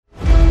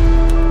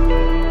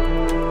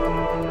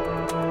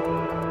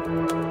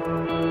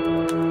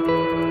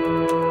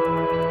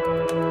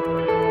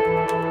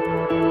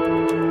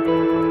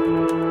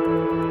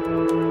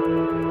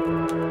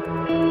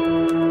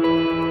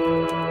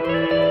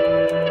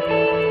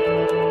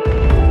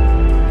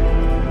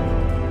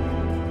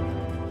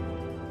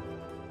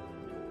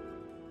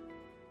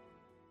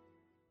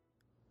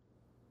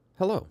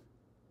Hello,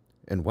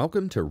 and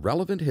welcome to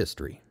Relevant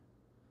History.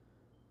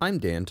 I'm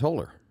Dan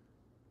Toller.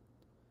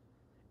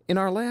 In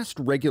our last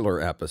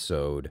regular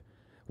episode,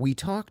 we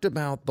talked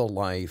about the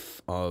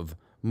life of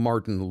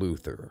Martin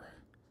Luther,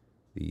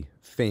 the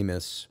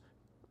famous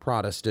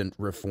Protestant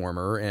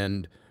reformer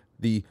and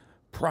the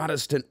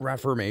Protestant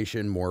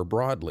Reformation more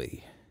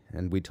broadly.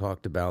 And we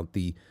talked about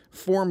the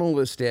formal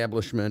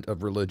establishment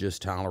of religious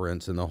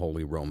tolerance in the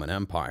Holy Roman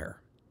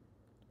Empire.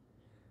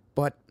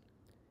 But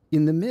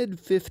in the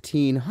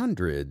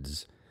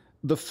mid-1500s,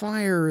 the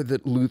fire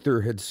that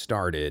Luther had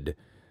started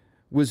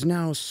was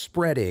now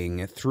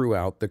spreading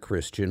throughout the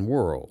Christian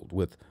world,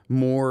 with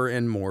more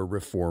and more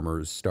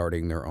reformers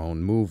starting their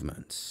own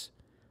movements.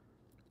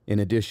 In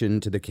addition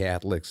to the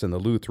Catholics and the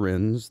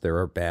Lutherans, there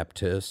are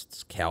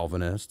Baptists,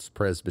 Calvinists,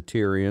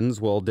 Presbyterians,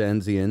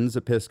 Waldensians,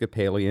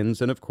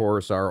 Episcopalians, and of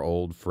course our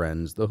old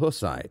friends, the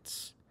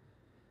Hussites.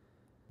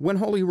 When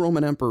Holy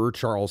Roman Emperor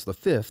Charles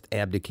V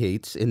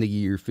abdicates in the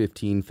year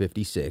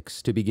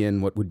 1556 to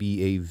begin what would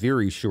be a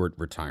very short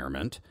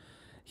retirement,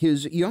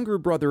 his younger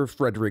brother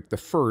Frederick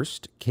I,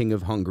 King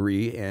of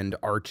Hungary and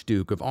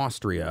Archduke of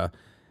Austria,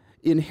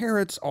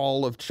 inherits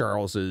all of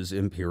Charles's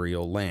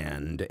imperial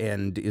land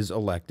and is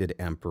elected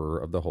Emperor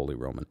of the Holy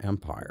Roman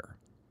Empire.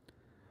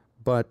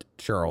 But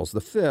Charles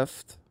V,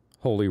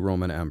 Holy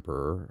Roman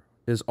Emperor,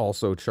 is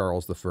also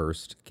Charles I,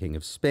 King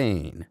of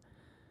Spain.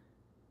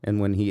 And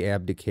when he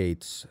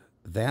abdicates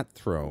that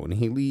throne,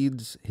 he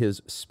leads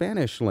his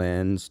Spanish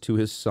lands to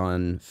his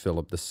son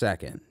Philip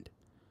II.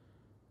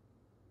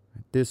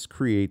 This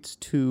creates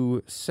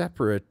two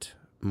separate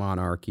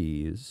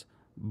monarchies,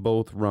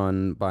 both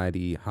run by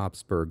the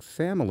Habsburg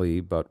family,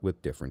 but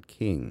with different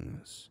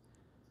kings.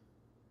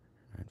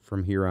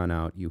 From here on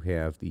out, you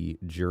have the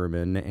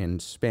German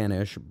and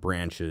Spanish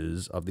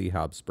branches of the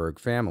Habsburg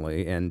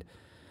family, and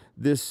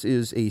this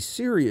is a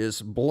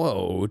serious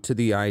blow to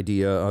the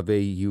idea of a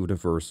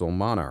universal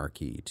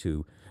monarchy,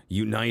 to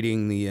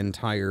uniting the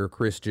entire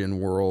Christian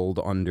world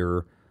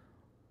under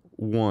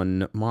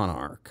one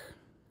monarch.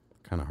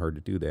 Kind of hard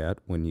to do that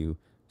when you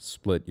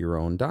split your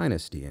own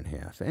dynasty in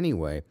half.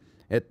 Anyway,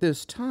 at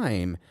this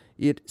time,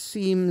 it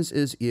seems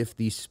as if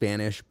the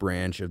Spanish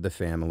branch of the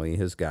family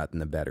has gotten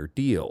the better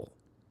deal.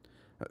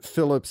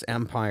 Philip's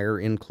empire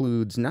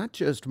includes not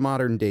just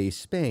modern-day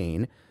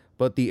Spain,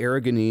 but the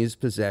Aragonese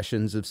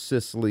possessions of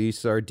Sicily,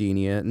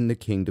 Sardinia, and the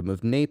Kingdom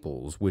of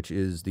Naples, which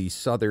is the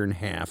southern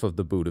half of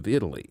the boot of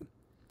Italy.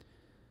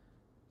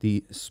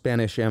 The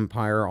Spanish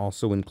Empire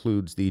also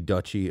includes the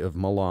Duchy of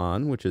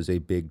Milan, which is a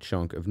big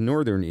chunk of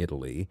northern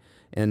Italy,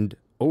 and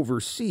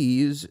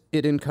overseas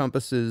it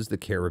encompasses the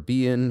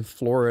Caribbean,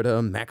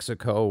 Florida,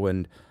 Mexico,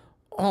 and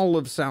all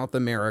of South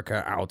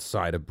America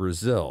outside of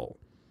Brazil.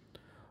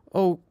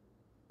 Oh,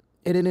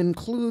 and it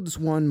includes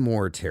one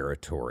more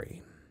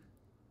territory,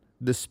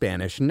 the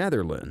Spanish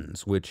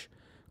Netherlands, which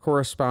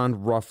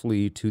correspond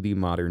roughly to the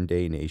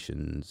modern-day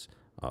nations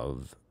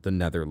of the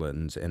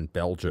Netherlands and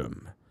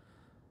Belgium.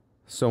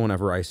 So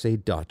whenever I say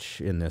Dutch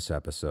in this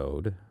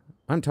episode,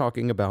 I'm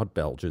talking about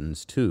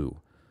Belgians too,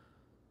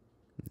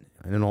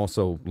 and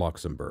also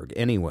Luxembourg.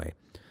 Anyway,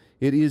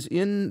 it is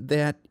in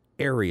that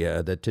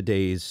area that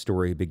today's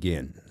story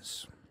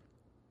begins.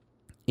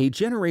 A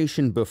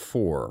generation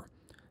before,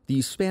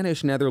 the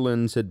Spanish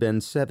Netherlands had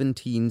been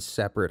 17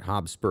 separate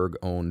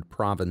Habsburg-owned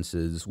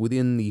provinces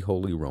within the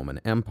Holy Roman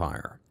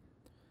Empire.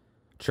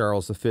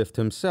 Charles V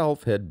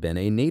himself had been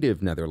a native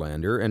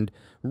Netherlander and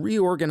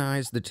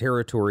reorganized the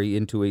territory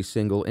into a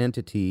single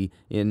entity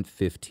in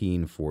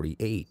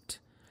 1548.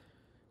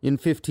 In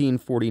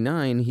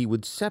 1549, he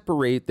would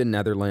separate the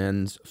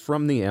Netherlands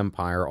from the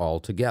empire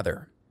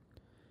altogether.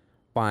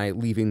 By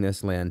leaving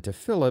this land to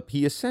Philip,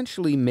 he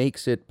essentially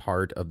makes it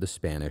part of the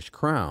Spanish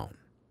crown.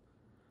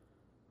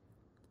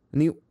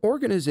 And the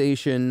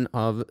organization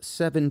of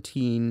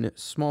 17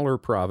 smaller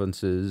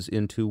provinces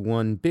into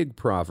one big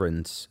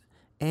province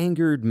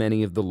angered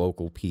many of the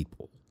local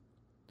people.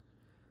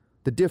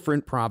 The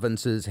different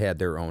provinces had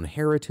their own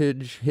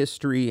heritage,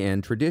 history,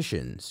 and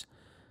traditions.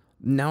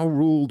 Now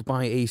ruled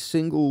by a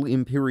single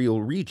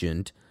imperial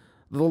regent,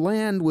 the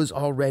land was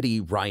already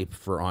ripe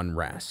for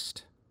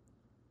unrest.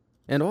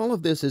 And all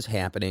of this is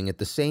happening at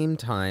the same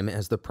time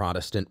as the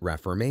Protestant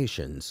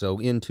Reformation, so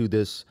into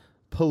this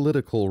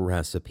political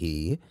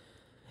recipe,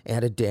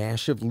 add a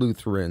dash of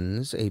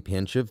Lutherans, a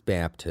pinch of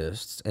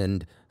Baptists,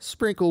 and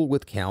sprinkle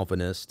with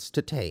Calvinists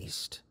to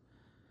taste.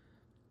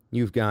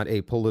 You've got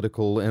a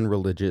political and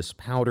religious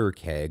powder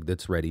keg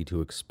that's ready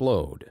to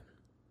explode.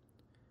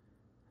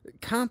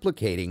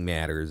 Complicating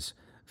matters,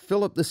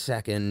 Philip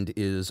II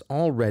is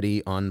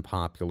already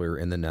unpopular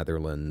in the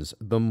Netherlands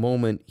the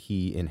moment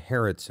he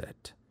inherits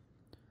it.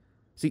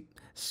 See,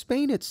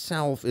 Spain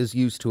itself is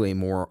used to a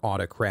more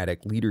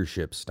autocratic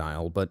leadership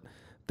style, but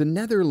the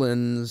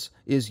Netherlands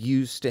is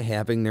used to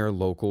having their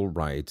local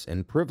rights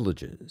and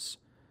privileges.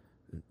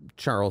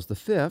 Charles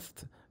V,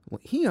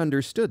 he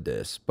understood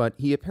this, but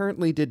he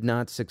apparently did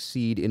not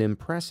succeed in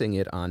impressing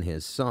it on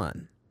his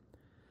son.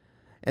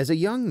 As a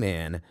young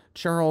man,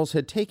 Charles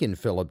had taken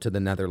Philip to the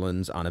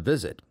Netherlands on a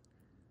visit.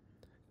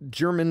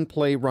 German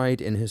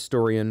playwright and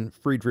historian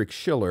Friedrich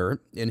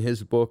Schiller, in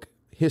his book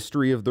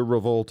History of the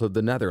Revolt of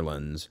the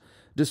Netherlands,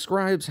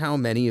 describes how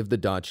many of the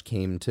Dutch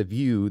came to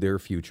view their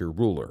future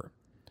ruler.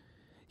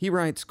 He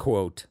writes,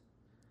 quote,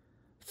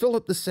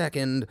 "Philip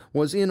II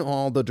was in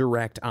all the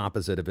direct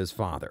opposite of his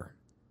father.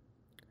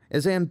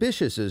 As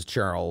ambitious as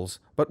Charles,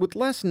 but with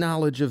less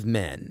knowledge of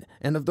men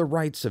and of the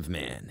rights of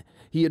man,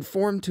 he had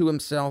formed to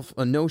himself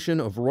a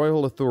notion of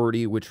royal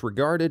authority which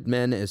regarded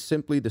men as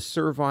simply the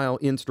servile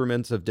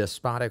instruments of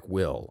despotic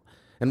will,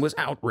 and was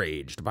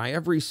outraged by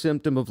every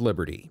symptom of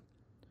liberty.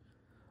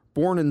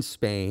 Born in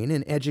Spain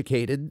and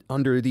educated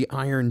under the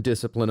iron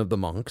discipline of the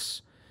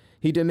monks,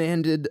 he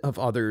demanded of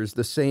others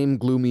the same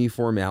gloomy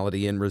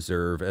formality and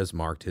reserve as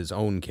marked his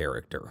own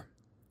character.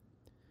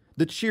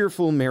 The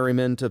cheerful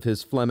merriment of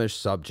his Flemish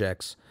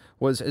subjects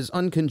was as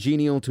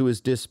uncongenial to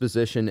his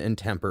disposition and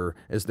temper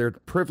as their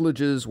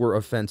privileges were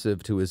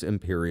offensive to his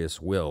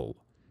imperious will.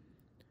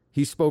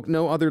 He spoke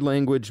no other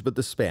language but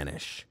the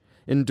Spanish,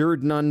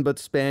 endured none but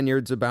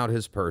Spaniards about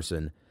his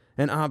person,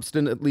 and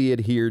obstinately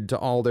adhered to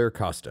all their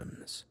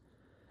customs.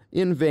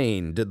 In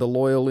vain did the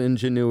loyal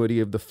ingenuity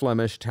of the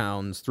Flemish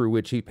towns through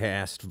which he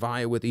passed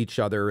vie with each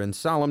other in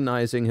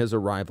solemnizing his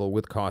arrival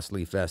with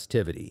costly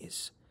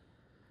festivities.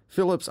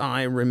 Philip's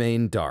eye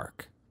remained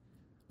dark.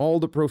 All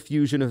the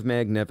profusion of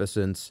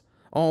magnificence,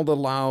 all the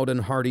loud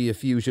and hearty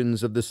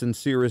effusions of the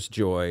sincerest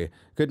joy,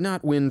 could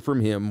not win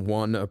from him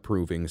one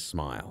approving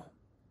smile.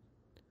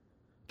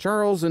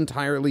 Charles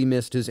entirely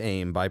missed his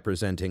aim by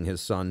presenting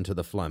his son to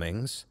the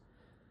Flemings.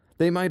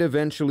 They might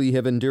eventually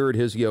have endured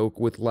his yoke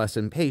with less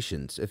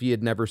impatience if he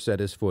had never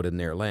set his foot in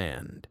their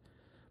land,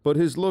 but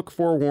his look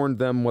forewarned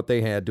them what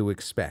they had to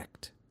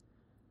expect.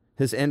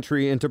 His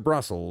entry into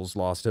Brussels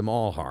lost him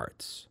all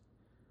hearts.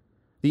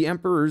 The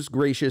emperor's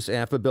gracious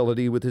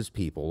affability with his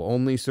people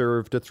only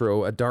served to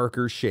throw a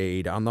darker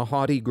shade on the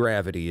haughty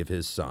gravity of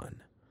his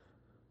son.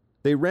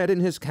 They read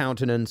in his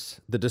countenance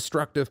the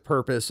destructive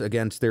purpose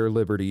against their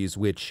liberties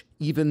which,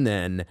 even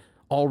then,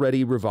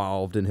 already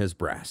revolved in his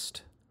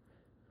breast.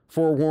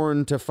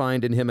 Forewarned to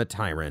find in him a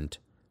tyrant,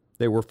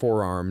 they were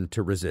forearmed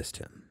to resist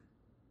him."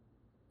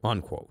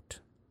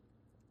 Unquote.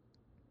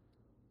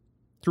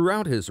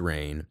 Throughout his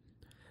reign,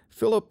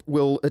 Philip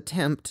will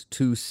attempt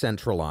to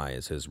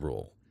centralize his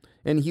rule,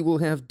 and he will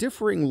have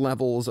differing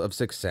levels of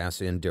success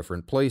in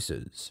different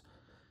places.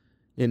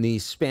 In the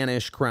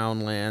Spanish crown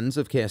lands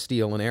of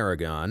Castile and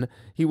Aragon,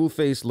 he will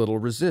face little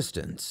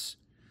resistance.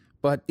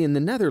 But in the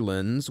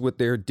Netherlands, with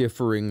their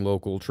differing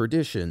local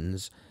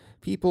traditions,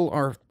 people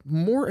are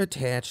more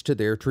attached to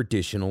their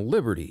traditional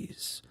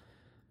liberties.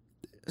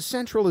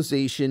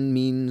 Centralization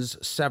means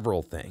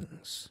several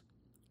things.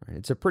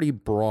 It's a pretty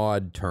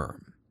broad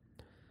term.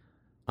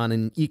 On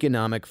an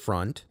economic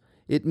front,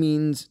 it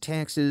means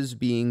taxes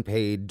being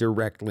paid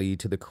directly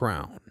to the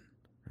crown,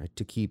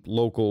 to keep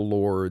local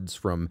lords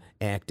from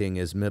acting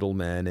as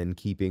middlemen and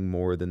keeping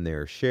more than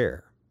their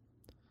share.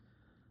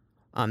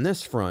 On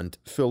this front,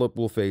 Philip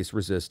will face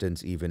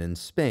resistance even in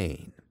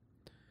Spain.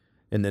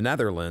 In the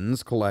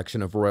Netherlands,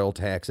 collection of royal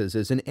taxes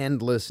is an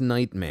endless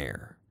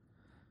nightmare.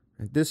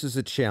 This is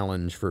a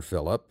challenge for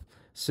Philip,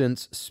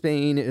 since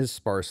Spain is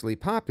sparsely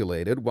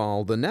populated,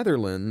 while the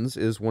Netherlands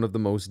is one of the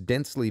most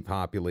densely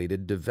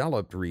populated,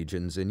 developed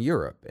regions in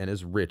Europe and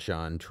is rich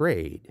on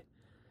trade.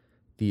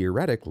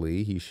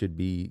 Theoretically, he should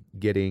be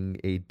getting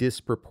a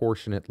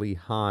disproportionately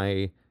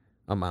high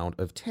amount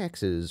of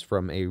taxes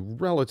from a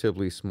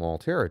relatively small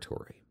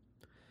territory.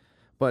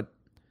 But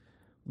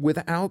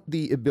without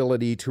the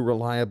ability to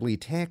reliably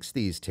tax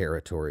these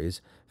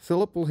territories,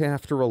 Philip will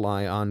have to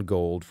rely on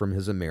gold from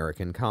his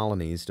American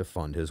colonies to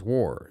fund his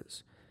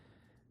wars,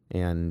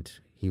 and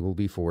he will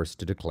be forced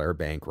to declare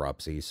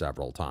bankruptcy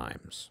several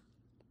times.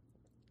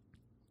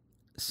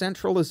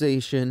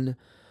 Centralization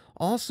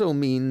also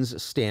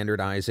means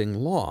standardizing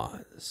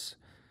laws.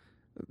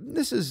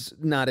 This is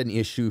not an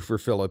issue for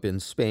Philip in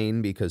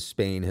Spain because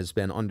Spain has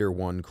been under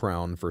one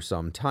crown for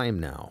some time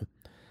now.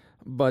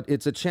 But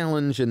it's a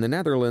challenge in the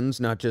Netherlands,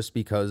 not just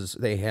because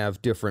they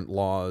have different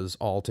laws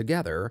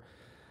altogether,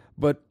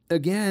 but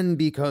again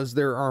because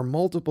there are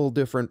multiple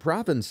different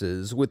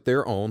provinces with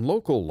their own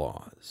local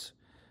laws.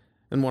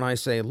 And when I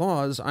say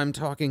laws, I'm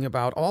talking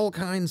about all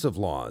kinds of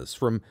laws,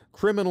 from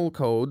criminal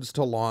codes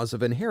to laws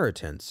of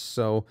inheritance.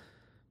 So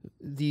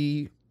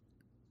the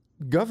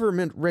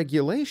government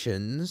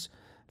regulations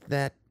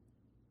that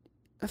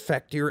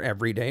affect your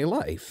everyday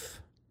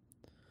life.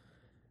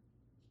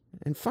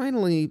 And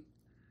finally,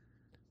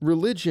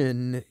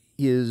 religion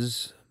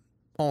is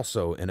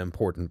also an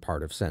important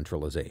part of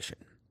centralization.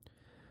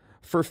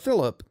 For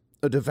Philip,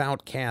 a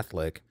devout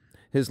Catholic,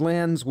 his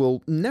lands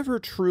will never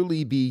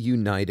truly be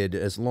united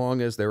as long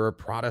as there are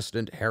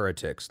Protestant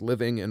heretics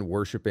living and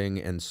worshiping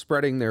and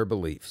spreading their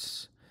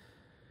beliefs.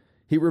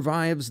 He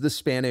revives the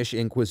Spanish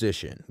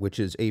Inquisition, which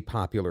is a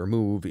popular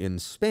move in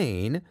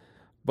Spain,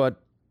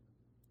 but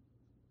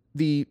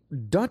the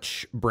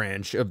Dutch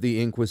branch of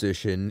the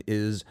Inquisition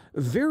is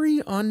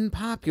very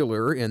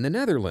unpopular in the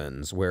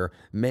Netherlands, where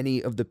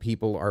many of the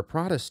people are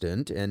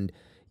Protestant, and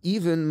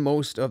Even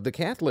most of the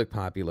Catholic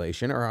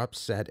population are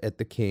upset at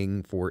the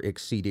king for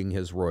exceeding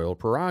his royal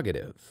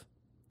prerogative.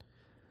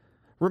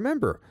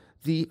 Remember,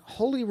 the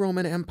Holy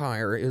Roman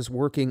Empire is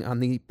working on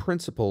the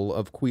principle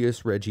of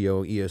cuius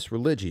regio ius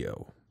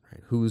religio,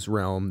 right? Whose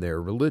realm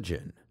their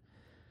religion.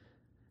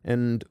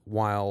 And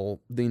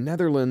while the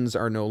Netherlands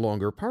are no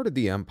longer part of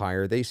the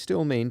empire, they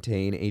still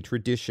maintain a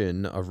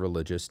tradition of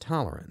religious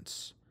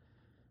tolerance.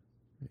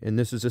 And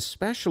this is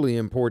especially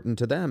important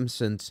to them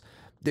since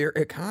their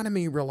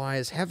economy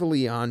relies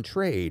heavily on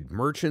trade.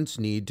 Merchants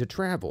need to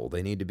travel.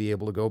 They need to be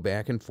able to go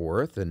back and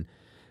forth, and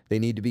they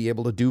need to be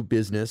able to do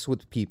business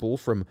with people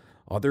from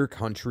other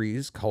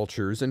countries,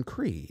 cultures, and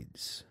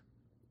creeds.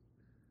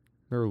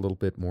 They're a little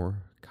bit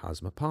more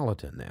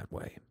cosmopolitan that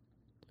way.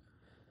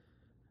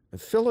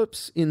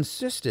 Philip's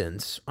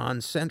insistence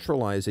on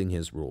centralizing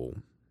his rule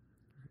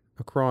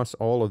across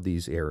all of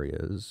these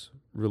areas,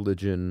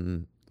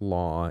 religion,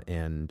 law,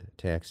 and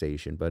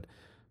taxation, but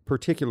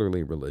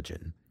particularly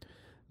religion,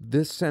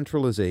 this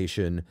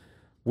centralization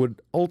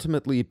would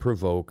ultimately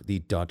provoke the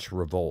Dutch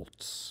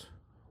revolts,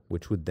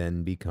 which would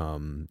then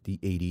become the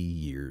 80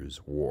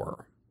 Years'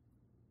 War.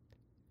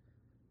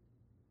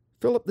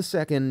 Philip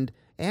II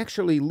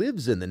actually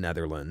lives in the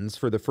Netherlands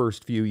for the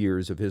first few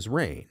years of his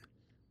reign.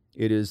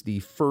 It is the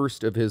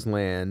first of his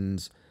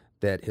lands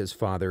that his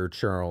father,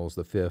 Charles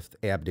V,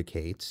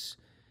 abdicates,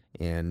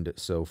 and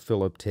so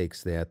Philip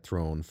takes that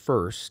throne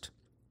first.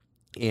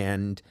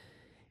 And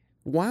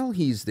while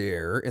he's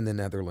there in the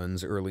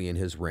Netherlands early in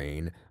his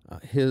reign,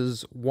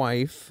 his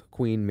wife,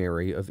 Queen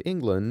Mary of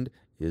England,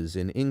 is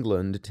in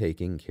England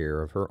taking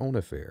care of her own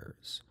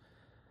affairs.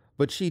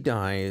 But she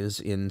dies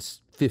in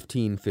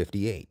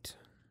 1558.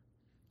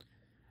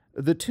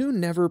 The two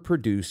never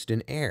produced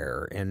an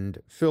heir, and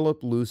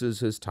Philip loses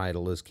his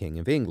title as King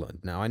of England.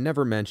 Now, I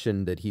never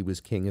mentioned that he was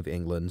King of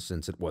England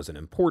since it wasn't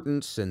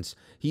important, since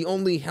he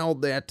only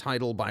held that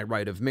title by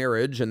right of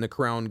marriage, and the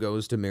crown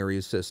goes to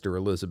Mary's sister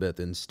Elizabeth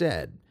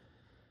instead.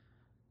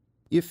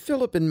 If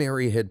Philip and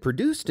Mary had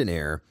produced an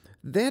heir,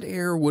 that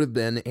heir would have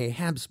been a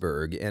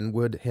Habsburg and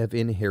would have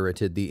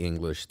inherited the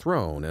English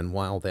throne, and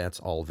while that's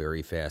all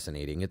very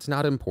fascinating, it's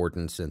not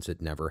important since it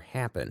never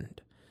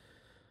happened.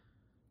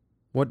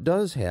 What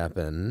does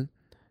happen,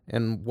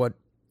 and what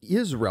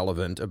is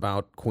relevant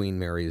about Queen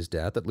Mary's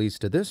death, at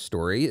least to this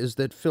story, is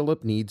that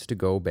Philip needs to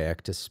go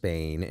back to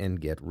Spain and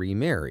get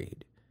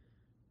remarried.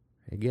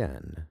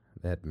 Again,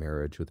 that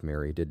marriage with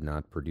Mary did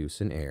not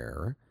produce an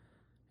heir,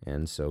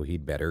 and so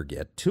he'd better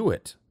get to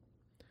it.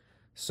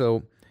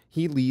 So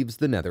he leaves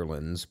the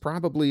Netherlands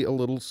probably a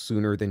little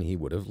sooner than he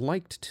would have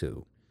liked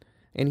to,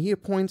 and he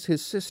appoints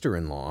his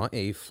sister-in-law,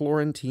 a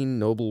Florentine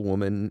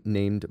noblewoman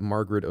named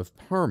Margaret of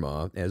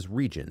Parma, as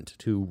regent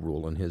to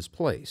rule in his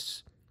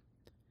place.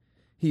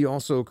 He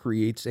also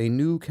creates a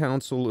new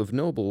council of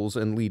nobles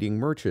and leading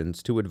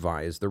merchants to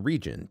advise the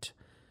regent,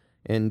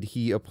 and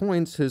he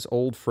appoints his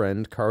old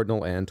friend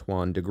Cardinal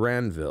Antoine de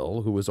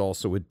Granville, who was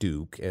also a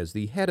duke, as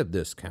the head of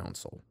this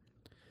council.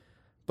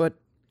 But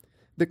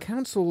the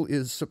council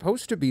is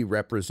supposed to be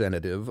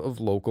representative of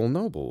local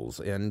nobles,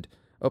 and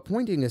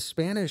appointing a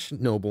Spanish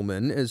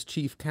nobleman as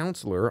chief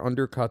counselor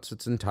undercuts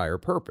its entire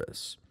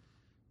purpose.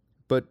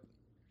 But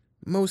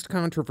most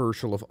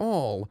controversial of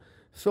all,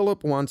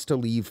 Philip wants to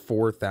leave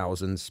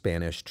 4,000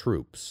 Spanish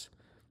troops,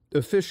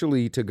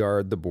 officially to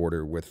guard the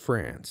border with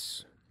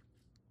France.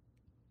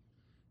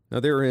 Now,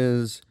 there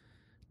is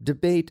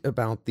debate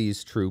about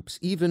these troops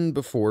even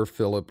before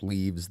Philip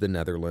leaves the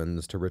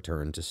Netherlands to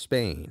return to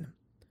Spain.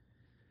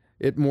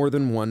 At more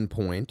than one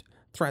point,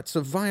 threats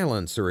of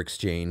violence are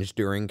exchanged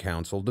during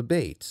council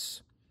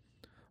debates.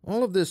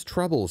 All of this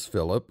troubles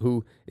Philip,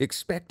 who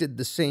expected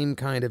the same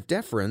kind of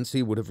deference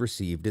he would have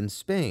received in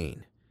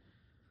Spain.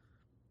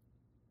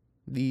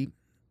 The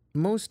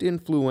most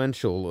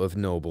influential of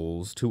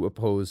nobles to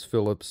oppose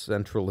Philip's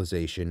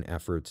centralization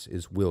efforts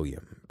is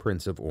William,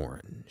 Prince of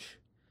Orange.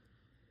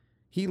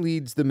 He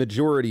leads the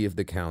majority of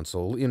the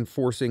council in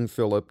forcing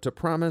Philip to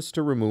promise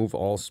to remove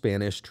all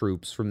Spanish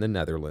troops from the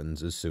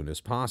Netherlands as soon as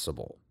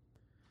possible.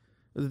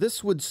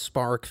 This would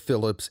spark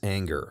Philip's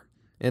anger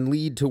and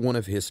lead to one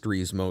of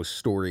history's most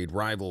storied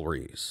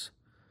rivalries.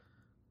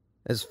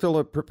 As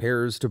Philip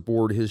prepares to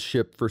board his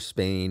ship for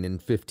Spain in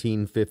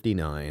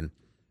 1559,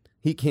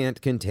 he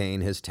can't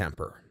contain his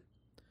temper.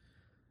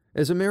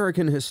 As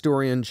American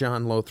historian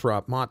John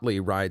Lothrop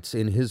Motley writes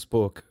in his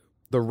book,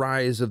 The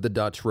Rise of the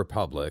Dutch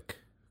Republic,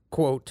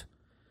 quote,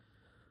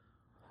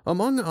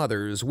 "Among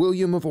others,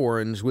 William of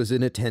Orange was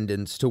in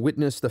attendance to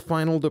witness the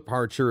final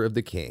departure of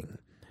the king,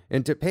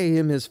 and to pay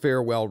him his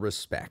farewell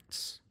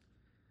respects.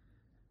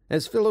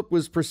 As Philip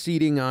was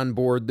proceeding on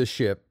board the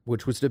ship,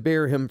 which was to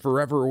bear him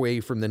forever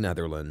away from the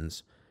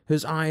Netherlands,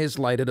 his eyes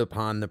lighted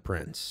upon the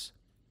prince.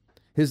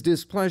 His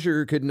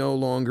displeasure could no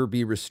longer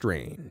be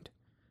restrained.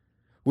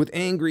 With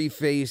angry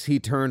face he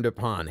turned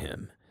upon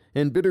him,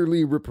 and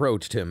bitterly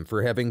reproached him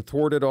for having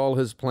thwarted all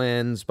his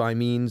plans by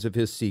means of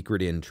his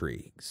secret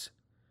intrigues.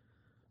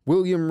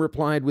 William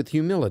replied with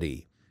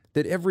humility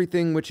that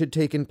everything which had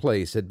taken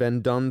place had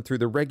been done through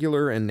the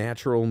regular and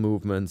natural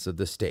movements of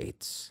the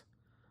states.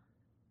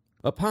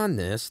 Upon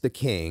this, the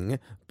king,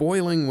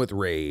 boiling with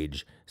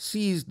rage,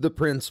 seized the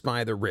prince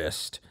by the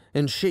wrist,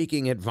 and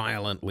shaking it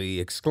violently,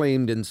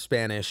 exclaimed in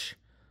Spanish,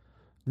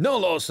 "No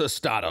los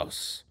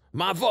estados,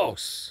 ma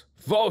vos,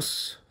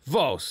 vos,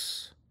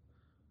 vos."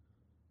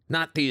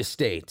 Not the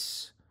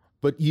estates,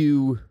 but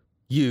you,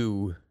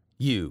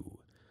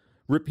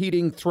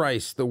 repeating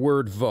thrice the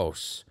word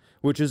vos,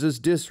 which is as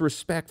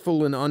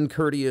disrespectful and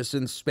uncourteous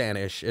in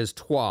Spanish as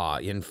toi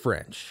in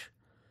French.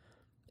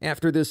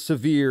 After this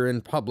severe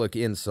and public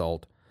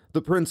insult,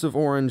 the Prince of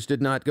Orange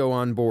did not go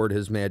on board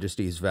His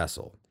Majesty's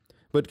vessel,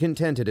 but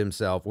contented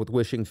himself with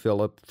wishing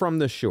Philip from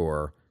the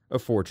shore a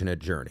fortunate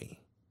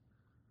journey.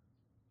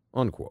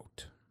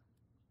 Unquote.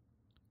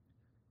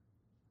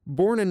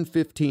 Born in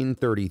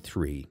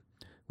 1533,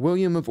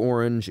 William of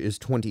Orange is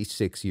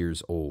 26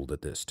 years old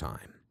at this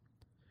time,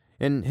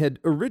 and had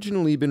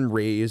originally been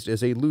raised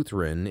as a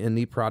Lutheran in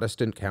the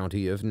Protestant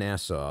county of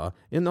Nassau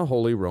in the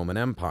Holy Roman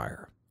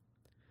Empire.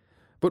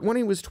 But when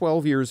he was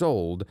 12 years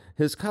old,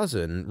 his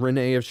cousin,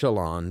 René of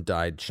Chalon,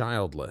 died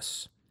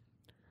childless.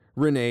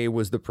 René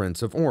was the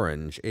Prince of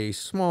Orange, a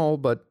small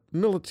but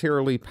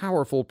militarily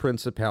powerful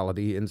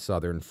principality in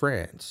southern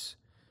France.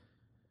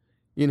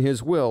 In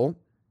his will,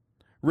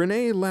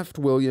 René left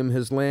William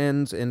his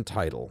lands and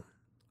title,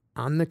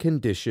 on the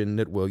condition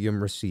that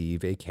William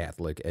receive a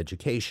Catholic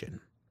education.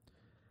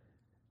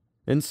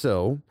 And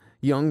so,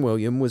 young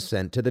William was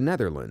sent to the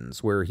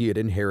Netherlands, where he had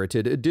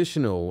inherited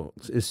additional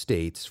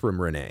estates from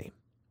René.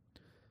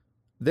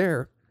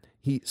 There,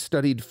 he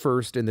studied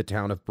first in the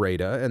town of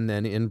Breda and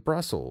then in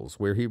Brussels,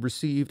 where he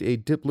received a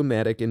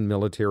diplomatic and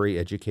military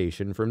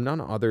education from none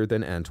other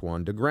than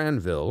Antoine de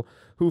Granville,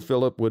 who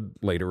Philip would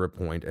later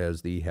appoint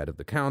as the head of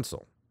the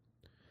council.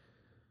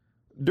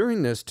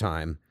 During this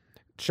time,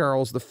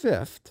 Charles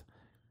V,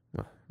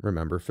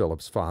 remember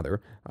Philip's father,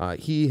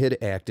 he had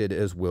acted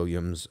as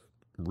William's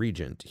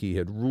regent. He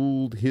had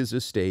ruled his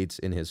estates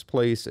in his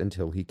place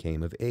until he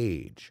came of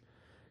age.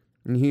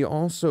 And he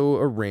also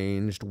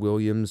arranged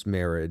William's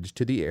marriage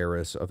to the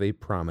heiress of a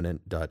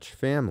prominent Dutch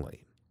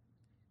family.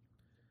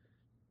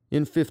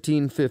 In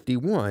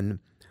 1551,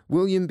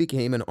 William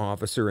became an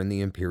officer in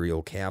the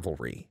imperial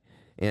cavalry,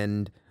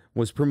 and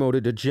was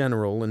promoted to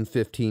general in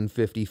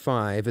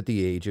 1555 at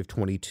the age of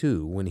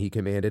 22, when he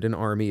commanded an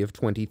army of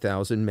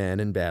 20,000 men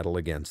in battle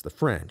against the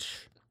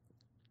French.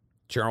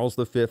 Charles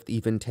V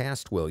even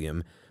tasked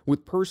William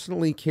with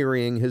personally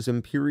carrying his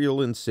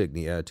imperial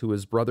insignia to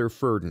his brother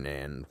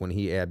Ferdinand when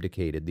he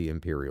abdicated the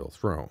imperial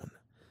throne.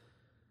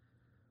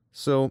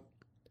 So,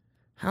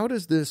 how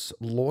does this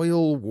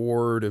loyal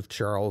ward of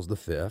Charles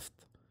V,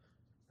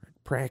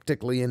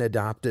 practically an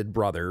adopted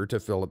brother to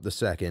Philip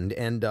II,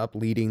 end up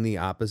leading the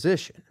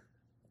opposition?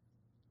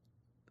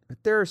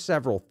 There are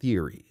several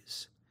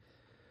theories,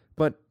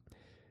 but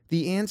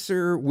the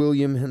answer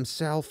William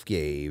himself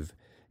gave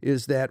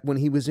is that when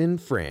he was in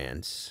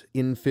France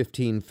in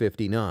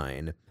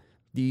 1559,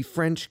 the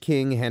French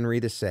King Henry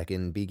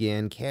II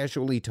began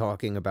casually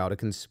talking about a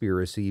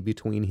conspiracy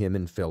between him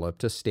and Philip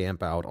to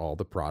stamp out all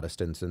the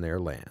Protestants in their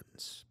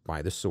lands,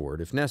 by the sword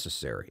if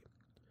necessary.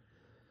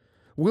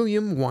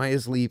 William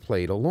wisely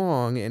played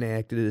along and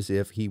acted as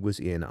if he was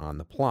in on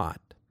the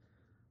plot.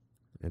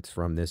 It's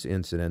from this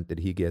incident that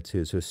he gets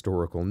his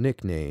historical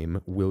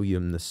nickname,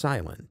 William the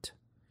Silent.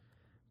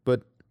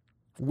 But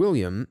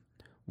William,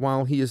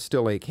 while he is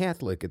still a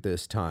Catholic at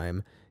this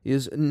time,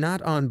 is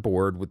not on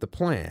board with the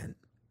plan.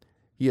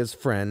 He has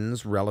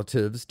friends,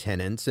 relatives,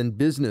 tenants, and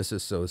business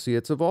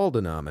associates of all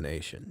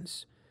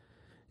denominations.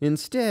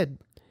 Instead,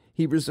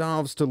 he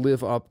resolves to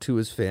live up to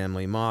his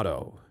family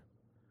motto,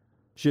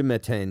 Je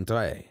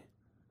maintiendrai,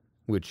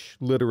 which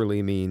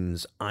literally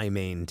means I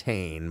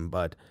maintain,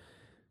 but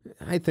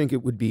I think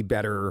it would be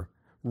better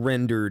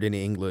rendered in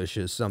English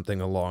as something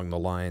along the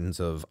lines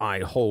of I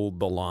hold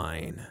the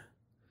line.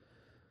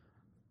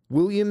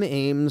 William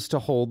aims to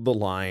hold the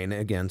line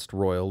against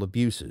royal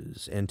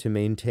abuses and to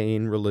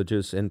maintain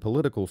religious and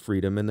political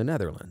freedom in the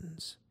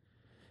Netherlands.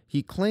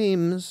 He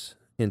claims,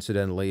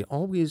 incidentally,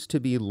 always to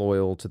be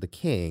loyal to the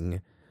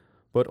king,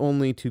 but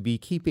only to be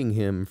keeping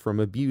him from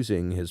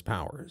abusing his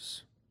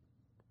powers.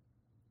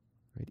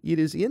 It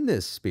is in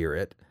this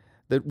spirit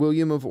that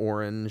William of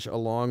Orange,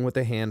 along with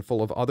a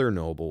handful of other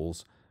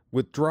nobles,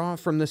 withdraw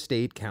from the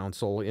State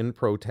Council in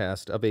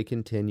protest of a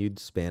continued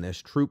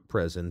Spanish troop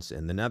presence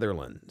in the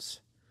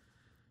Netherlands.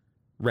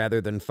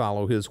 Rather than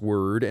follow his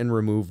word and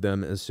remove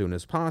them as soon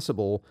as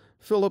possible,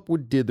 Philip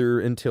would dither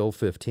until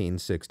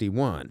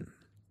 1561.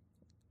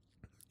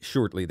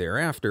 Shortly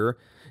thereafter,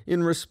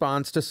 in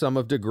response to some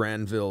of de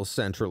Granville's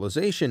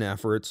centralization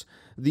efforts,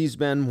 these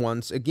men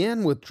once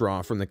again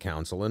withdraw from the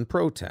council in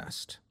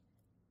protest.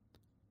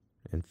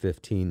 In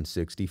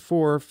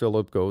 1564,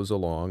 Philip goes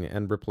along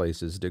and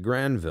replaces de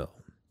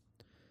Granville.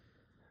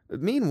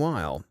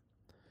 Meanwhile,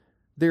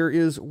 there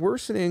is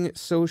worsening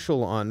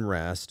social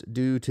unrest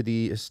due to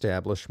the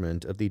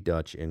establishment of the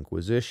Dutch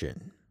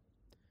Inquisition.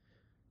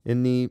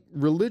 In the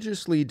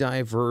religiously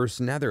diverse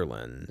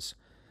Netherlands,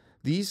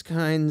 these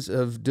kinds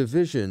of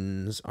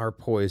divisions are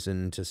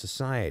poison to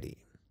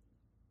society.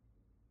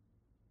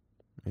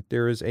 Right?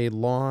 There is a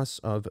loss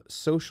of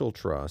social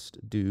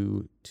trust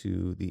due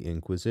to the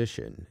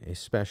Inquisition,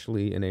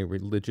 especially in a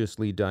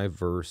religiously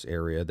diverse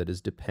area that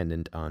is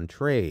dependent on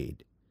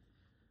trade.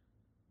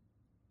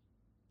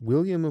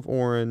 William of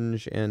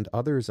Orange and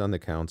others on the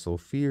council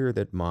fear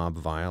that mob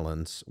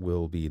violence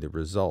will be the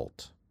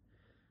result,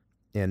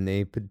 and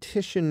they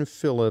petition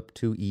Philip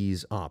to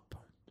ease up.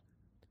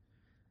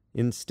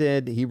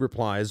 Instead, he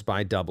replies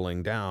by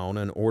doubling down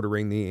and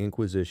ordering the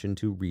Inquisition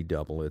to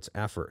redouble its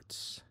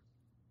efforts.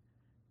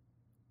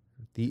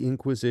 The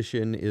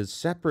Inquisition is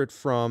separate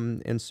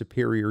from and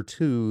superior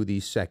to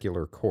the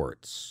secular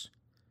courts.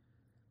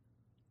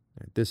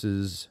 This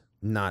is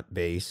not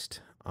based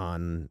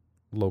on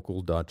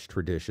local Dutch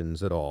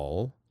traditions at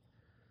all,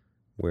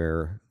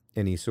 where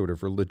any sort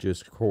of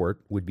religious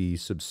court would be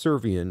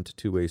subservient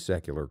to a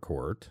secular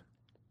court.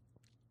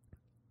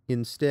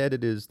 Instead,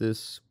 it is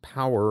this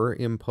power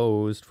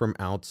imposed from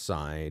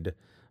outside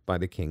by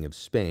the King of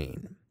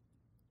Spain.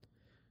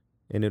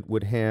 And it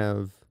would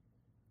have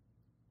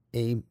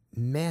a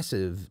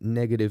massive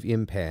negative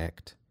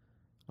impact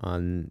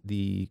on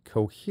the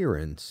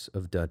coherence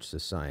of Dutch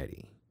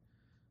society.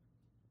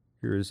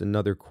 Here is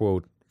another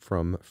quote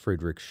from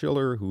Friedrich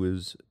Schiller, who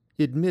is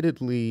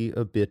admittedly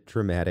a bit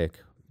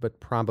dramatic, but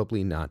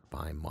probably not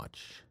by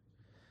much.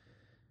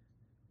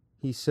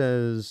 He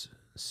says,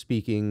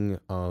 speaking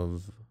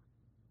of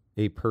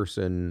a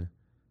person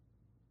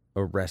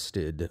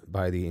arrested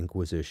by the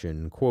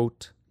Inquisition,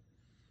 quote,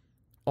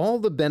 "All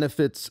the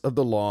benefits of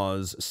the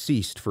laws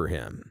ceased for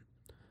him.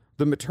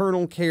 The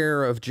maternal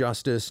care of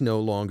justice no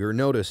longer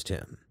noticed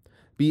him.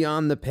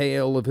 Beyond the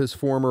pale of his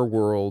former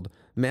world,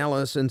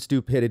 malice and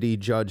stupidity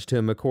judged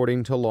him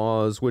according to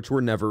laws which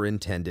were never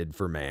intended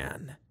for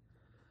man.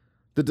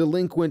 The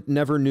delinquent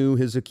never knew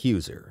his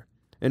accuser,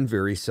 and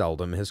very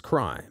seldom his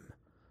crime.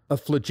 A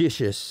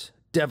flagitious,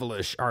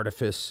 devilish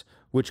artifice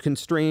which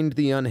constrained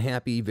the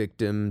unhappy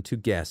victim to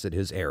guess at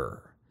his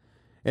error.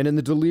 And in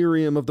the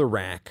delirium of the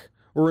rack,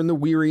 or in the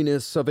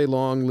weariness of a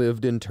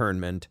long-lived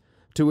internment,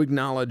 to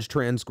acknowledge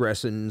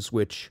transgressions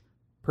which,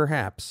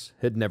 perhaps,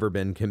 had never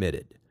been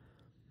committed,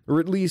 or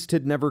at least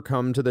had never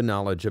come to the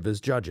knowledge of his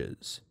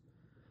judges.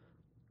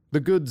 The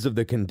goods of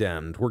the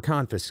condemned were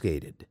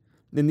confiscated,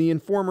 and the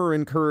informer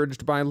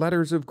encouraged by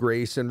letters of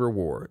grace and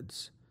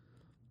rewards.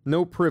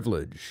 No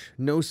privilege,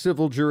 no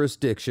civil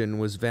jurisdiction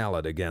was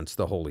valid against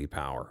the holy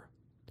power.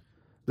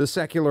 The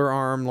secular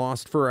arm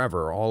lost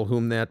forever all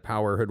whom that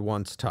power had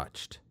once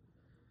touched.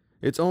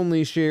 Its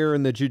only share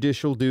in the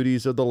judicial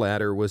duties of the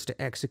latter was to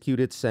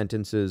execute its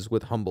sentences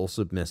with humble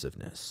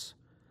submissiveness.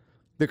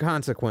 The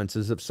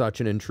consequences of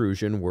such an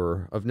intrusion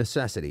were, of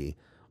necessity,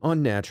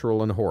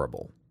 unnatural and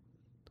horrible.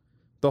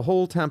 The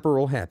whole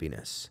temporal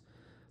happiness,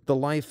 the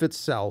life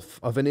itself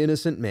of an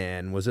innocent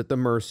man, was at the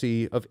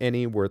mercy of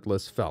any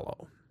worthless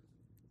fellow.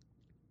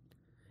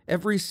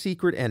 Every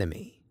secret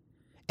enemy,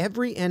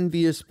 every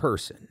envious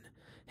person,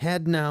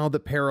 had now the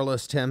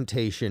perilous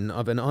temptation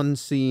of an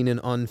unseen and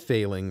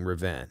unfailing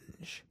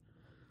revenge.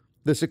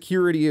 The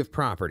security of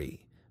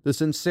property, the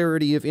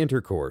sincerity of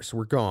intercourse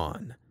were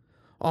gone.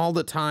 All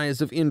the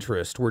ties of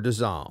interest were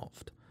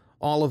dissolved.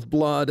 All of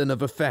blood and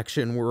of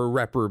affection were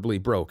irreparably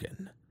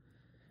broken.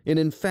 An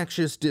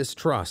infectious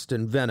distrust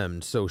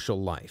envenomed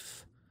social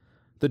life.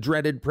 The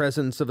dreaded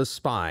presence of a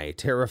spy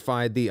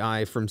terrified the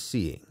eye from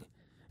seeing,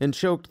 and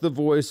choked the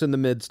voice in the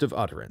midst of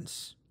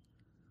utterance.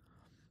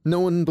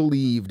 No one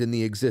believed in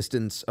the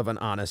existence of an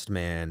honest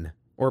man,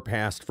 or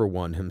passed for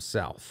one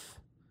himself.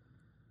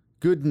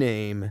 Good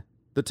name,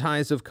 the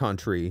ties of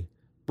country,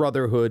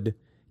 brotherhood,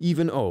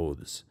 even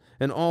oaths,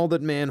 and all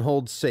that man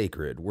holds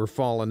sacred were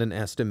fallen in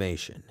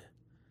estimation.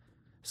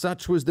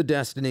 Such was the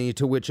destiny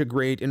to which a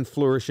great and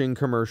flourishing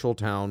commercial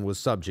town was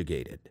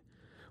subjugated,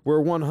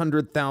 where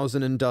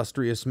 100,000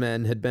 industrious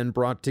men had been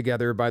brought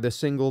together by the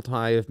single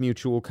tie of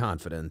mutual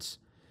confidence,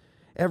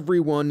 every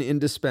one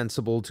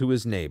indispensable to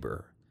his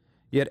neighbor,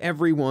 yet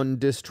every one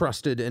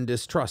distrusted and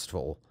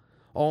distrustful,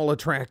 all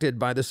attracted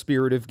by the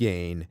spirit of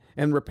gain,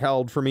 and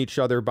repelled from each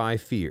other by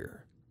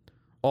fear.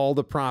 All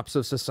the props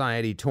of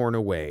society torn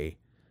away,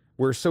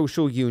 where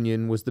social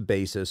union was the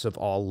basis of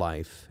all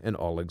life and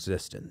all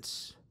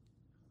existence."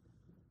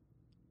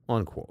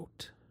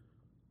 Unquote.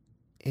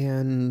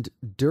 And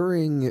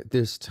during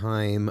this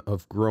time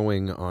of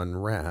growing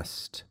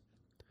unrest,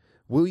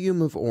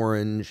 William of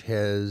Orange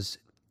has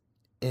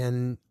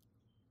an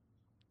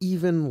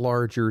even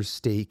larger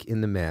stake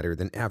in the matter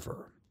than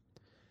ever.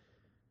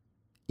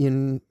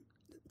 In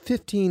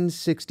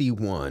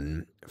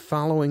 1561,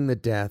 following the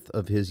death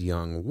of his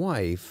young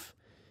wife,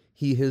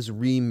 he has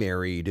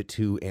remarried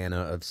to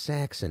Anna of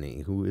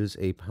Saxony, who is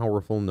a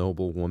powerful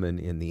noblewoman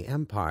in the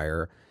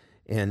empire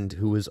and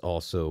who is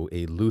also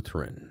a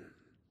Lutheran.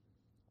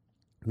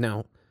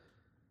 Now,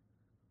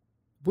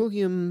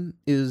 William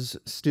is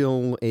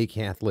still a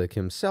Catholic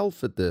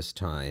himself at this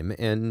time,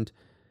 and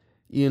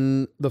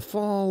in the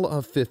fall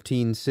of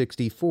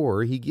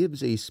 1564, he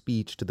gives a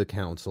speech to the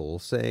council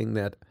saying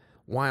that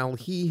while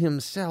he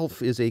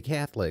himself is a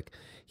Catholic,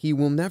 he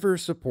will never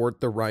support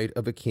the right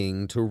of a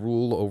king to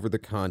rule over the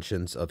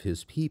conscience of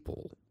his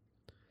people.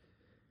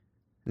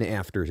 And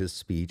after his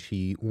speech,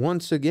 he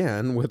once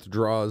again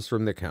withdraws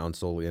from the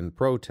council in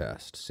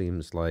protest.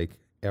 Seems like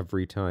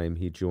every time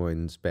he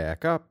joins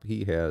back up,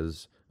 he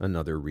has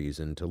another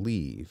reason to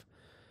leave.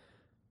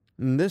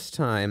 And this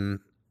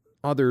time,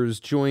 others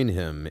join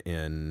him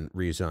in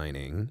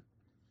resigning,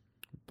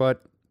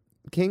 but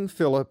King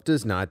Philip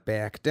does not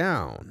back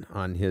down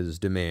on his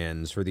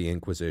demands for the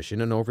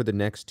Inquisition, and over the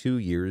next 2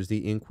 years,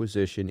 the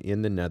Inquisition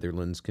in the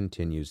Netherlands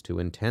continues to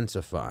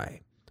intensify.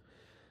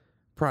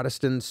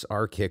 Protestants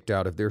are kicked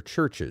out of their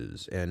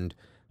churches, and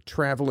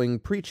traveling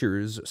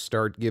preachers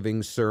start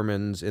giving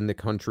sermons in the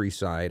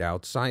countryside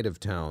outside of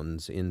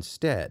towns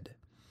instead.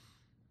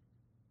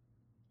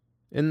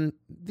 And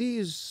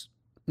these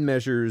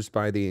measures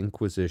by the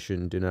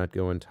Inquisition do not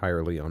go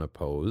entirely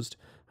unopposed.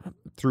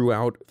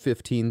 Throughout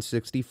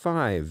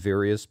 1565,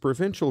 various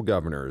provincial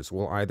governors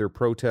will either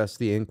protest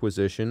the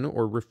Inquisition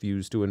or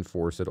refuse to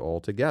enforce it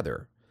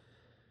altogether.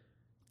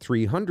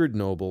 300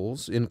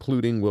 nobles,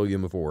 including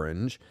William of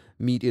Orange,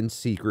 meet in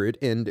secret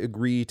and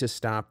agree to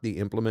stop the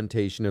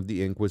implementation of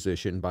the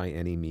Inquisition by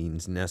any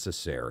means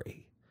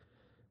necessary.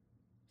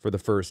 For the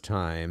first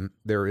time,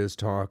 there is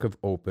talk of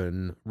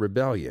open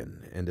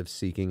rebellion and of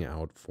seeking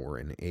out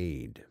foreign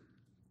aid.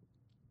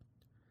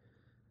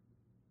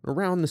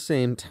 Around the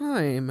same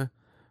time,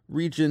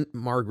 Regent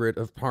Margaret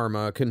of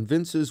Parma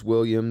convinces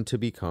William to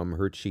become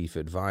her chief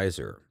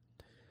advisor.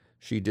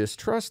 She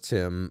distrusts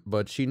him,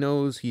 but she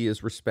knows he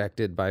is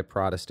respected by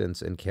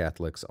Protestants and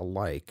Catholics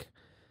alike,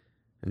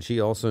 and she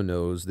also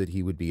knows that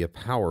he would be a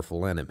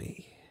powerful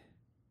enemy.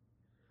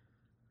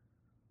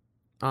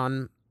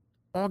 On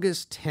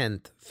August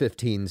 10th,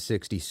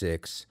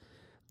 1566,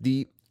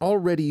 the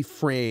already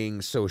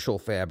fraying social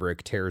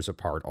fabric tears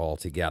apart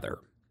altogether.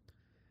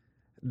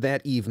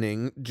 That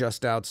evening,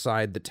 just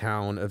outside the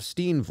town of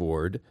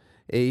Steenvoorde,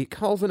 a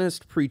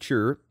Calvinist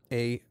preacher,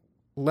 a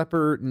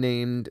leper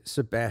named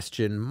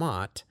Sebastian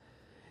Mott,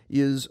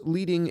 is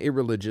leading a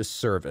religious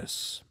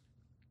service.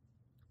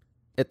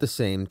 At the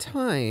same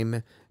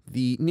time,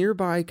 the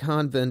nearby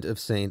convent of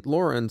St.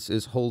 Lawrence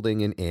is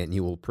holding an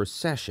annual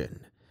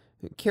procession,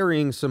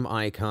 carrying some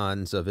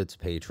icons of its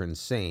patron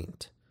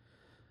saint.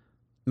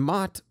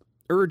 Mott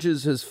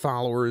urges his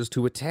followers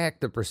to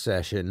attack the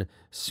procession,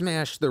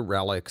 smash the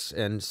relics,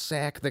 and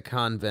sack the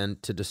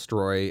convent to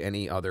destroy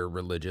any other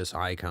religious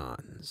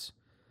icons.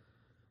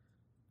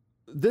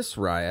 This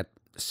riot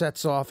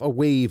sets off a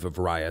wave of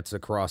riots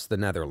across the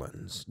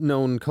Netherlands,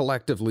 known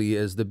collectively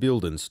as the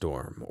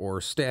Beeldenstorm or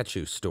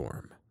Statue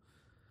Storm.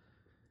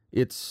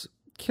 It's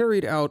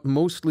carried out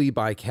mostly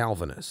by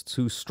Calvinists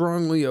who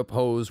strongly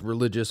oppose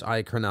religious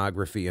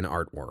iconography and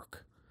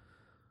artwork.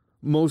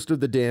 Most of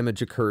the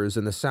damage occurs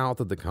in the south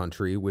of the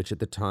country, which at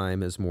the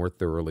time is more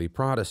thoroughly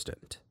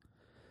Protestant.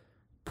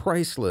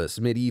 Priceless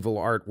medieval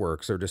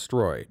artworks are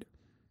destroyed.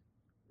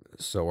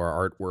 So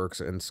are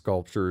artworks and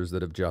sculptures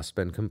that have just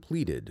been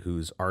completed,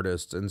 whose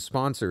artists and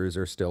sponsors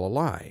are still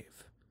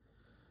alive.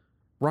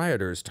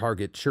 Rioters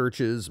target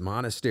churches,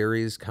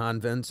 monasteries,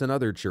 convents, and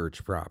other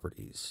church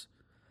properties.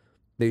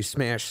 They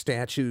smash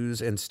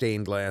statues and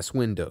stained glass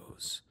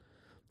windows.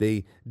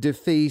 They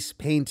deface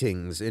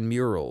paintings and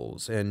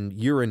murals and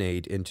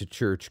urinate into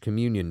church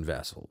communion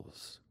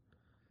vessels.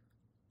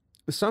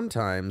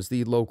 Sometimes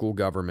the local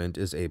government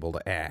is able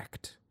to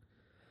act.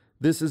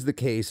 This is the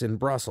case in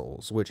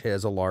Brussels, which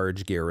has a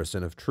large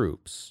garrison of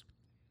troops.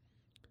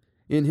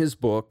 In his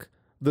book,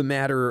 The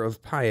Matter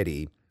of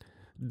Piety,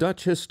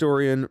 Dutch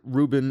historian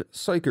Ruben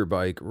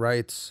Suikerbeek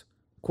writes,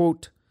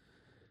 quote,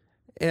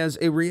 "As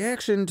a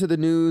reaction to the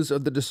news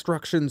of the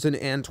destructions in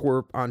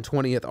Antwerp on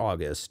 20th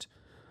August,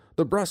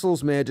 the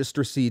Brussels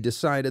magistracy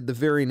decided the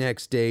very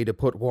next day to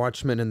put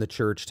watchmen in the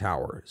church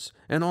towers,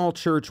 and all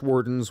church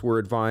wardens were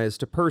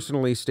advised to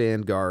personally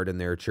stand guard in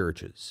their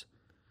churches.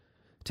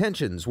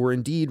 Tensions were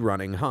indeed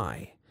running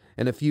high,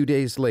 and a few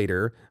days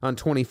later, on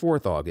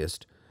 24th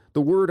August,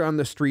 the word on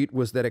the street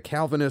was that a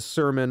Calvinist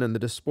sermon and the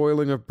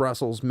despoiling of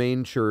Brussels'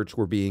 main church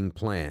were being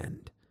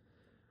planned.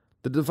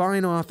 The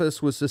divine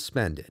office was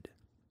suspended,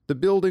 the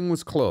building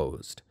was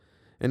closed,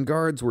 and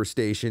guards were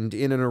stationed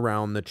in and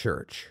around the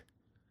church.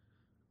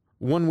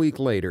 1 week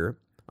later,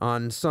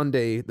 on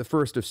Sunday, the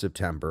 1st of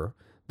September,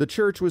 the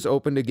church was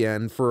opened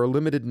again for a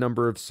limited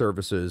number of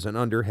services and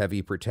under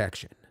heavy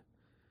protection.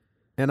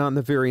 And on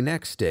the very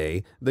next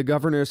day, the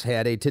governors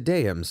had a Te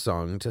Deum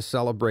sung to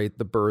celebrate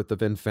the birth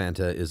of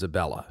Infanta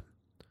Isabella.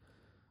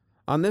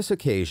 On this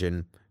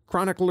occasion,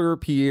 chronicler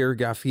Pierre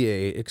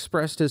Gaffier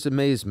expressed his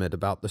amazement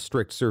about the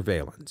strict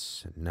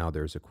surveillance. And now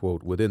there's a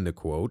quote within the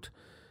quote.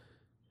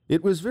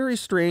 "It was very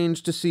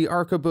strange to see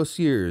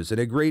arquebusiers and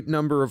a great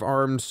number of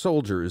armed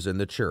soldiers in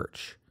the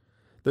church.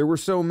 There were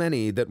so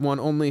many that one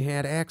only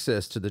had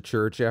access to the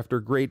church after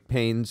great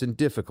pains and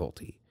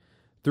difficulty,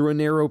 through a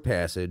narrow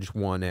passage,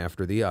 one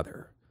after the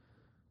other."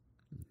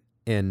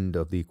 End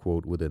of the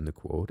quote within the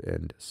quote,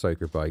 and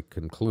Suikerbeek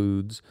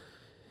concludes,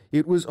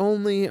 "It was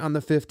only on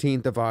the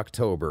 15th of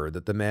October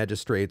that the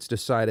magistrates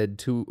decided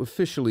to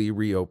officially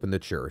reopen the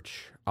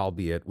church,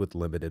 albeit with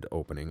limited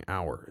opening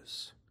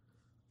hours."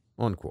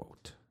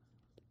 Unquote.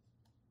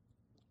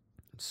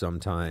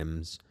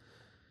 sometimes,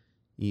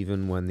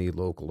 even when the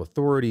local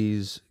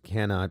authorities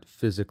cannot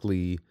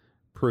physically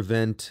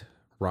prevent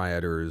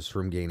rioters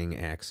from gaining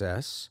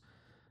access,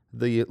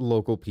 the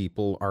local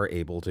people are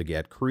able to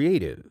get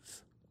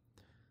creative.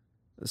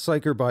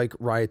 Sykerbike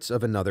writes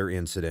of another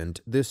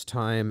incident, this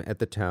time at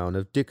the town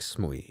of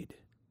Dixmude.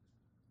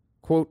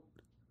 Quote,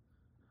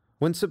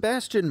 "When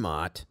Sebastian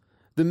Mott,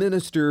 the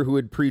minister who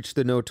had preached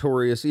the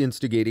notorious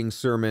instigating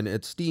sermon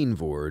at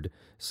Steenvoorde,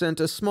 sent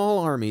a small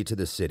army to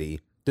the city,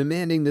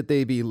 demanding that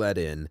they be let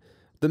in,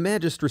 the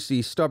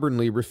magistracy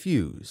stubbornly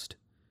refused.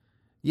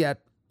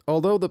 Yet,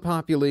 although the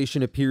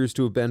population appears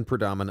to have been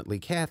predominantly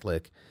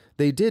Catholic,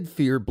 they did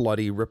fear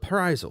bloody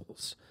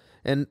reprisals,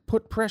 and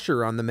put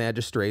pressure on the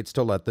magistrates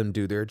to let them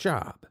do their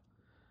job.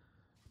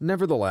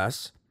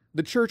 Nevertheless,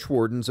 the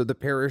churchwardens of the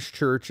parish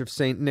church of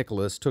St.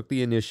 Nicholas took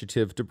the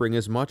initiative to bring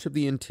as much of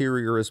the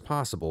interior as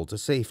possible to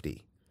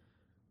safety.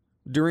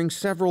 During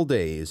several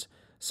days,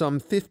 some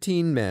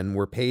 15 men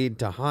were paid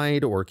to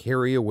hide or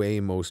carry away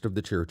most of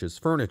the church's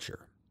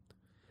furniture.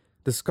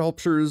 The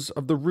sculptures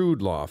of the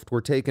rood loft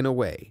were taken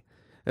away,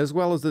 as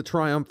well as the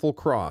triumphal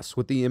cross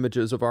with the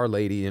images of Our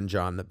Lady and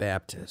John the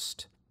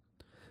Baptist.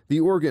 The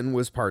organ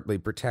was partly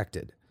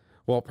protected,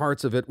 while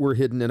parts of it were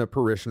hidden in a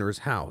parishioner's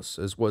house,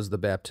 as was the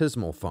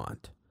baptismal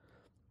font.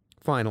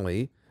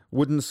 Finally,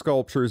 wooden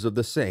sculptures of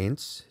the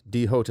saints,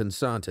 Die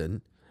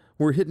Hohensanten,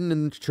 were hidden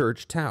in the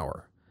church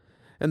tower,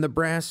 and the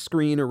brass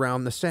screen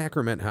around the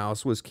sacrament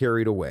house was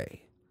carried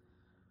away.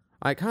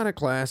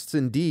 Iconoclasts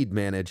indeed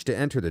managed to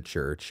enter the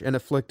church and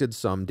afflicted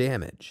some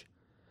damage.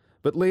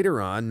 But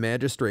later on,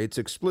 magistrates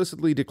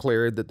explicitly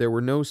declared that there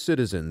were no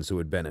citizens who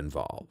had been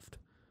involved.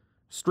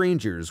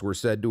 Strangers were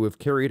said to have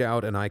carried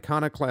out an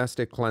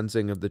iconoclastic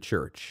cleansing of the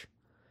church.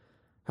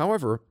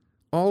 However,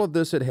 all of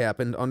this had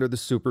happened under the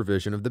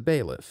supervision of the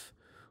bailiff,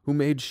 who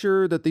made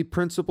sure that the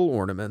principal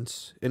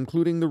ornaments,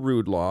 including the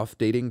rood loft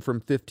dating from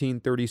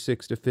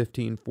 1536 to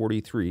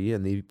 1543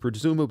 and the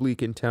presumably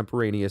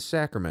contemporaneous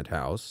sacrament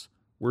house,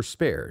 were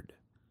spared."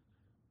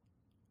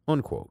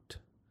 Unquote.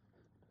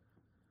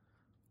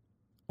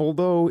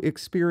 Although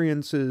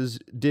experiences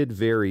did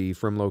vary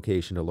from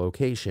location to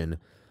location,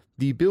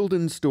 the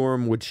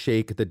Bildenstorm would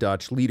shake the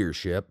Dutch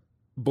leadership,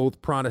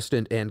 both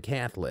Protestant and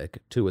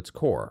Catholic, to its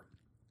core.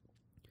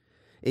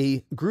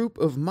 A group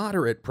of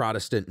moderate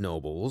Protestant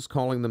nobles,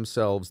 calling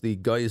themselves the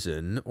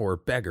Geuzen, or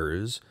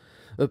beggars,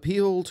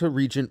 appealed to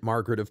Regent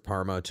Margaret of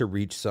Parma to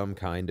reach some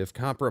kind of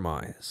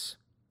compromise.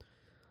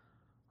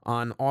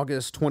 On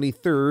August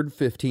 23,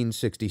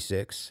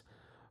 1566,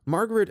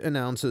 Margaret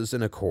announces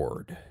an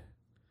accord.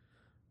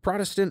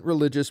 Protestant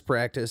religious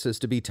practice is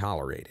to be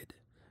tolerated,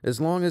 as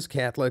long as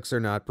Catholics are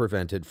not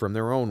prevented from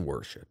their own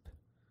worship.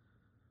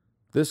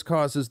 This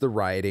causes the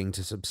rioting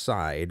to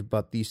subside,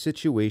 but the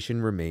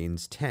situation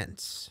remains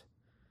tense.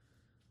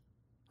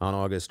 On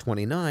August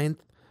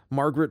 29th,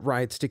 Margaret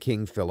writes to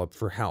King Philip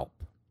for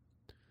help.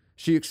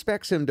 She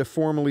expects him to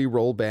formally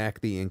roll back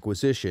the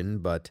Inquisition,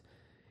 but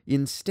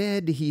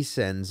instead he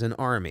sends an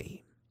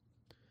army.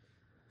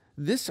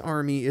 This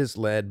army is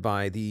led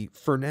by the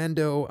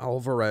Fernando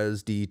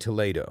Alvarez de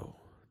Toledo,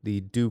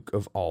 the Duke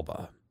of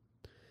Alba.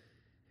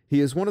 He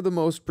is one of the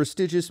most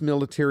prestigious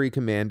military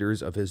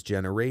commanders of his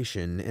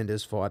generation and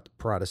has fought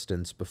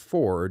Protestants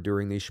before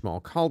during the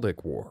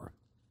Schmalkaldic War.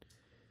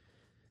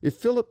 If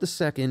Philip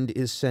II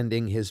is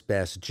sending his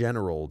best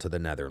general to the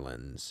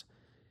Netherlands,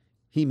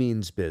 he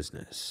means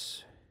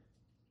business.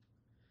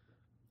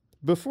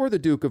 Before the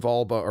Duke of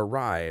Alba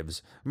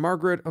arrives,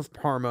 Margaret of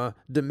Parma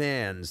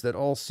demands that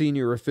all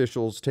senior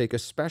officials take a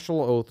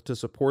special oath to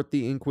support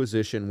the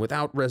Inquisition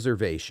without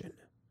reservation.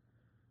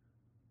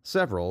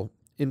 Several,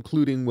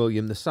 including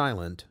William the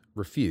Silent,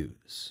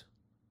 refuse.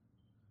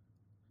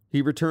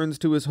 He returns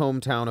to his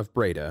hometown of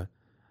Breda,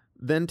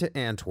 then to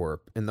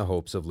Antwerp in the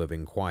hopes of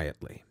living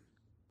quietly.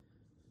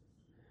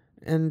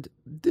 And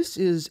this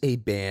is a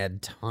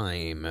bad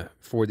time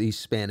for the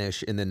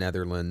Spanish in the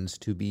Netherlands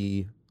to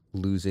be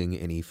losing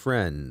any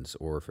friends,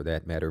 or for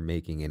that matter,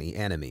 making any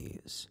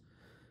enemies.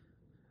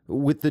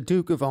 With the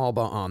Duke of Alba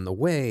on the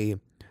way,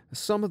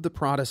 some of the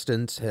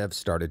Protestants have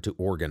started to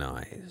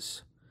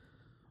organize.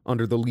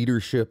 Under the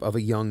leadership of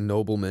a young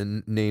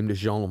nobleman named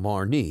Jean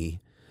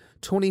Marny,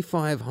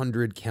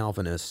 2,500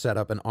 Calvinists set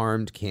up an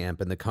armed camp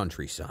in the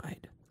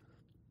countryside.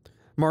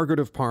 Margaret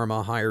of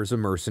Parma hires a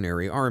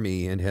mercenary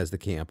army and has the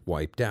camp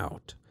wiped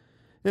out,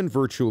 and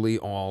virtually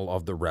all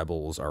of the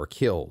rebels are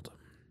killed.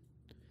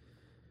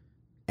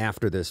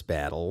 After this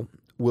battle,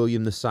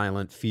 William the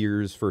Silent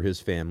fears for his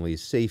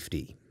family's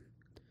safety.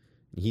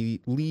 He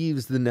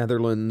leaves the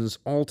Netherlands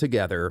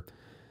altogether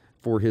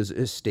for his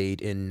estate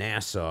in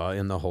Nassau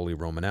in the Holy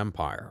Roman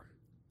Empire.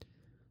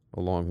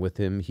 Along with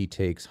him, he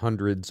takes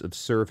hundreds of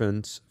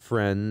servants,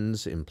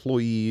 friends,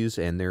 employees,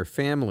 and their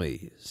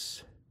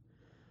families.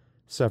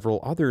 Several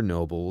other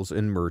nobles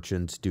and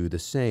merchants do the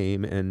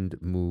same and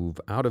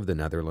move out of the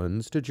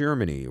Netherlands to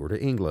Germany or to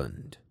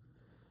England.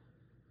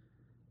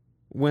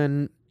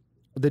 When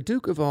the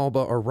Duke of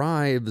Alba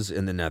arrives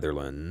in the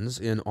Netherlands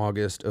in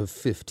August of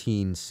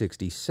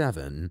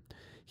 1567,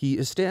 he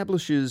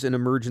establishes an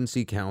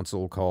emergency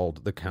council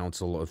called the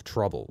Council of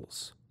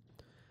Troubles.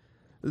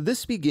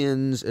 This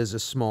begins as a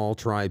small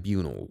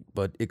tribunal,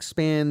 but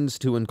expands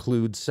to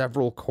include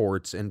several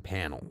courts and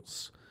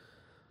panels.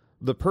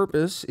 The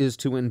purpose is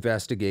to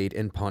investigate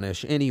and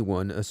punish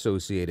anyone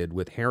associated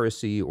with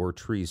heresy or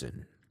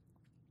treason.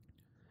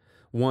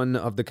 One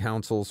of the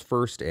council's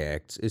first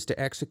acts is to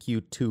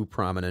execute two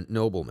prominent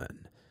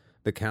noblemen,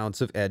 the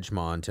Counts of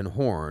Edgemont and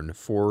Horn,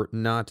 for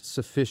not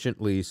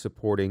sufficiently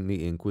supporting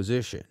the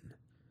Inquisition.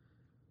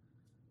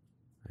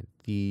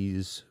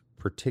 These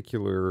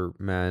particular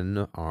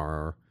men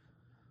are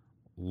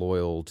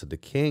loyal to the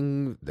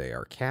king, they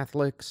are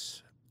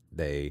Catholics,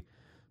 they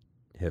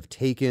have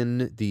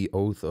taken the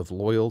oath of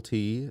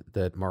loyalty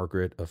that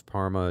Margaret of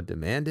Parma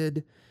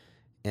demanded,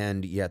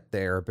 and yet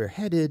they are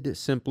beheaded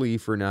simply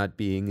for not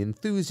being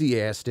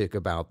enthusiastic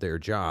about their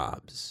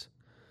jobs.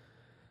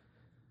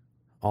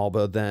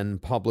 Alba then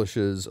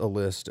publishes a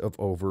list of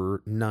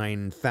over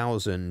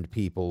 9,000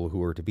 people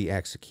who are to be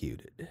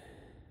executed.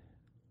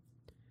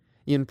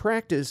 In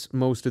practice,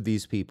 most of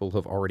these people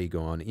have already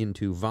gone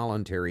into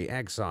voluntary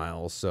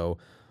exile, so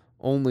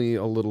only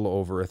a little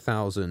over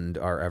 1,000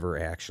 are ever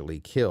actually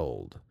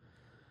killed.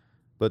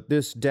 But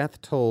this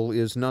death toll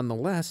is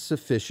nonetheless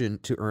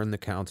sufficient to earn the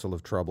Council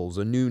of Troubles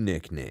a new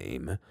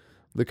nickname,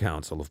 the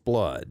Council of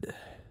Blood.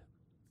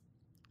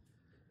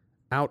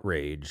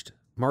 Outraged,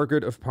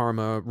 Margaret of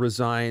Parma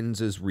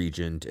resigns as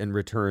regent and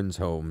returns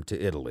home to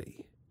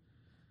Italy.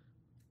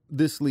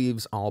 This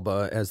leaves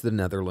Alba as the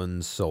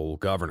Netherlands' sole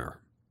governor.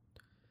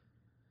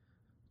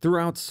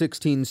 Throughout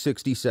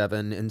 1667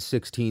 and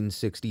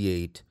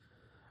 1668,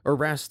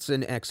 arrests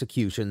and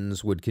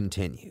executions would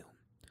continue,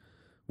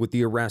 with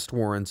the arrest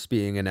warrants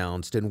being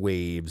announced in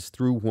waves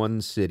through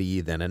one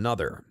city then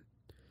another.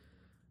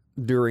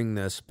 During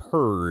this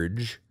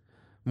purge,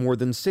 more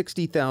than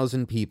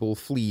 60,000 people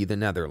flee the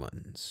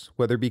Netherlands,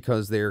 whether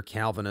because they're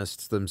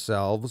Calvinists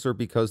themselves or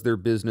because their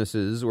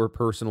businesses or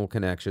personal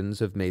connections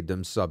have made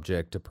them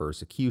subject to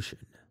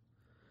persecution.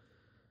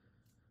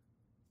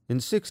 In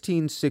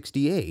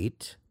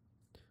 1668,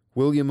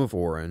 William of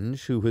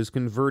Orange, who has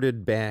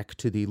converted back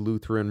to the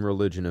Lutheran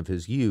religion of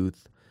his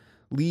youth,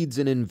 leads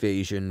an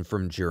invasion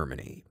from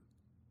Germany.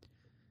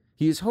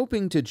 He is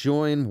hoping to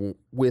join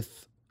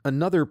with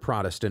another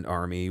Protestant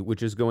army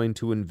which is going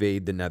to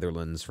invade the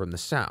Netherlands from the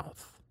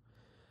south.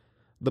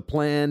 The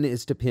plan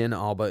is to pin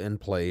Alba in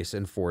place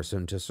and force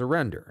him to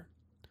surrender.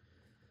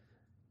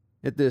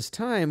 At this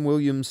time,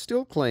 William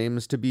still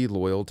claims to be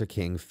loyal to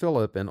King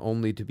Philip and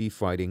only to be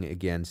fighting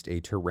against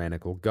a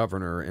tyrannical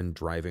governor and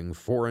driving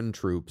foreign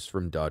troops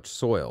from Dutch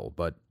soil,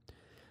 but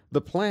the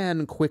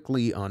plan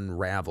quickly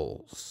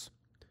unravels.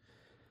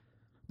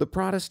 The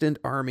Protestant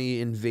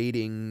army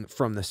invading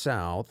from the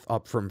south,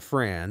 up from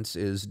France,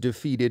 is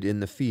defeated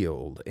in the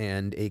field,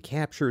 and a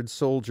captured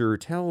soldier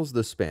tells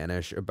the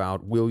Spanish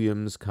about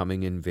William's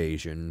coming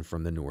invasion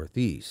from the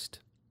northeast.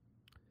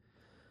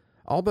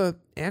 Alba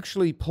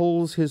actually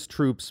pulls his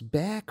troops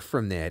back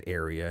from that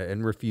area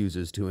and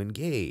refuses to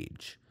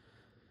engage.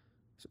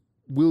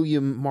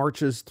 William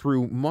marches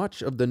through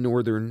much of the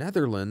northern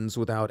Netherlands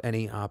without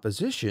any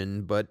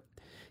opposition, but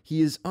he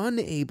is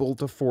unable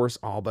to force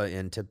Alba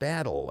into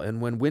battle,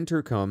 and when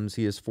winter comes,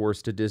 he is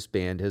forced to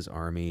disband his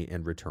army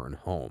and return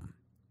home.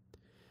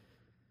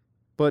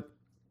 But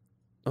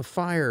a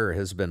fire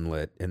has been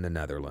lit in the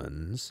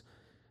Netherlands,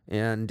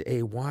 and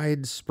a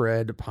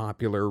widespread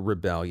popular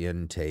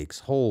rebellion takes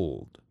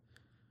hold.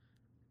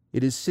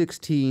 It is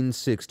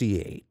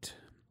 1668,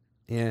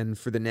 and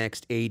for the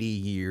next 80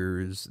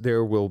 years,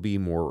 there will be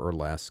more or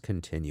less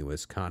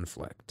continuous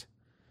conflict.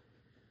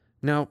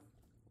 Now,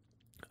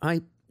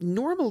 I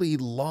normally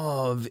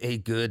love a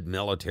good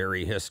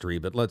military history,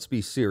 but let's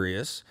be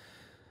serious.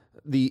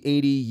 The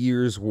 80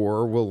 Years'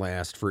 War will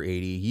last for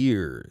 80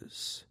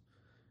 years.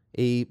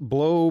 A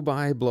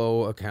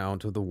blow-by-blow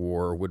account of the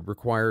war would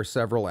require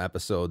several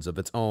episodes of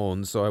its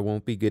own, so I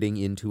won't be getting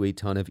into a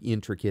ton of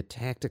intricate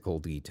tactical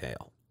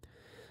detail.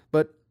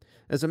 But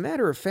as a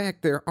matter of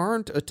fact, there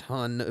aren't a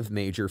ton of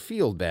major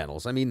field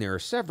battles. I mean, there are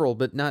several,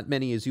 but not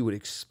many as you would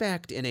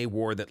expect in a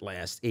war that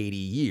lasts 80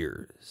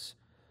 years.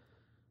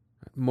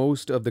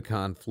 Most of the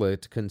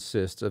conflict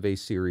consists of a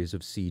series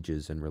of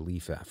sieges and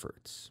relief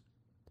efforts.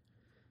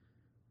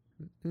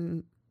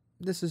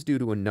 This is due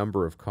to a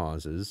number of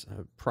causes.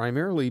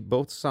 Primarily,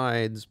 both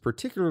sides,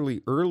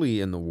 particularly early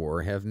in the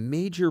war, have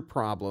major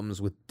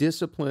problems with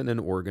discipline and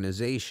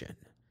organization.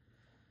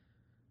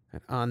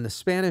 On the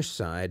Spanish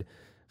side,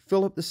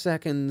 Philip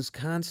II's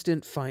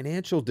constant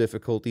financial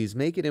difficulties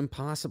make it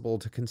impossible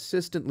to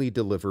consistently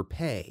deliver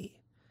pay.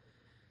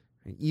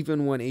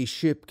 Even when a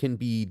ship can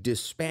be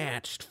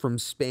dispatched from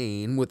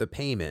Spain with a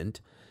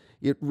payment,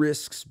 it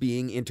risks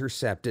being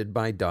intercepted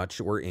by Dutch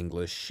or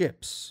English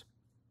ships.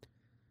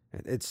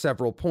 At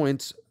several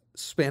points,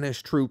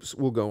 Spanish troops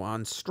will go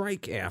on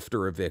strike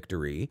after a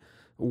victory,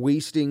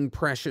 wasting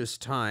precious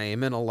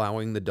time and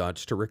allowing the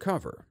Dutch to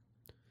recover.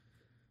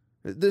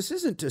 This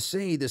isn't to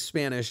say the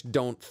Spanish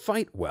don't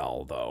fight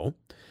well, though.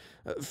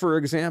 For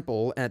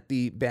example, at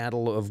the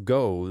Battle of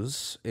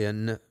Goes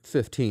in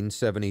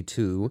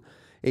 1572,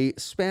 a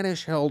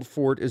Spanish-held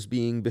fort is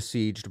being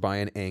besieged by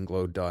an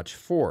Anglo-Dutch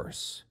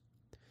force.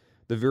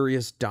 The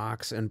various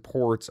docks and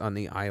ports on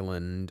the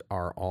island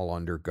are all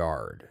under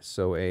guard,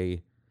 so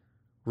a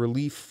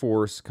relief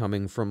force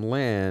coming from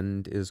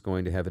land is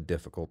going to have a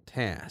difficult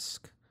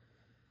task.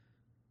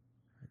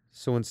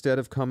 So instead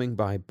of coming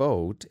by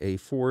boat, a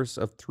force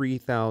of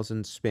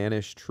 3,000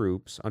 Spanish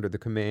troops under the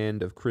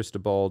command of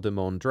Cristobal de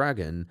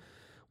Mondragon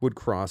would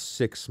cross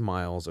 6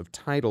 miles of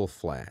tidal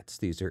flats.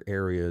 These are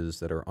areas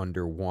that are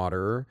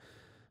underwater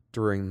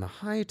during the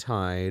high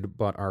tide,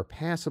 but are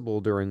passable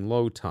during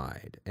low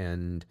tide.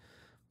 And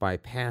by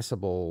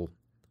passable,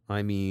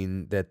 I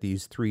mean that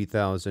these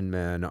 3,000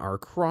 men are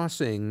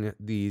crossing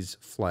these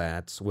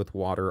flats with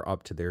water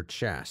up to their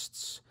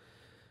chests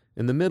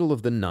in the middle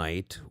of the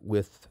night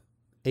with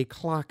a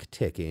clock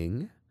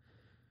ticking,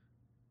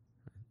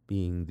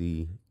 being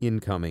the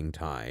incoming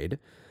tide,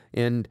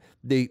 and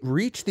they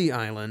reach the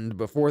island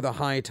before the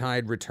high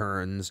tide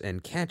returns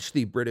and catch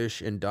the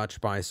British and Dutch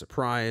by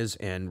surprise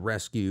and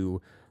rescue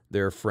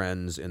their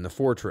friends in the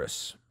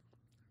fortress.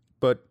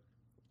 But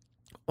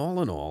all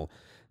in all,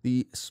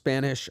 the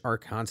Spanish are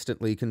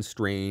constantly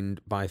constrained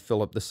by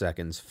Philip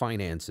II's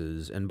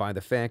finances and by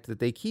the fact that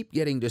they keep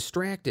getting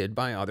distracted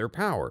by other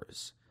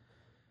powers.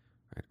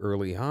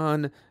 Early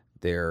on,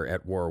 they're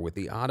at war with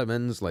the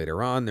Ottomans.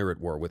 Later on, they're at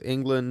war with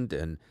England,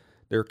 and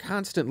they're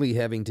constantly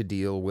having to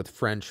deal with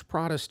French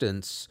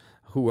Protestants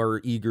who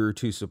are eager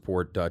to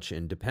support Dutch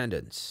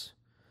independence.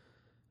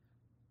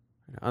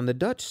 On the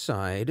Dutch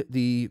side,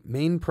 the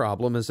main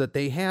problem is that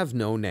they have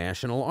no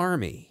national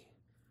army.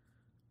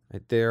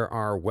 There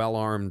are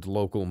well-armed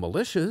local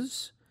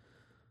militias,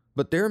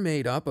 but they're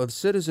made up of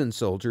citizen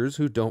soldiers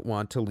who don't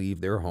want to leave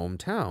their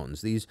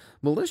hometowns. These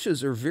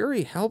militias are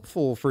very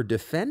helpful for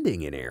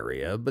defending an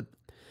area, but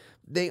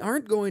they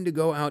aren't going to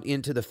go out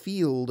into the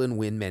field and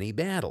win many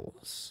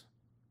battles.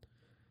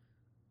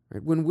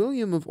 When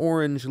William of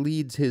Orange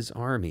leads his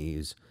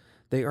armies,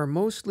 they are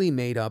mostly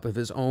made up of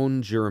his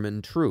own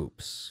German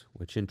troops,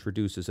 which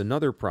introduces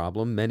another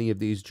problem. Many of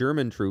these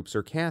German troops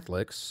are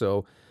Catholics,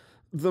 so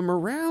the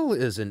morale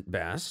isn't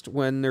best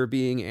when they're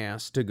being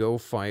asked to go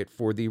fight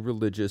for the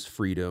religious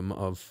freedom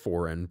of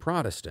foreign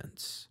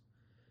Protestants.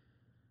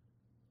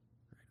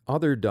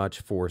 Other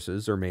Dutch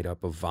forces are made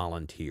up of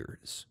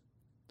volunteers.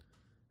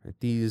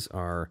 These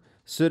are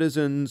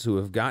citizens who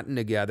have gotten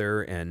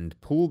together and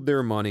pooled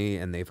their money,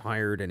 and they've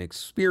hired an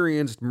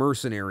experienced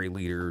mercenary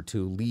leader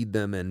to lead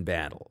them in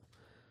battle.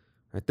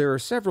 There are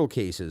several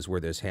cases where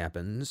this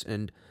happens,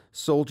 and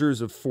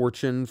soldiers of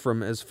fortune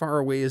from as far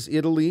away as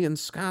Italy and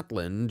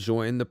Scotland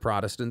join the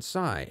Protestant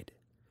side.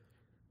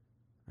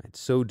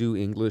 So do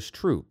English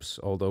troops,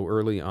 although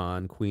early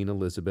on Queen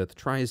Elizabeth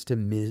tries to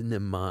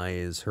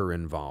minimize her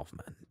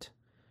involvement.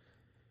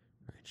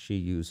 She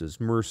uses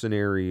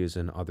mercenaries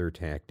and other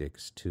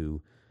tactics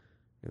to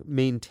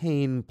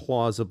maintain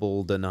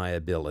plausible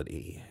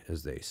deniability,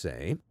 as they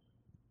say.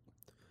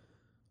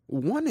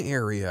 One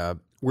area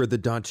where the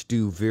Dutch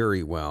do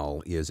very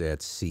well is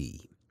at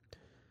sea.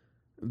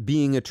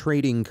 Being a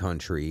trading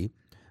country,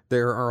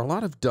 there are a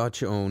lot of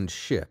Dutch-owned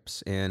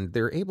ships, and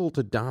they're able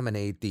to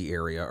dominate the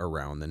area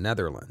around the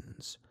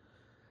Netherlands.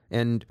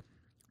 And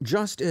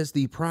just as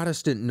the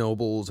Protestant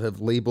nobles have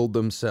labeled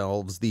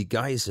themselves the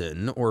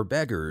Geizen, or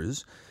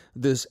beggars,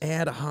 this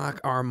ad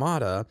hoc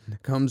armada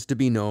comes to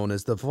be known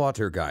as the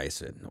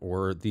Watergeizen,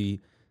 or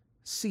the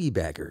sea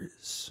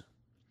beggars.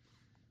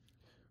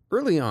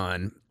 Early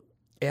on,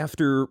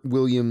 after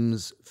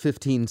William's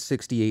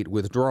 1568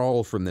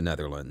 withdrawal from the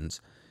Netherlands,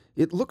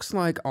 it looks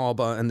like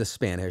Alba and the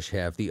Spanish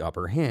have the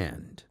upper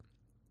hand.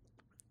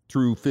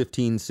 Through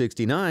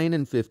 1569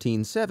 and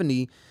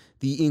 1570,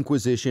 the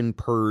Inquisition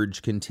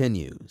purge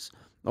continues,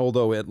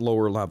 although at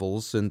lower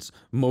levels since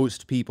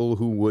most people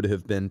who would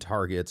have been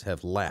targets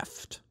have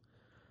left.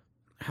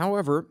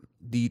 However,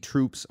 the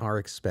troops are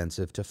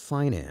expensive to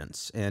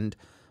finance, and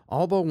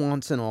Alba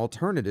wants an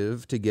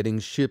alternative to getting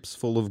ships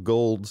full of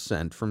gold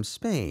sent from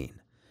Spain.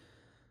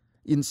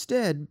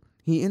 Instead,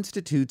 he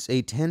institutes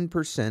a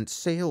 10%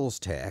 sales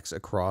tax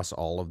across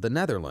all of the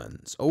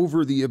Netherlands,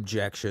 over the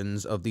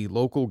objections of the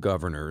local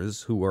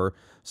governors who are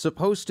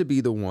supposed to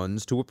be the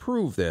ones to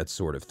approve that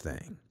sort of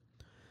thing.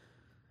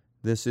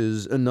 This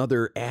is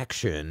another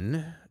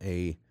action,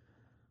 a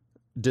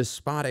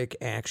despotic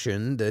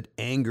action that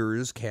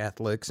angers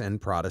Catholics and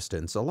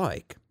Protestants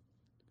alike.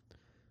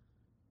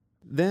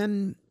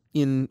 Then,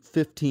 in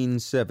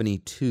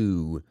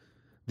 1572,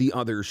 the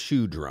other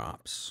shoe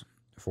drops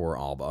for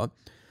Alba.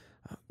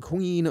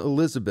 Queen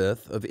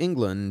Elizabeth of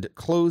England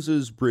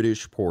closes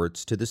British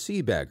ports to the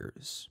sea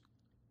beggars.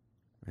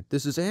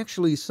 This is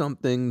actually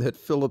something that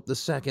Philip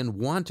II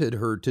wanted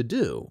her to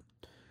do.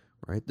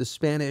 The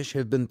Spanish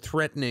have been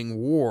threatening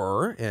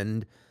war,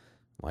 and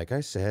like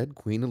I said,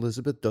 Queen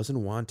Elizabeth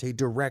doesn't want a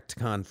direct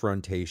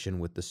confrontation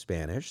with the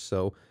Spanish,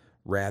 so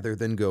rather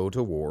than go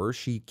to war,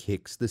 she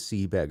kicks the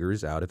sea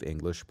beggars out of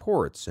English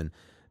ports, and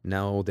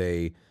now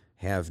they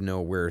have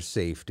nowhere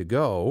safe to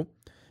go.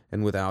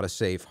 and without a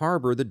safe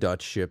harbor, the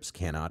Dutch ships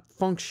cannot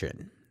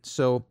function.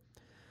 So,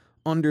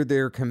 under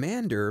their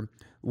commander,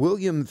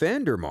 William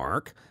van der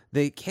Mark,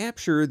 they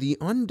capture the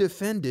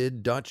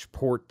undefended Dutch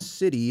port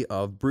city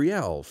of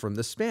Brielle from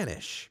the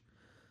Spanish.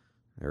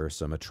 There are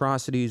some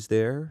atrocities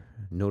there.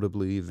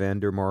 Notably, van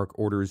der Mark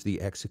orders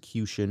the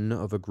execution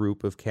of a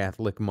group of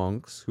Catholic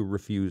monks who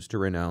refuse to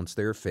renounce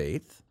their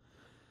faith.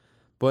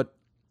 But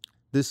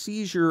the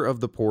seizure of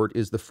the port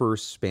is the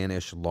first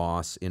Spanish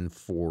loss in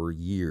 4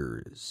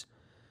 years,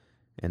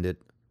 and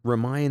it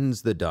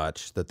reminds the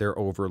Dutch that their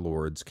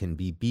overlords can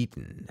be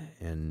beaten,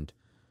 and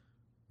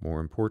more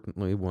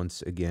importantly,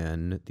 once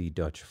again, the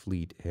Dutch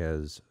fleet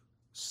has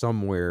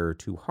somewhere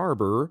to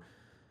harbor.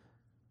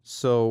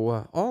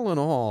 So, all in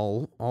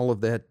all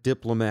of that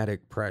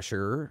diplomatic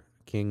pressure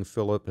King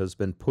Philip has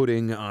been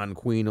putting on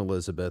Queen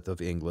Elizabeth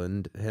of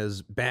England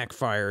has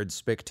backfired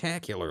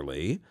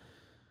spectacularly.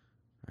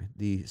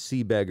 The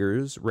sea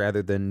beggars,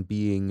 rather than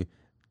being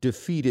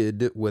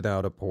defeated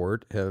without a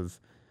port, have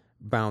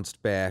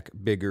bounced back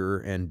bigger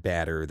and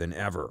badder than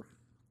ever.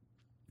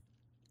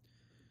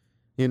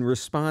 In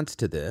response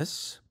to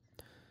this,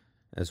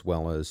 as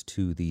well as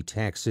to the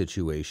tax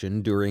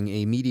situation during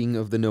a meeting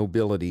of the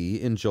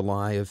nobility in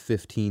July of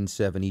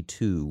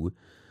 1572,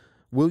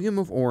 William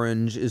of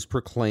Orange is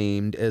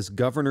proclaimed as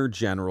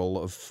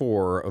Governor-General of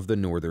 4 of the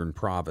northern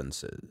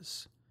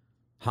provinces: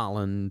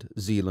 Holland,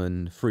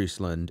 Zeeland,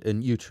 Friesland,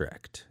 and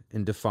Utrecht,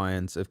 in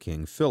defiance of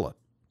King Philip.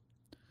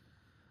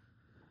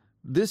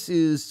 This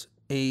is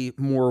a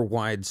more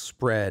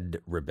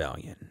widespread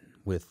rebellion,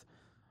 with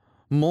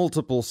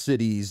multiple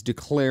cities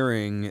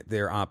declaring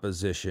their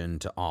opposition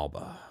to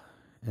Alba.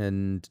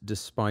 And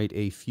despite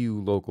a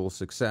few local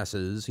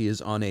successes, he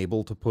is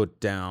unable to put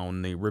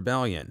down the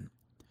rebellion.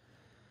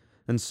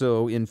 And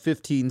so in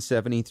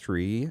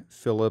 1573,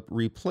 Philip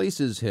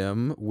replaces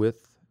him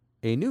with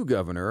a new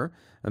governor,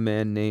 a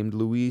man named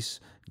Louis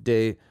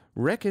de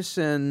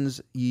Requesens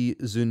y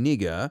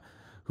Zuniga,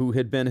 who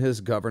had been his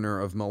governor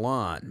of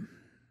Milan.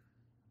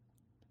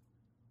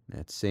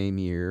 That same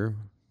year,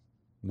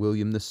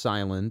 William the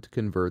Silent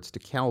converts to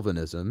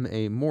Calvinism,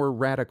 a more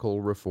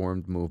radical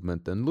Reformed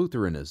movement than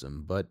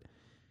Lutheranism, but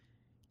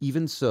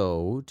even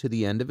so, to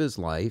the end of his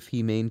life,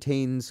 he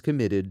maintains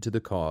committed to the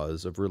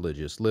cause of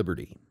religious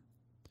liberty.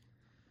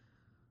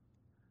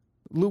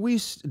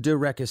 Louis de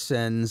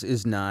Requesens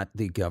is not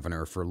the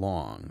governor for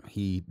long.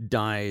 He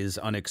dies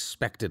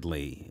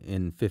unexpectedly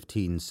in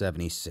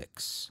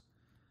 1576.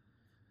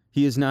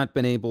 He has not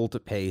been able to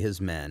pay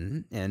his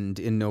men, and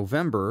in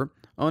November,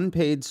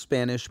 unpaid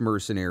Spanish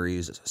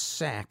mercenaries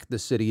sack the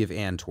city of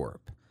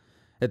Antwerp,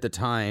 at the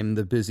time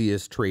the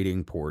busiest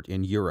trading port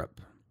in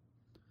Europe.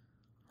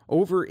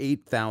 Over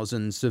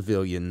 8,000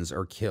 civilians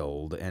are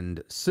killed,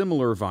 and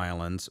similar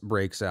violence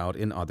breaks out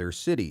in other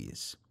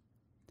cities.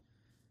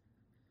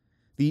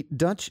 The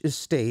Dutch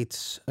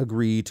estates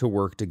agree to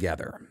work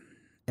together,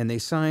 and they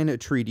sign a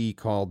treaty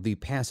called the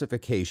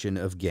Pacification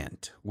of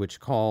Ghent, which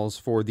calls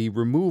for the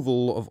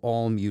removal of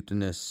all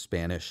mutinous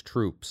Spanish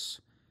troops.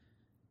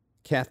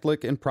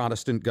 Catholic and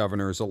Protestant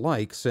governors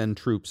alike send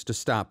troops to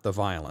stop the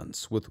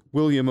violence, with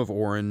William of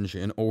Orange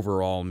in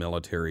overall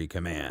military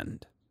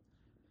command.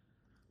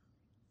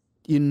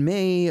 In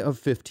May of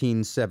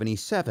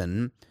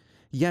 1577,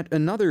 yet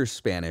another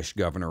Spanish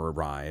governor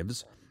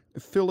arrives,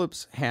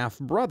 Philip's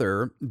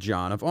half-brother,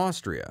 John of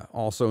Austria,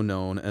 also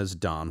known as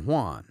Don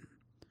Juan.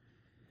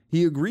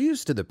 He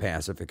agrees to the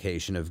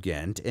pacification of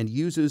Ghent and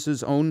uses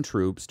his own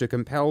troops to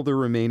compel the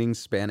remaining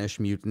Spanish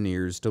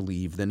mutineers to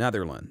leave the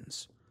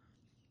Netherlands.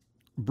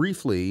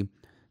 Briefly,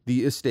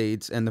 the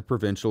estates and the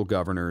provincial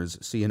governors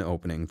see an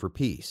opening for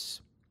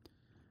peace.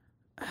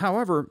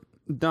 However,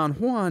 Don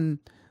Juan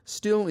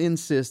still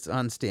insists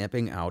on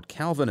stamping out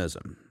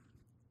Calvinism.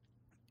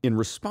 In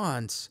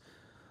response,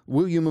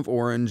 William of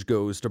Orange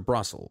goes to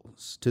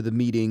Brussels, to the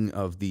meeting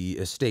of the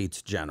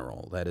Estates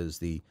General, that is,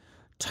 the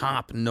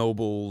top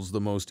nobles,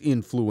 the most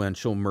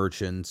influential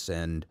merchants,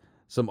 and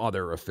some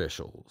other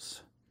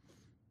officials.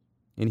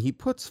 And he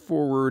puts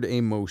forward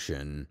a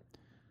motion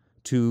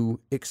to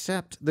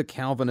accept the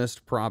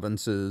Calvinist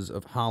provinces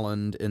of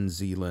Holland and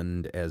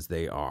Zeeland as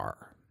they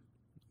are,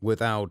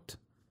 without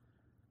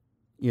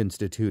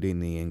instituting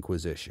the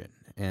Inquisition.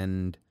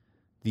 And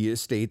the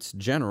Estates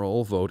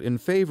General vote in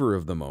favor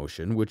of the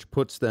motion, which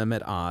puts them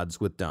at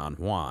odds with Don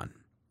Juan.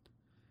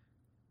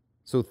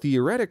 So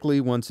theoretically,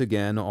 once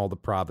again, all the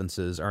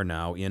provinces are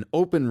now in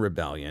open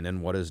rebellion in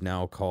what is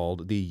now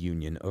called the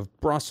Union of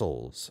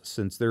Brussels,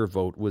 since their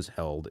vote was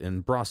held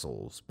in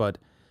Brussels. But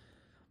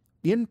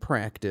in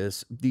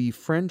practice, the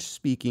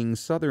French-speaking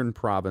southern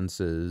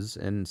provinces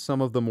and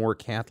some of the more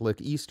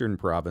Catholic eastern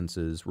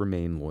provinces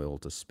remain loyal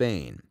to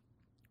Spain.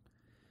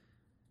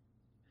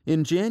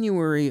 In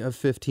January of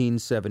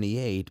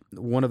 1578,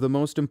 one of the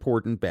most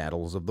important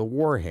battles of the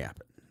war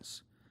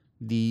happens,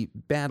 the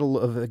Battle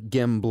of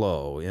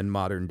Gembloux in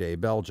modern-day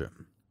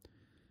Belgium.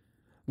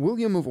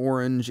 William of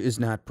Orange is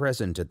not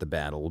present at the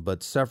battle,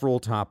 but several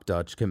top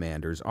Dutch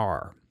commanders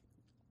are.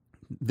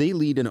 They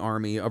lead an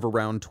army of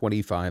around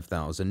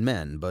 25,000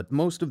 men, but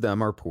most of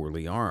them are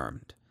poorly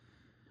armed.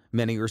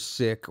 Many are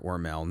sick or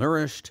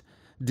malnourished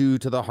due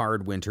to the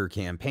hard winter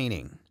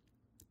campaigning.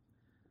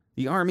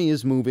 The army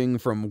is moving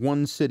from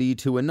one city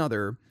to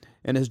another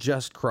and has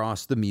just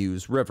crossed the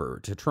Meuse River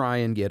to try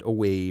and get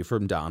away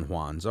from Don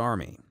Juan's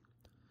army.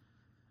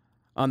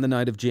 On the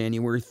night of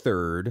January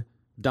 3rd,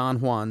 Don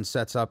Juan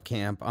sets up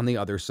camp on the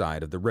other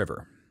side of the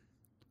river.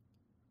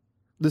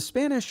 The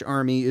Spanish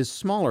army is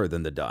smaller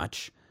than the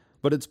Dutch,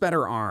 but it's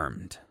better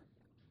armed.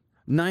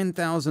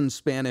 9,000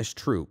 Spanish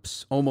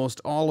troops,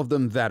 almost all of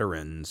them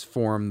veterans,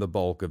 form the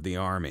bulk of the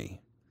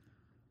army.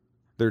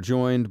 They're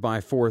joined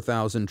by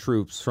 4,000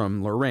 troops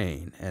from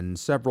Lorraine and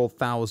several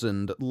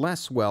thousand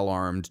less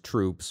well-armed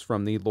troops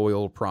from the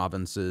loyal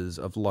provinces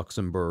of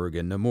Luxembourg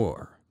and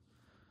Namur.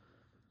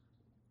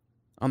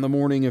 On the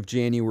morning of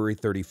January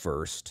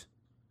 31st,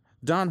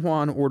 Don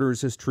Juan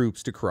orders his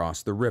troops to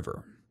cross the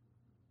river.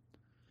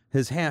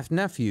 His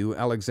half-nephew,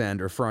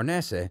 Alexander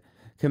Farnese,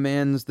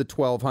 commands the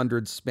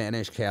 1,200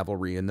 Spanish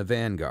cavalry in the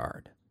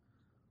vanguard.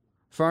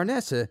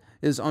 Farnese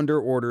is under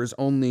orders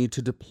only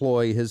to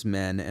deploy his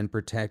men and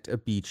protect a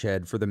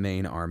beachhead for the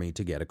main army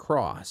to get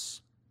across.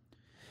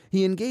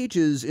 He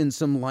engages in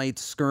some light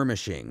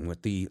skirmishing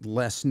with the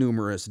less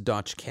numerous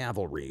Dutch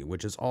cavalry,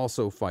 which is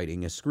also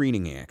fighting a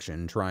screening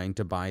action, trying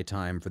to buy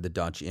time for the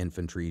Dutch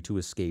infantry to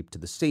escape to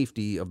the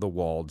safety of the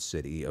walled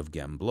city of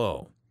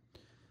Gembloux.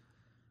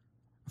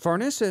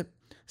 Farnese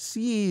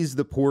sees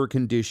the poor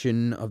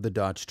condition of the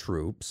Dutch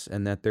troops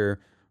and that they're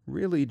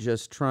really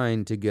just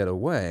trying to get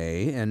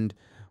away, and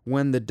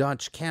when the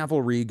Dutch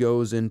cavalry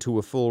goes into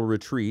a full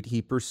retreat,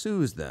 he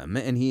pursues them,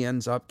 and he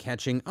ends up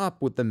catching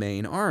up with the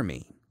main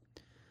army.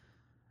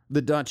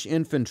 The Dutch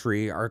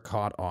infantry are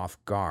caught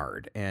off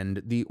guard,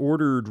 and the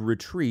ordered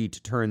retreat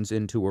turns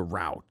into a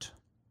rout.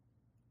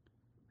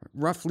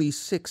 Roughly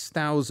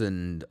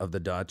 6,000 of the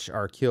Dutch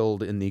are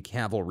killed in the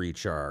cavalry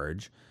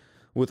charge,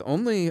 with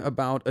only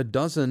about a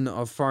dozen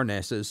of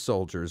Farnese's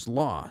soldiers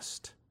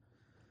lost.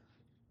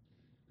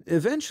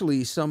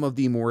 Eventually, some of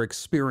the more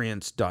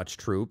experienced Dutch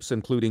troops,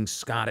 including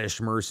Scottish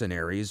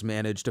mercenaries,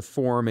 manage to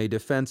form a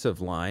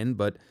defensive line,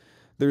 but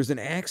there's an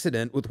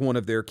accident with one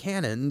of their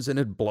cannons and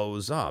it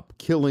blows up,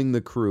 killing the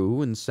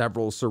crew and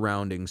several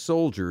surrounding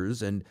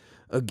soldiers, and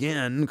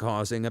again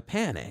causing a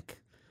panic.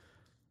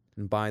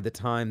 And by the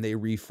time they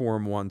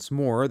reform once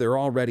more, they're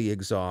already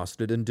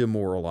exhausted and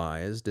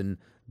demoralized, and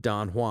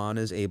Don Juan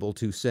is able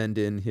to send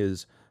in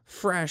his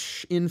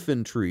fresh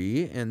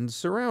infantry and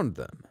surround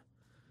them.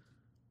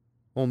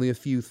 Only a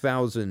few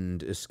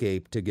thousand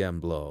escape to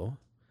Gembloux,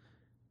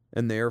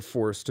 and they are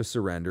forced to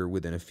surrender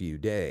within a few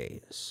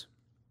days.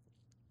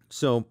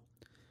 So,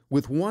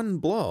 with one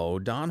blow,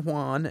 Don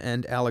Juan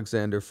and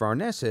Alexander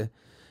Farnese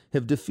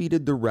have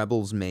defeated the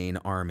rebels' main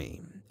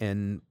army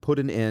and put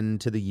an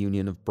end to the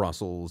Union of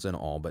Brussels in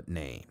all but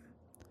name.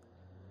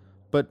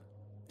 But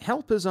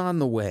help is on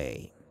the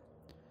way.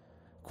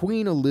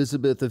 Queen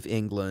Elizabeth of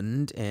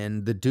England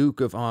and the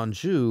Duke of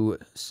Anjou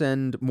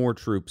send more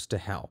troops to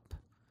help.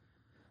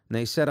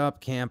 They set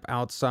up camp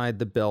outside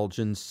the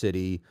Belgian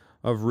city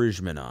of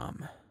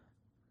Rijmenam.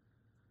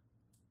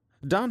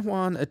 Don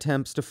Juan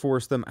attempts to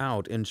force them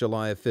out in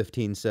July of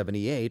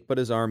 1578, but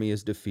his army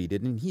is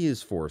defeated and he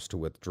is forced to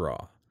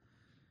withdraw.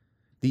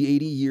 The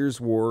 80 Years'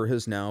 War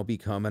has now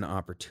become an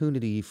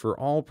opportunity for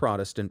all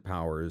Protestant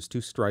powers to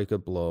strike a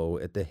blow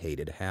at the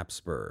hated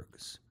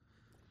Habsburgs.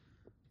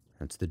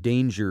 That's the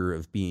danger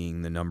of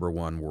being the number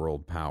one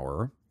world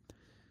power.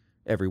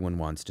 Everyone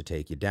wants to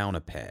take you down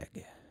a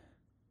peg.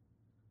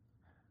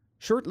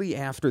 Shortly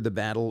after the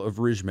Battle of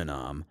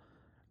Rijmenam,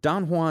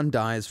 Don Juan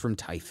dies from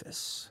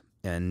typhus,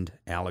 and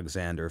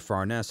Alexander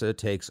Farnese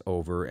takes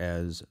over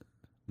as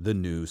the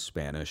new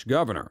Spanish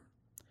governor.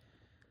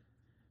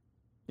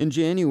 In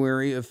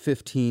January of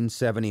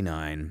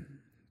 1579,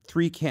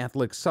 3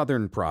 Catholic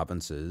southern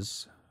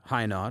provinces,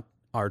 Hainaut,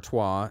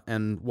 Artois,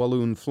 and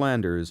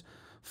Walloon-Flanders,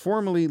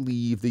 formally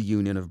leave the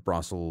Union of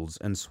Brussels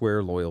and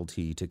swear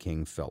loyalty to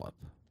King Philip.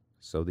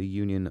 So the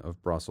Union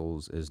of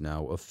Brussels is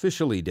now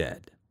officially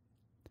dead.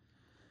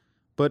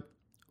 But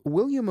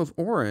William of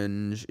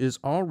Orange is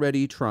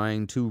already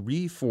trying to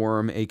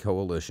reform a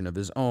coalition of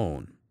his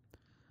own.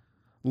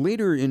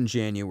 Later in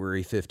January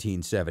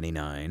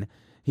 1579,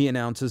 he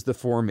announces the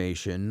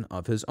formation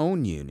of his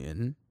own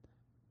union,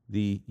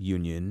 the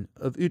Union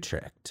of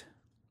Utrecht.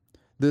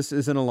 This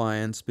is an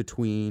alliance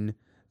between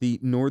the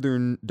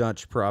northern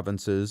Dutch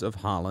provinces of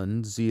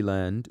Holland,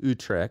 Zeeland,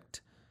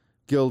 Utrecht,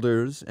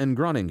 Guelders, and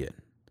Groningen.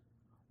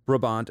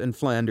 Brabant and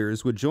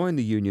Flanders would join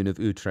the Union of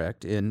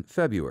Utrecht in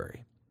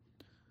February.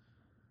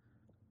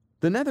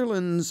 The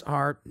Netherlands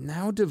are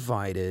now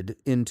divided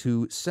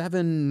into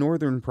 7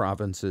 northern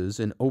provinces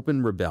in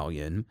open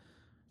rebellion,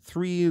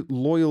 3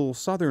 loyal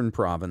southern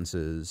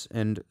provinces,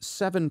 and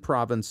 7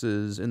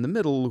 provinces in the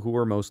middle who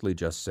are mostly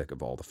just sick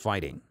of all the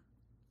fighting.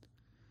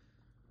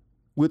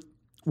 With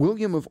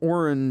William of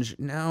Orange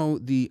now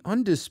the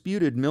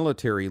undisputed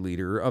military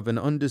leader of an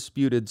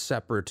undisputed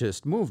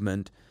separatist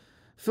movement,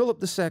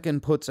 Philip II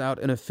puts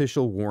out an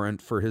official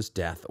warrant for his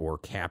death or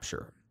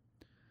capture.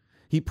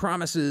 He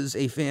promises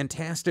a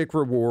fantastic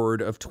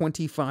reward of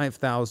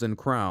 25,000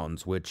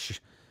 crowns,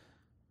 which,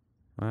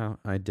 well,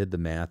 I did the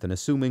math, and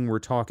assuming we're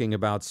talking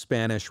about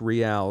Spanish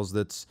reals,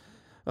 that's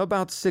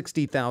about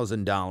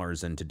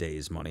 $60,000 in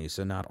today's money,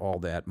 so not all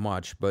that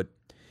much. But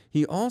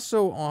he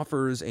also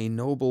offers a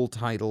noble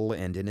title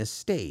and an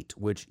estate,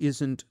 which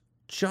isn't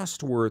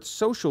just worth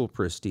social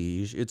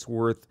prestige, it's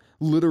worth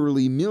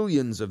literally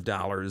millions of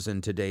dollars in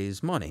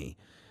today's money,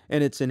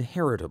 and it's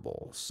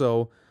inheritable.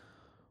 So,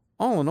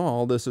 all in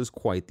all, this is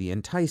quite the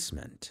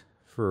enticement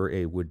for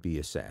a would-be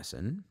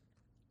assassin.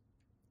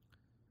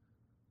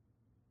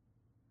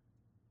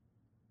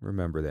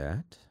 Remember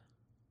that.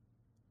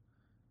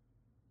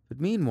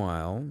 But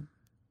meanwhile,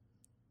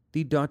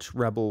 the Dutch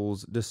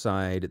rebels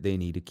decide they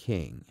need a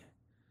king.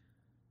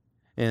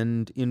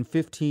 And in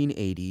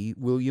 1580,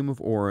 William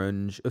of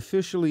Orange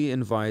officially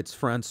invites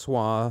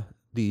Francois,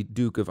 the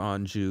Duke of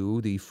Anjou,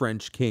 the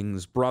French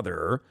king's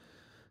brother,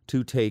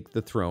 to take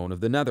the throne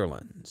of the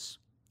Netherlands.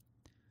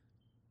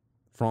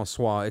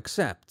 Francois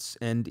accepts,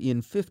 and in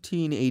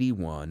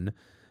 1581,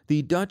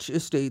 the Dutch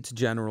Estates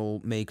General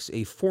makes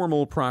a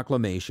formal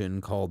proclamation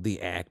called the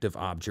Act of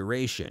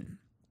Abjuration.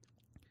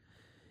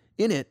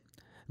 In it,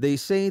 they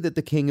say that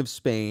the King of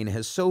Spain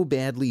has so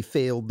badly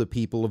failed the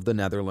people of the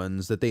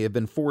Netherlands that they have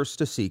been forced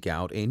to seek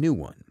out a new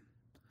one.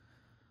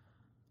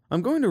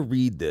 I'm going to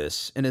read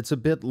this, and it's a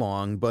bit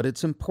long, but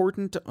it's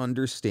important to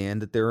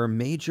understand that there are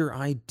major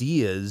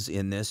ideas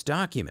in this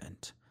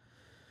document.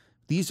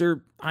 These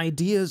are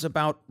ideas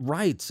about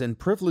rights and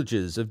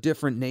privileges of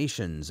different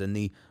nations and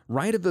the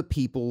right of a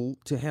people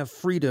to have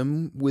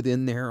freedom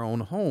within their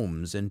own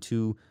homes and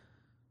to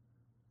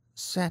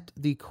set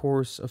the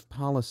course of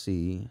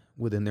policy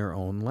within their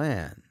own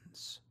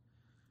lands.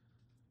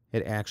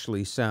 It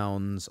actually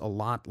sounds a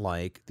lot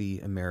like the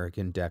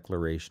American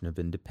Declaration of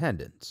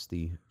Independence.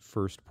 The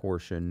first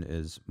portion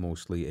is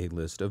mostly a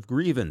list of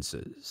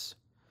grievances.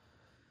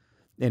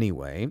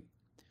 Anyway,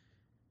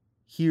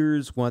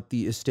 here's what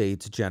the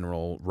Estates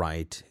General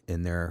write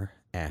in their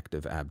Act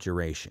of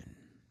Abjuration.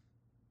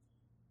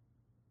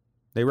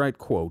 They write,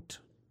 quote,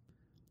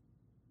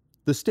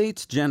 "The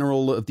States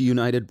General of the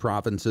United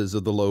Provinces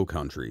of the Low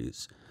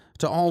Countries,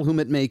 to all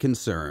whom it may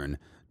concern,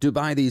 do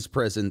by these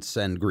presents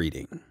send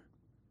greeting.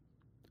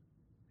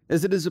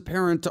 As it is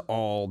apparent to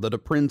all that a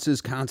prince is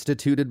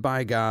constituted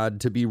by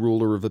God to be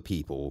ruler of a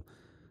people,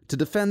 to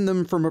defend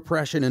them from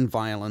oppression and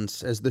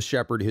violence as the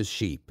shepherd his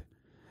sheep,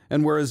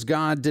 and whereas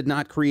God did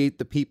not create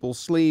the people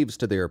slaves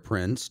to their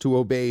prince, to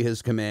obey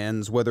his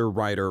commands whether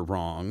right or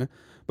wrong,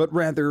 but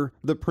rather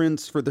the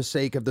prince for the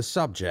sake of the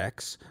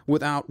subjects,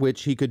 without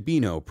which he could be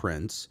no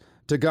prince,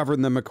 to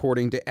govern them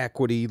according to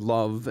equity,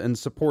 love, and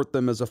support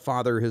them as a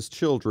father his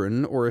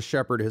children, or a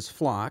shepherd his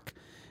flock,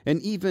 and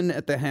even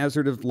at the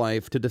hazard of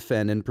life to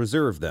defend and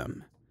preserve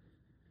them.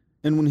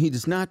 And when he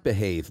does not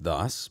behave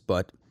thus,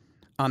 but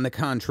on the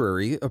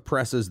contrary,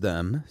 oppresses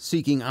them,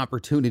 seeking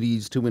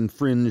opportunities to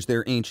infringe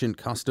their ancient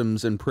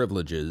customs and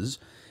privileges,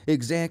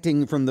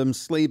 exacting from them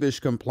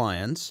slavish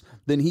compliance,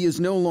 then he is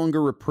no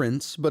longer a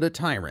prince, but a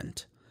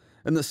tyrant,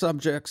 and the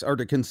subjects are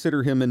to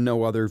consider him in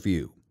no other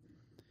view.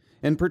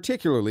 And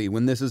particularly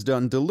when this is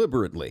done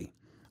deliberately,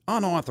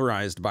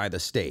 unauthorized by the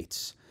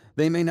states,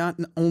 they may not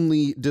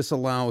only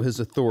disallow his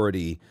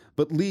authority,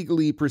 but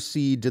legally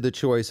proceed to the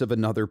choice of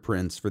another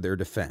prince for their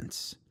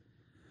defense.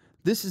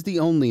 This is the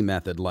only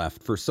method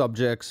left for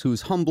subjects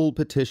whose humble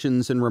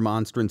petitions and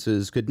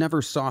remonstrances could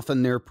never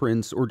soften their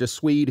prince or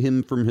dissuade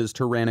him from his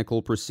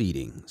tyrannical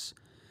proceedings.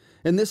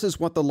 And this is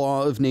what the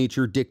law of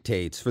nature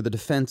dictates for the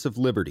defense of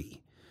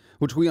liberty,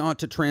 which we ought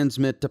to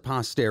transmit to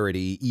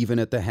posterity even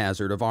at the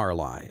hazard of our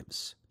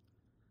lives.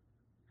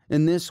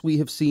 And this we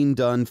have seen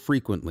done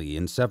frequently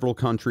in several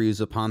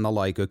countries upon the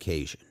like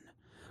occasion,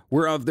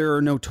 whereof there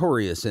are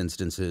notorious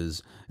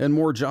instances, and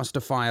more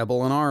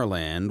justifiable in our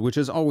land, which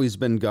has always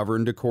been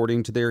governed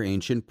according to their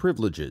ancient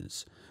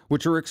privileges,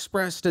 which are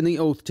expressed in the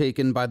oath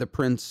taken by the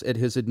prince at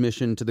his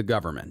admission to the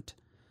government.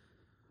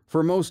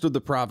 For most of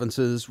the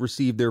provinces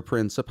receive their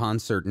prince upon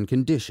certain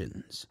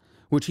conditions,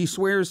 which he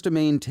swears to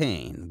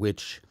maintain,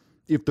 which,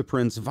 if the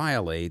prince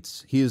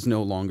violates, he is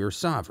no longer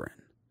sovereign.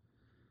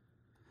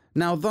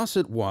 Now thus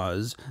it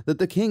was that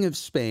the King of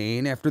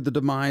Spain, after the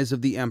demise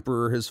of the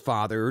emperor his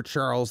father,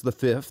 Charles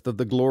V of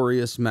the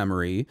glorious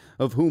memory,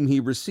 of whom he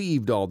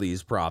received all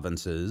these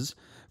provinces,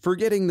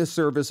 forgetting the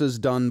services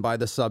done by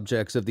the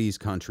subjects of these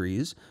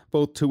countries,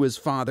 both to his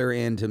father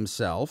and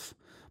himself,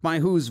 by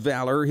whose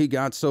valor he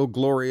got so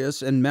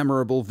glorious and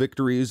memorable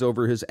victories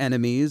over his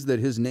enemies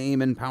that his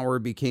name and power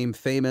became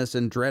famous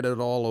and dreaded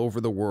all over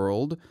the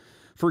world,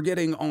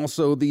 forgetting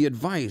also the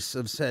advice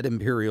of said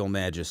imperial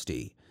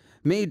majesty,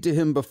 made to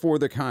him before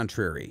the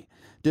contrary,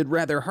 did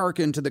rather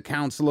hearken to the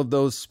counsel of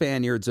those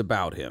Spaniards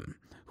about him,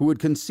 who had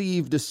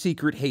conceived a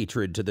secret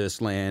hatred to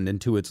this land and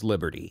to its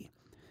liberty,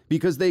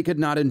 because they could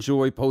not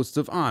enjoy posts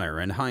of honor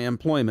and high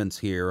employments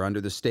here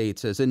under the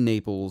states as in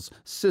Naples,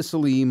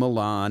 Sicily,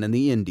 Milan, and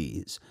the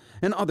Indies,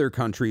 and other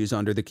countries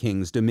under the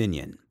king's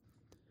dominion.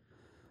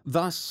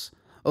 Thus,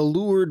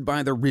 allured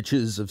by the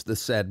riches of the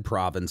said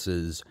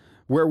provinces,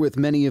 wherewith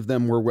many of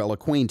them were well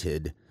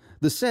acquainted,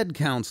 the said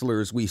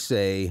councillors, we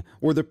say,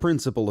 or the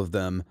principal of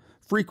them,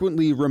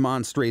 frequently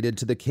remonstrated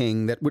to the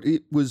king that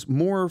it was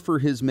more for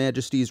his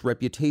majesty's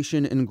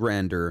reputation and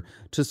grandeur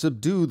to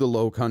subdue the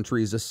Low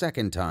Countries a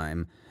second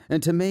time,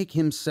 and to make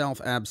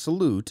himself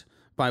absolute,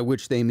 by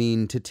which they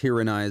mean to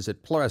tyrannize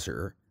at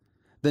pleasure,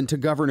 than to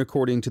govern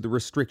according to the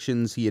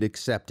restrictions he had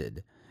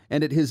accepted,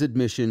 and at his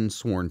admission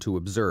sworn to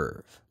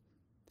observe.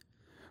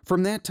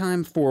 From that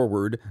time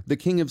forward, the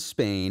King of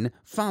Spain,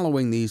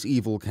 following these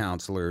evil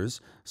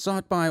counsellors,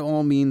 sought by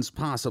all means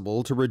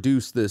possible to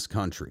reduce this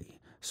country,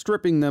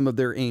 stripping them of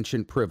their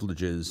ancient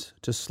privileges,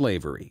 to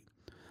slavery,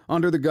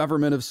 under the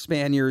government of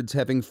Spaniards,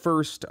 having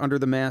first, under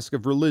the mask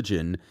of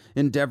religion,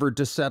 endeavored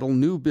to settle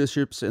new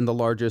bishops in the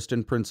largest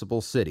and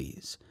principal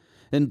cities,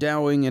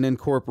 endowing and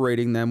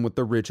incorporating them with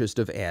the richest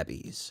of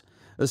abbeys,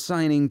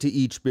 assigning to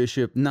each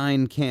bishop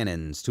 9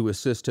 canons to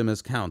assist him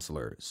as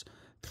counsellors,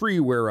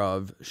 3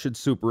 whereof should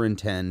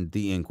superintend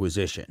the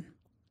Inquisition.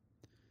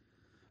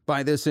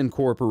 By this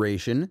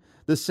incorporation,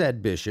 the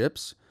said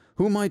bishops,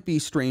 who might be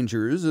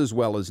strangers as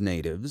well as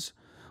natives,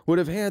 would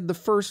have had the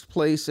first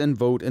place and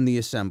vote in the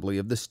assembly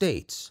of the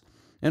states,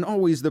 and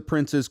always the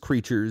prince's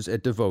creatures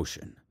at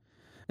devotion.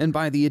 And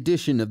by the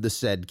addition of the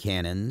said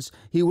canons,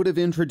 he would have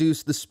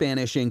introduced the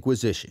Spanish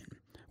Inquisition,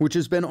 which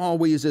has been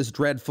always as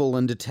dreadful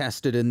and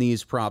detested in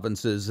these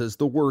provinces as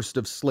the worst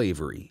of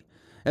slavery,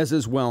 as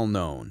is well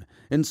known,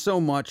 and so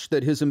much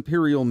that his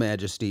imperial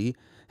majesty,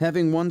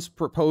 having once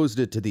proposed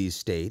it to these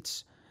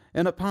states,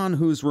 and upon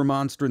whose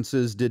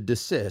remonstrances did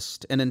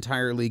desist and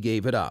entirely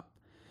gave it up,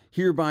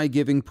 hereby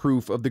giving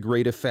proof of the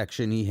great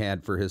affection he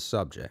had for his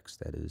subjects.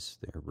 That is,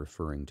 they're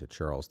referring to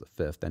Charles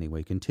V,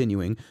 anyway,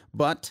 continuing.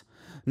 But,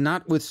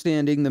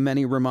 notwithstanding the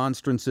many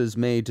remonstrances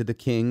made to the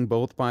king,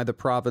 both by the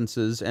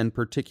provinces and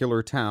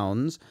particular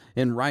towns,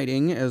 in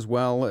writing as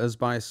well as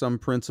by some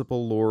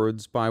principal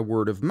lords by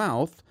word of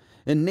mouth,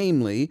 and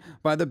namely,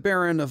 by the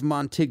Baron of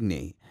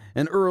Montigny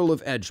and Earl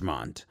of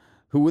Egmont,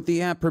 who with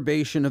the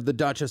approbation of the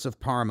Duchess of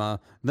Parma,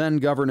 then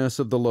governess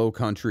of the Low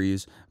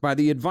Countries, by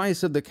the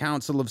advice of the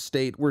Council of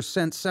State, were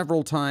sent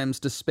several times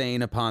to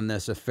Spain upon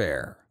this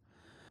affair.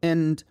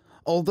 And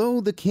although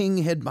the king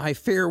had by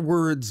fair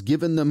words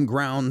given them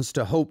grounds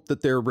to hope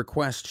that their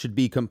request should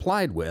be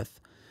complied with,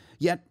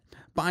 yet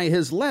by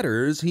his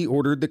letters he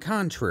ordered the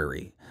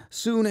contrary,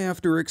 soon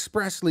after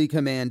expressly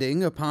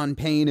commanding, upon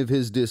pain of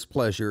his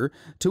displeasure,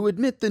 to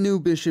admit the new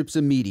bishops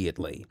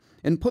immediately,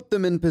 and put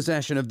them in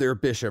possession of their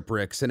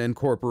bishoprics and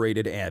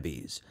incorporated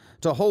abbeys,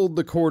 to hold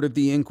the court of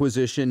the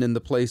Inquisition in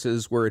the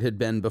places where it had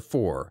been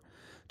before,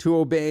 to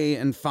obey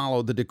and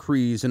follow the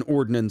decrees and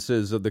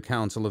ordinances of the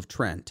Council of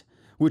Trent,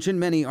 which in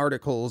many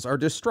articles are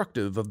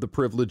destructive of the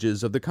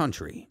privileges of the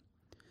country.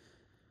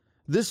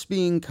 This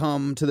being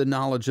come to the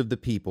knowledge of the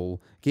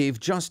people, gave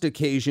just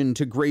occasion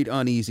to great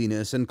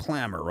uneasiness and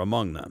clamor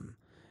among them,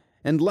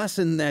 and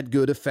lessened that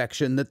good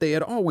affection that they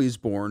had always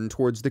borne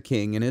towards the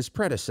king and his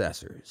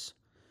predecessors.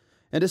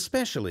 And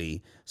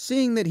especially,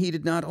 seeing that he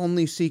did not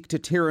only seek to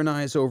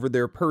tyrannize over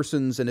their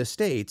persons and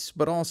estates,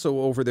 but also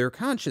over their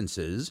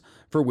consciences,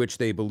 for which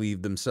they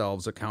believed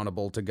themselves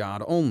accountable to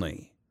God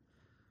only.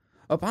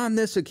 Upon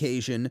this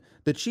occasion,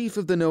 the chief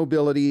of the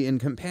nobility, in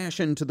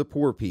compassion to the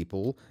poor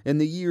people, in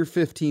the year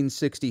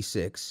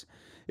 1566,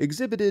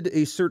 exhibited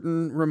a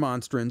certain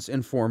remonstrance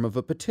in form of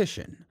a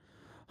petition,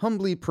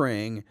 humbly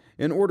praying,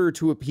 in order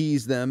to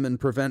appease them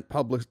and prevent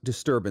public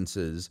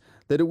disturbances,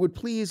 that it would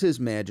please his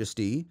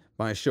majesty,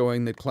 by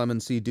showing that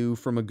clemency due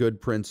from a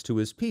good prince to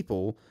his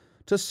people,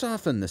 to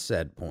soften the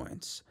said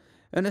points,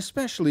 and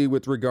especially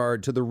with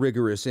regard to the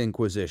rigorous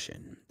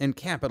inquisition and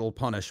capital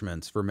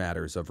punishments for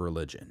matters of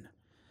religion,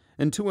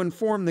 and to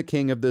inform the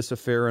king of this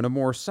affair in a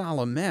more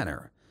solemn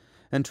manner,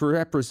 and to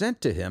represent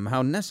to him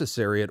how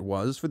necessary it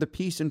was for the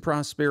peace and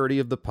prosperity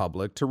of the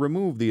public to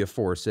remove the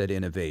aforesaid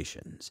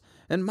innovations,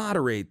 and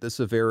moderate the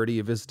severity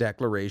of his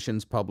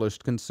declarations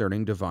published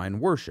concerning divine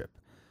worship.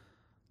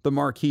 The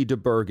Marquis de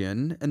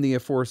Bergen and the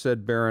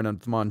aforesaid Baron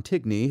of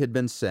Montigny had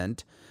been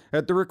sent,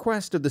 at the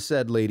request of the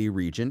said Lady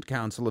Regent,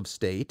 Council of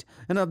State,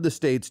 and of the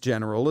States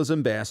General, as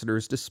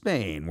ambassadors to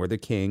Spain, where the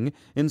king,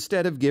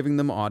 instead of giving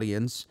them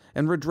audience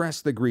and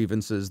redress the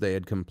grievances they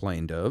had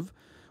complained of,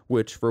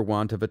 which, for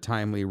want of a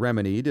timely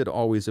remedy, did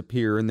always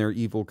appear in their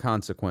evil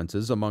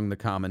consequences among the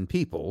common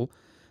people,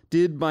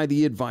 did, by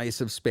the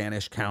advice of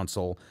Spanish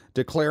counsel,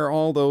 declare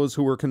all those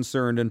who were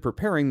concerned in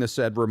preparing the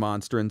said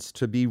remonstrance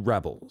to be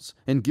rebels,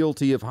 and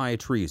guilty of high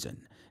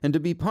treason, and to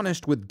be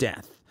punished with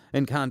death,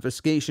 and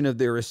confiscation of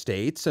their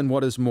estates, and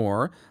what is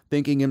more,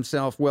 thinking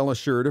himself well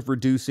assured of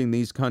reducing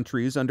these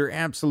countries under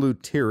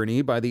absolute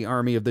tyranny by the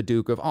army of the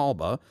Duke of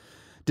Alba,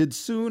 did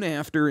soon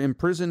after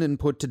imprison and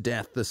put to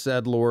death the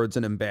said lords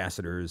and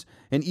ambassadors,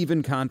 and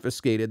even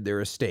confiscated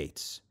their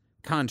estates,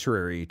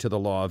 contrary to the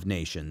law of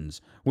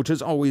nations, which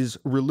is always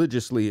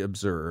religiously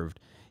observed,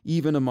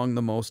 even among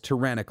the most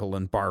tyrannical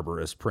and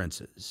barbarous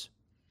princes.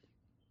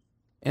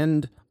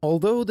 And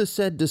although the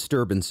said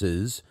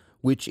disturbances,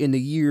 which in the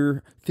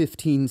year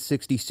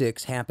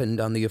 1566 happened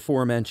on the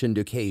aforementioned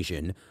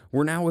occasion,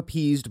 were now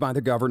appeased by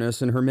the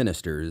governess and her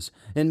ministers,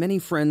 and many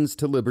friends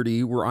to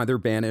liberty were either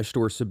banished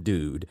or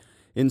subdued,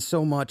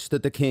 insomuch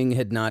that the king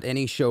had not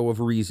any show of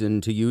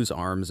reason to use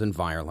arms and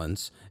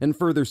violence, and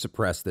further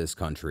suppress this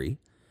country.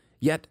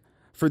 Yet,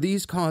 for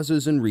these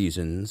causes and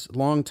reasons,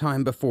 long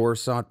time before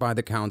sought by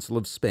the Council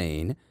of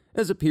Spain,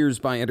 as appears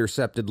by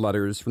intercepted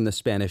letters from the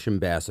Spanish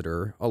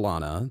ambassador,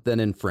 Alana, then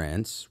in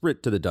France,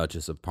 writ to the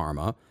Duchess of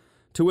Parma,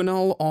 to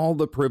annul all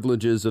the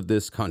privileges of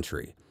this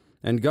country,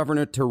 and govern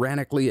it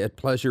tyrannically at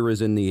pleasure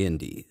as in the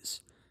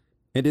Indies.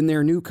 And in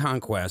their new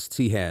conquests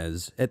he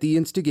has, at the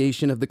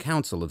instigation of the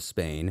Council of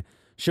Spain,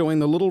 showing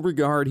the little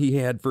regard he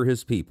had for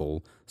his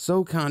people,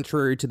 so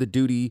contrary to the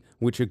duty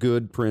which a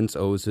good prince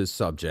owes his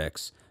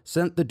subjects,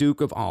 sent the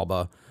Duke of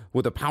Alba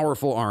with a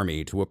powerful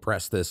army to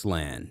oppress this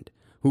land,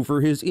 who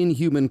for his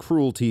inhuman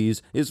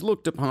cruelties is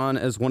looked upon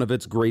as one of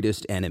its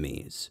greatest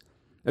enemies,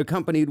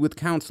 accompanied with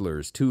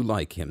counselors too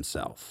like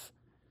himself.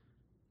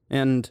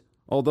 And,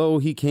 although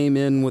he came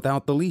in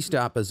without the least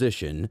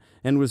opposition,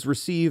 and was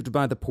received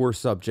by the poor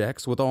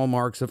subjects with all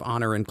marks of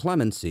honor and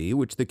clemency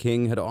which the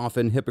king had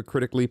often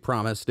hypocritically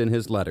promised in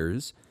his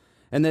letters,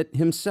 and that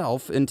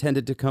himself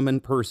intended to come in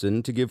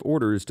person to give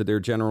orders to their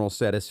general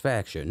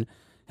satisfaction,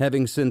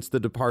 having since the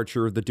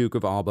departure of the Duke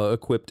of Alba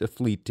equipped a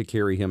fleet to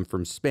carry him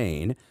from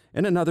Spain,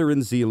 and another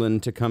in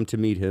Zealand to come to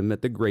meet him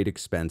at the great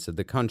expense of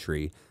the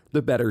country,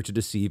 the better to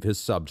deceive his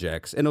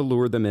subjects and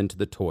allure them into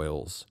the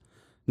toils.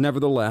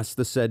 Nevertheless,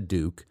 the said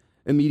Duke,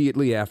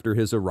 immediately after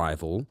his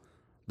arrival,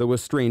 though a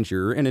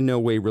stranger and in no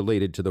way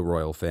related to the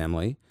royal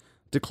family,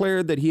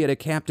 declared that he had a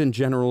captain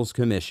general's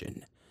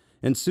commission,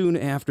 and soon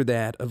after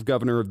that of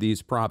governor of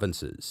these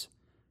provinces,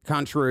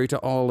 contrary to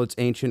all its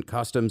ancient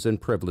customs and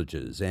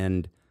privileges,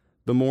 and,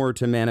 the more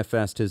to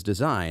manifest his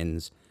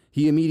designs,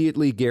 he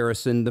immediately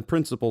garrisoned the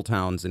principal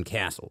towns and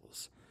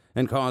castles,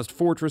 and caused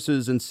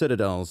fortresses and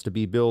citadels to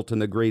be built in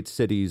the great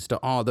cities to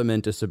awe them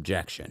into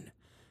subjection,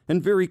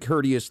 and very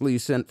courteously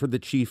sent for the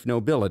chief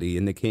nobility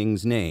in the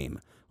king's name,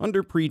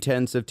 under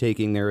pretense of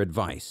taking their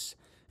advice,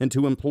 and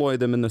to employ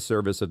them in the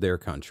service of their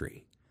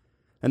country.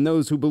 And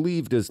those who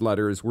believed his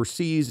letters were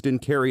seized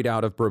and carried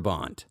out of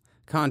Brabant,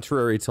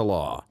 contrary to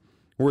law,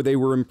 where they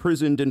were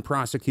imprisoned and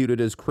prosecuted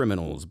as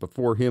criminals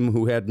before him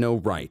who had no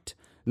right,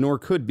 nor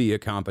could be a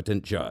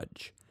competent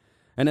judge.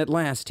 And at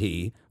last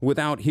he,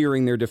 without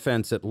hearing their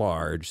defense at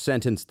large,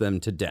 sentenced them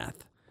to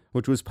death,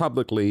 which was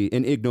publicly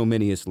and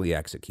ignominiously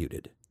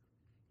executed.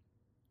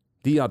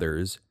 The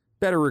others,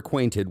 better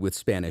acquainted with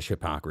Spanish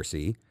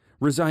hypocrisy,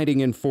 residing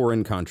in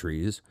foreign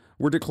countries,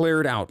 were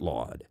declared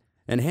outlawed,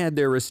 and had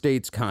their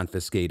estates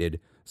confiscated,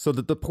 so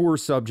that the poor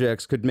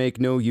subjects could make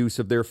no use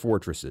of their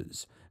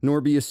fortresses, nor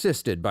be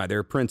assisted by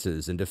their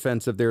princes in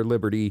defense of their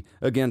liberty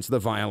against the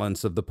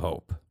violence of the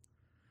Pope.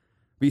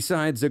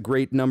 Besides a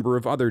great number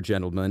of other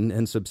gentlemen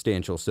and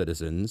substantial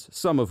citizens,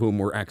 some of whom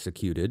were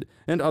executed,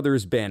 and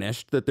others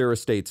banished that their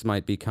estates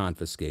might be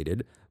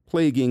confiscated,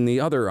 plaguing the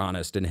other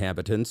honest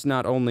inhabitants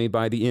not only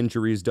by the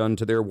injuries done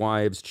to their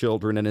wives,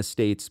 children, and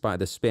estates by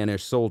the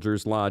Spanish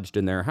soldiers lodged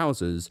in their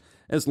houses,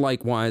 as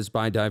likewise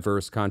by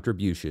diverse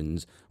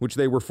contributions, which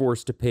they were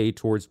forced to pay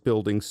towards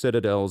building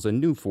citadels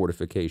and new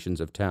fortifications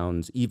of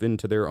towns, even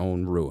to their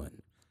own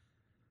ruin.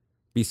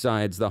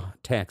 Besides the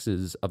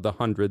taxes of the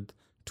 100th,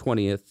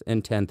 20th,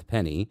 and 10th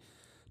penny,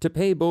 to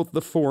pay both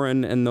the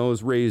foreign and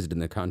those raised in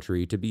the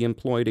country to be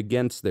employed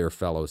against their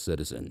fellow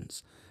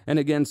citizens, and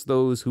against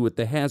those who at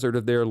the hazard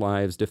of their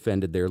lives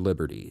defended their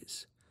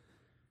liberties.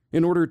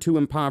 In order to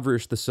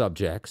impoverish the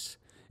subjects,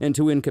 and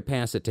to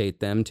incapacitate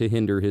them to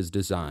hinder his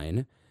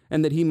design,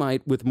 and that he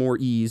might with more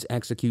ease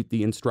execute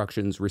the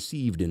instructions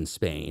received in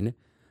Spain,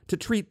 to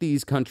treat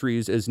these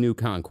countries as new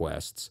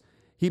conquests,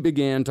 he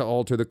began to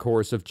alter the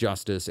course of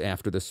justice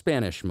after the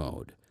Spanish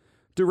mode,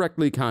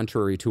 directly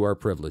contrary to our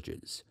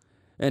privileges,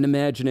 and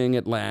imagining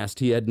at last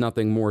he had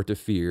nothing more to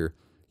fear,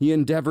 he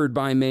endeavored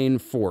by main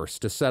force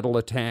to settle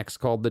a tax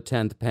called the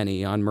 10th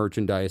penny on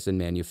merchandise and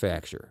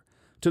manufacture,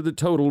 to the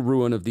total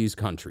ruin of these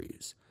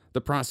countries,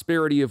 the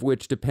prosperity of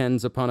which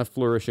depends upon a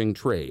flourishing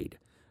trade,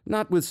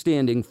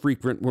 notwithstanding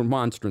frequent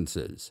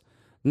remonstrances,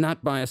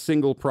 not by a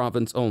single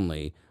province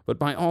only, but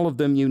by all of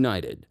them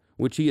united,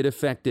 which he had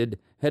effected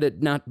had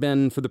it not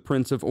been for the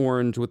Prince of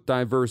Orange with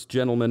divers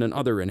gentlemen and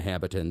other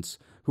inhabitants,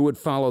 who had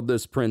followed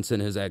this prince in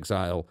his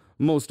exile,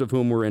 most of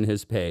whom were in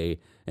his pay,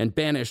 and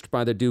banished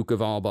by the Duke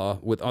of Alba,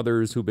 with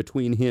others who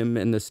between him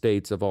and the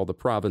states of all the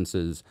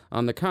provinces,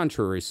 on the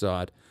contrary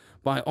sought,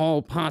 by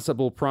all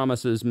possible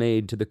promises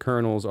made to the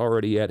colonels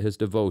already at his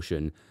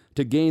devotion,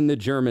 to gain the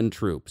German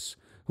troops,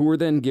 who were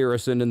then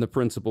garrisoned in the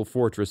principal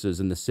fortresses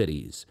in the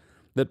cities,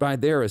 that by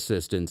their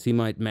assistance he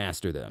might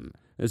master them,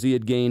 as he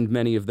had gained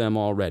many of them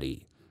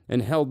already,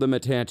 and held them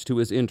attached to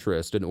his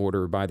interest in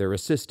order by their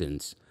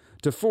assistance,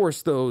 to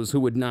force those who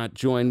would not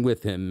join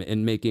with him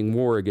in making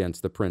war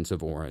against the Prince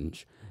of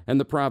Orange, and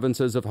the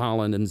provinces of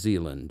Holland and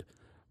Zealand,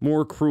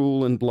 more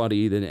cruel and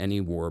bloody than any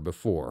war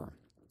before.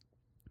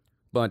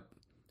 But,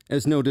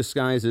 as no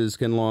disguises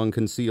can long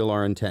conceal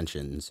our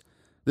intentions,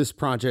 This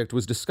project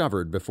was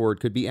discovered before it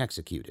could be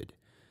executed,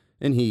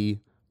 and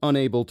he,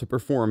 unable to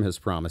perform his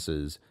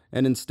promises,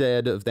 and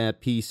instead of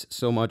that peace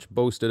so much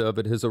boasted of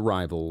at his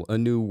arrival, a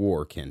new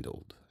war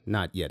kindled,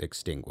 not yet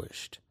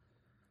extinguished.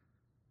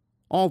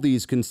 All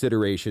these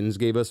considerations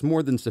gave us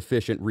more than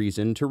sufficient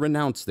reason to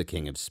renounce the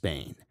King of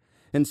Spain,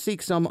 and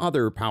seek some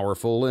other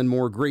powerful and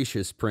more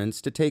gracious prince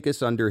to take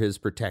us under his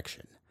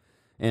protection,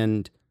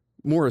 and,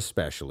 more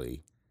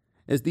especially,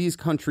 as these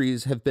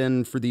countries have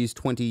been for these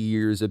 20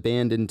 years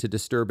abandoned to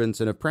disturbance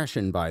and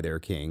oppression by their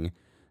king,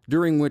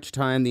 during which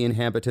time the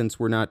inhabitants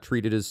were not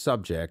treated as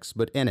subjects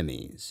but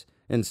enemies,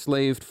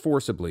 enslaved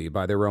forcibly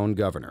by their own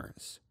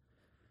governors.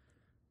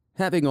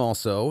 Having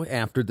also,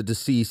 after the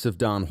decease of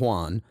Don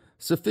Juan,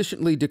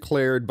 sufficiently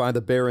declared by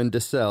the Baron de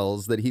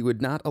Celles that he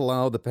would not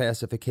allow the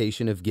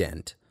pacification of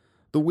Ghent,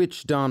 the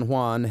which Don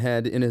Juan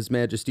had in his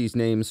Majesty's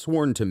name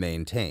sworn to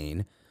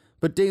maintain,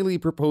 but daily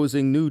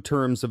proposing new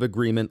terms of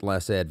agreement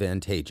less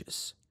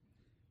advantageous.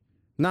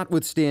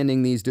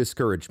 Notwithstanding these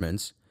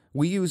discouragements,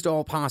 we used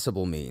all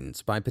possible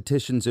means, by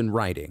petitions in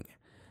writing,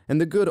 and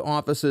the good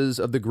offices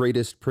of the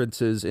greatest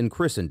princes in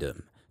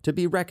Christendom, to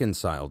be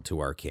reconciled to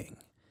our king,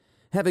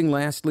 having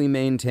lastly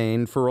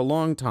maintained for a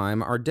long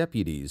time our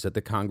deputies at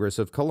the Congress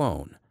of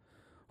Cologne,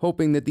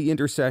 hoping that the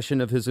intercession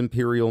of his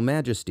imperial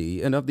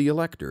majesty and of the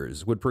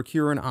electors would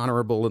procure an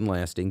honorable and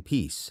lasting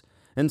peace,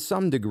 and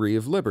some degree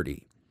of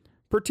liberty,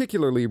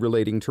 particularly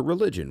relating to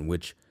religion,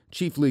 which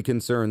chiefly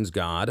concerns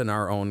God and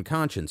our own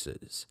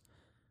consciences.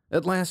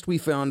 At last we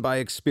found by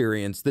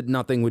experience that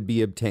nothing would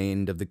be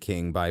obtained of the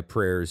king by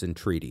prayers and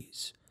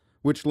treaties,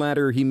 which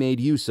latter he made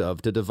use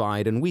of to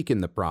divide and weaken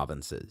the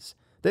provinces,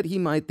 that he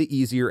might the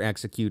easier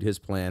execute his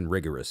plan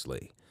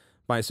rigorously,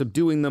 by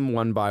subduing them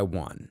one by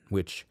one,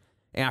 which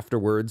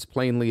afterwards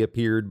plainly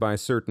appeared by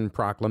certain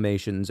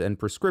proclamations and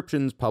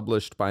prescriptions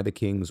published by the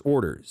king's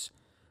orders,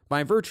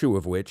 by virtue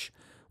of which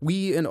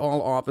we and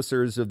all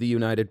officers of the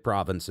United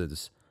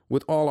Provinces,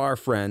 with all our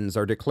friends,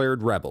 are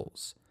declared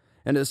rebels,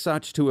 and as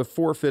such to have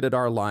forfeited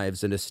our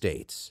lives and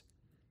estates.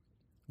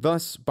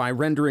 Thus, by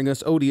rendering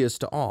us odious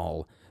to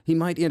all, he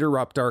might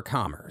interrupt our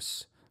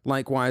commerce,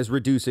 likewise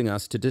reducing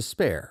us to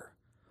despair,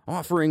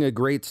 offering a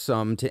great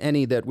sum to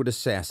any that would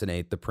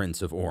assassinate the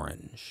Prince of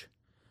Orange.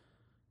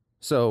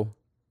 So,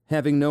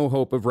 having no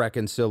hope of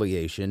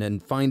reconciliation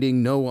and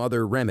finding no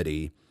other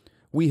remedy,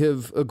 we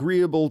have,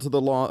 agreeable to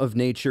the law of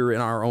nature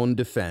in our own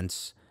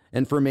defense,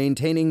 and for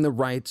maintaining the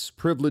rights,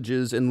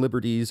 privileges, and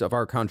liberties of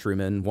our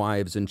countrymen,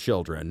 wives, and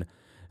children,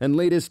 and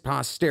latest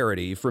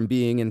posterity from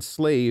being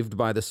enslaved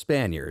by the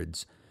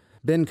Spaniards,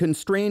 been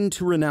constrained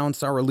to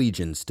renounce our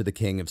allegiance to the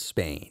King of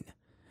Spain,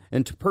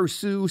 and to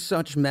pursue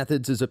such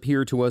methods as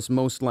appear to us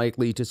most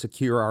likely to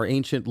secure our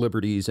ancient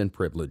liberties and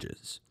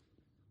privileges.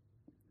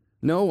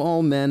 Know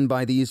all men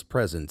by these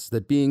presents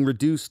that being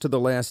reduced to the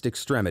last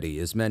extremity,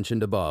 as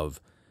mentioned above,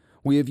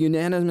 we have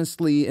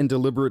unanimously and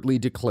deliberately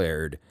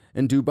declared,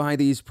 and do by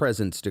these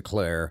presents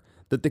declare,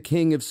 that the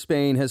King of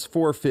Spain has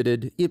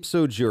forfeited,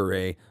 ipso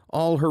jure,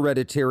 all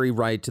hereditary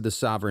right to the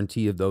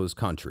sovereignty of those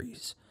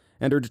countries,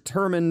 and are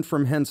determined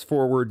from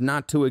henceforward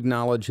not to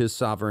acknowledge his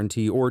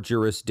sovereignty or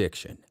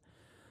jurisdiction,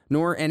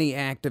 nor any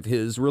act of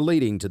his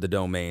relating to the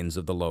domains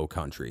of the Low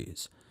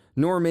Countries,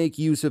 nor make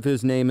use of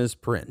his name as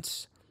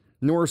prince,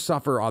 nor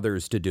suffer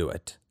others to do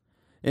it.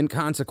 In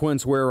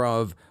consequence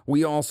whereof,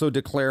 we also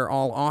declare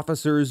all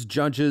officers,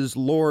 judges,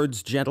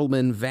 lords,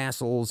 gentlemen,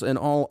 vassals, and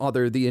all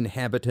other the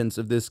inhabitants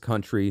of this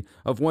country,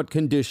 of what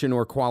condition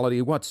or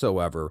quality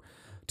whatsoever,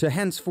 to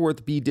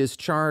henceforth be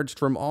discharged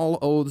from all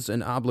oaths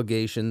and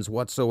obligations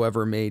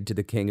whatsoever made to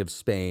the King of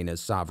Spain as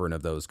sovereign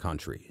of those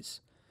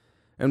countries.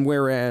 And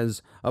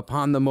whereas,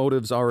 upon the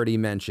motives already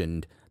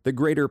mentioned, the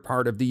greater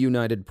part of the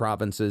United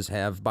Provinces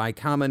have, by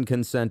common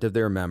consent of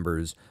their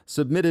members,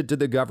 submitted to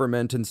the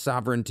government and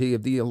sovereignty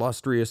of the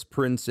illustrious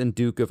Prince and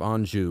Duke of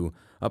Anjou,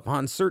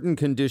 upon certain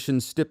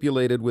conditions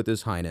stipulated with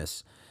His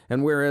Highness,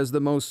 and whereas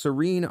the most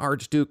serene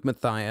Archduke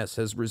Matthias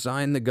has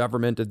resigned the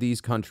government of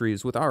these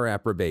countries with our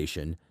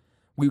approbation,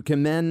 we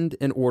commend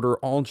and order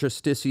all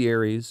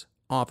justiciaries,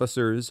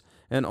 officers,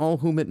 and all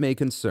whom it may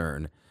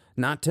concern,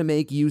 not to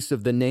make use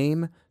of the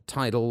name,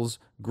 titles,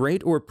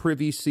 great or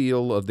privy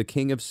seal of the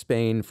King of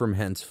Spain from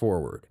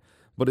henceforward,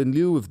 but in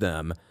lieu of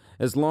them,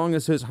 as long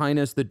as His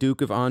Highness the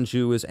Duke of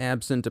Anjou is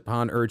absent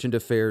upon urgent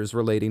affairs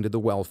relating to the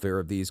welfare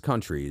of these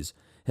countries,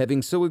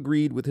 having so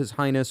agreed with His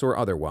Highness or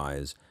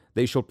otherwise,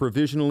 they shall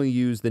provisionally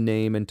use the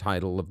name and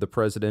title of the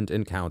President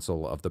and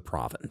Council of the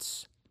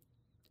province.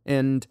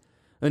 And,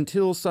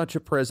 until such a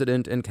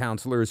President and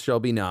Councillors shall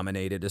be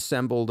nominated,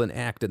 assembled, and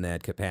act in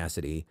that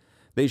capacity,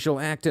 they shall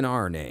act in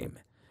our name,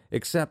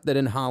 except that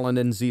in Holland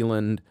and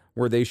Zealand,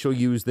 where they shall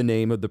use the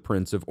name of the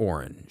Prince of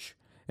Orange,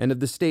 and of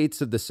the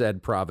states of the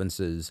said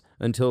provinces,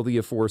 until the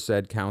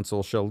aforesaid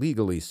council shall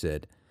legally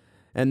sit,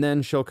 and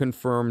then shall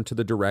confirm to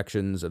the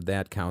directions of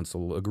that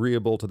council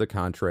agreeable to the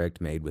contract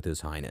made with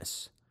His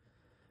Highness.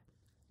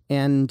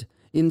 And,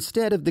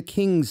 instead of the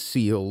King's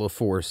seal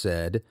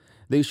aforesaid,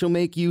 they shall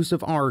make use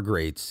of our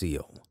great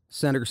seal,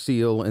 center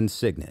seal, and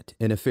signet,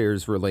 in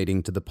affairs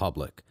relating to the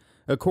public,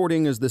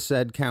 according as the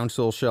said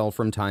council shall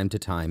from time to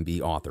time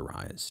be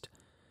authorized.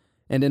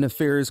 And in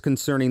affairs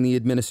concerning the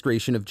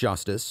administration of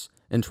justice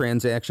and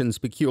transactions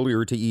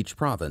peculiar to each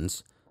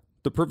province,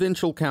 the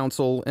provincial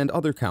council and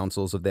other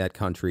councils of that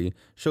country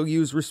shall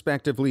use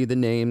respectively the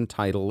name,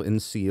 title,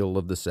 and seal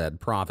of the said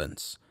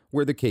province,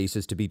 where the case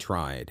is to be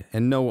tried,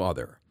 and no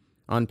other,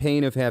 on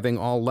pain of having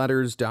all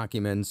letters,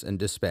 documents, and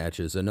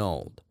dispatches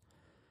annulled.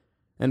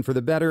 And for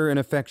the better and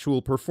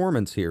effectual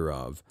performance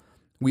hereof,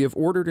 we have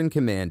ordered and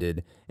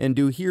commanded, and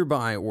do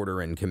hereby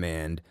order and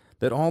command,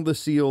 that all the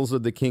seals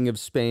of the King of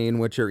Spain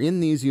which are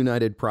in these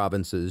united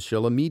provinces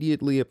shall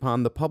immediately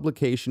upon the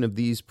publication of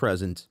these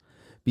presents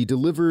be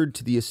delivered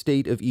to the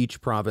estate of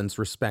each province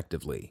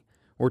respectively,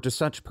 or to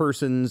such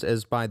persons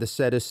as by the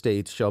said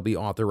estates shall be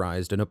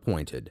authorized and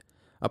appointed,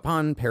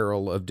 upon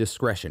peril of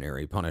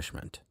discretionary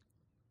punishment.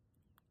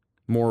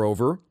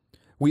 Moreover,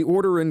 we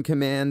order and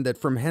command that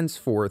from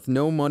henceforth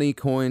no money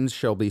coins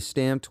shall be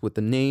stamped with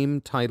the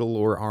name, title,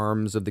 or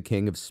arms of the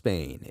King of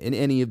Spain in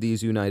any of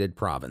these united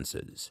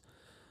provinces,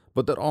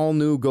 but that all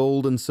new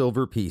gold and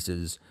silver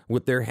pieces,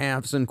 with their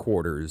halves and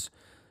quarters,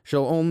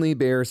 shall only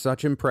bear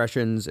such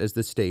impressions as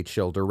the state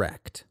shall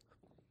direct.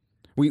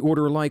 We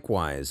order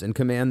likewise and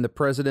command the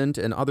President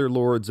and other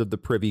lords of the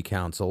Privy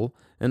Council,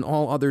 and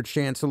all other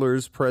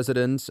chancellors,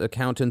 presidents,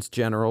 accountants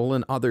general,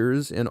 and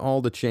others in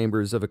all the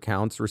chambers of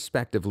accounts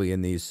respectively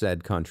in these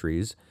said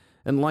countries,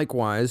 and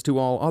likewise to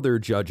all other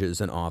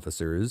judges and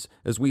officers,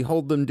 as we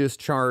hold them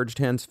discharged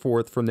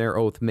henceforth from their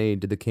oath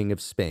made to the King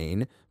of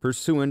Spain,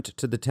 pursuant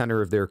to the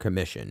tenor of their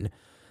commission,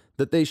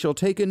 that they shall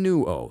take a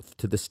new oath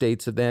to the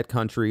states of that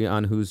country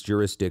on whose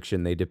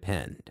jurisdiction they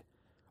depend,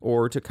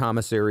 or to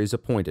commissaries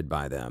appointed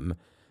by them,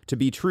 to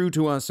be true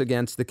to us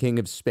against the King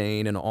of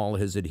Spain and all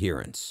his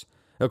adherents,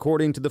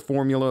 according to the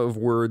formula of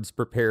words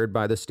prepared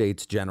by the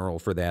States General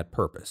for that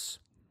purpose.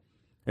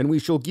 And we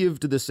shall give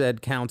to the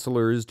said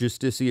councillors,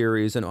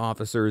 justiciaries, and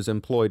officers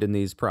employed in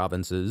these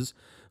provinces,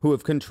 who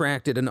have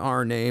contracted in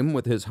our name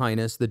with His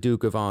Highness the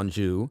Duke of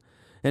Anjou,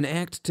 an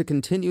act to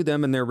continue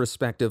them in their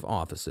respective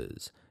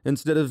offices,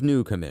 instead of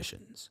new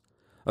commissions,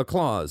 a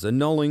clause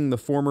annulling the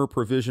former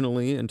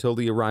provisionally until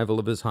the arrival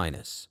of His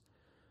Highness.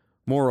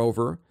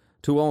 Moreover,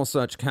 to all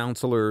such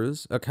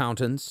councillors,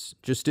 accountants,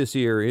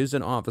 justiciaries,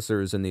 and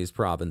officers in these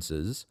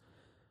provinces,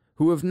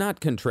 who have not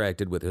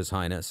contracted with His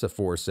Highness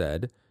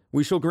aforesaid,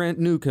 we shall grant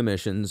new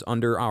commissions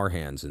under our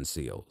hands and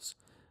seals,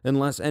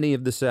 unless any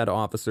of the said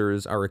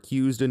officers are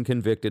accused and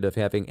convicted of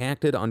having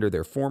acted under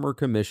their former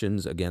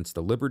commissions against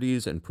the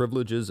liberties and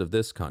privileges of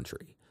this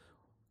country,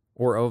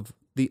 or of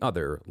the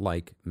other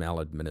like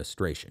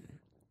maladministration.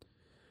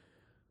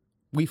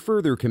 We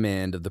further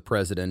command of the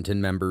President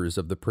and members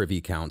of the Privy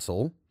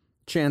Council,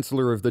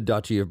 Chancellor of the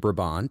Duchy of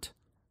Brabant,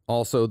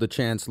 also the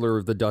Chancellor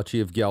of the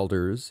Duchy of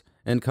Gelders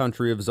and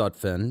Country of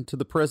Zutphen, to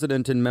the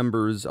President and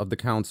members of the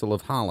Council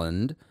of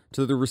Holland,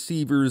 to the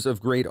receivers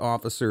of great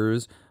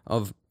officers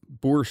of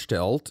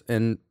Boerstelt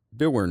and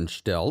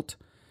Biwernstelt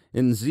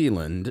in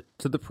Zeeland,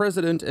 to the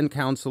President and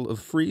Council of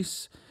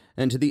Fries,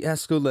 and to the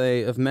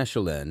Escole of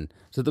Mechelen,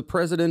 to the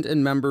President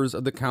and members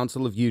of the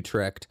Council of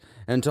Utrecht,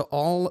 and to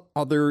all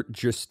other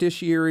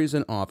justiciaries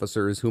and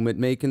officers whom it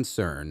may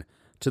concern,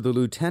 to the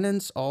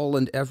lieutenants all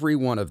and every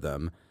one of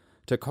them,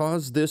 to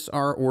cause this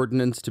our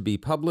ordinance to be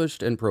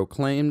published and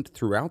proclaimed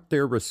throughout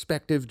their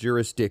respective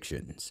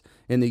jurisdictions,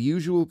 in the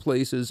usual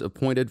places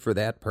appointed for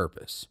that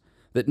purpose,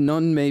 that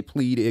none may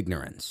plead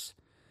ignorance,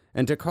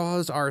 and to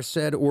cause our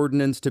said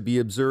ordinance to be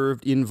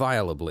observed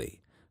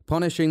inviolably,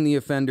 punishing the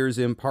offenders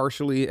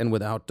impartially and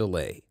without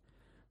delay,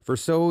 for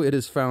so it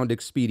is found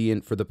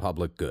expedient for the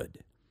public good.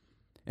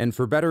 And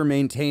for better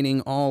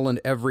maintaining all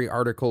and every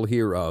article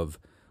hereof,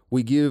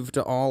 we give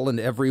to all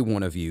and every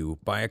one of you,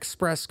 by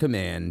express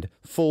command,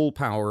 full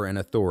power and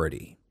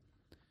authority.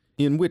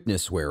 In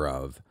witness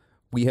whereof,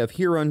 we have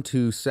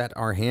hereunto set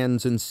our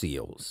hands and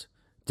seals,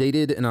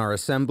 dated in our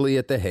assembly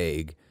at The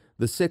Hague,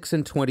 the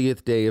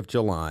 26th day of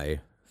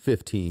July,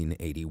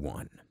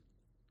 1581.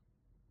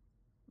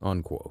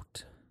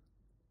 Unquote.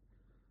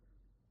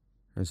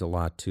 There's a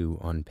lot to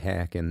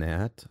unpack in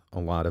that. A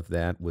lot of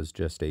that was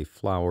just a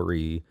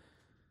flowery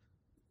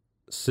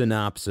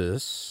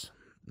synopsis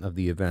of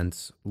the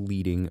events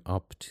leading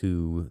up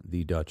to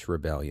the Dutch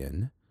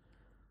Rebellion,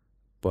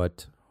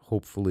 but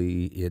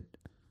hopefully it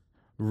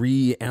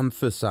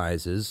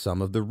re-emphasizes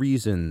some of the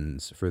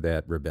reasons for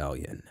that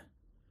rebellion.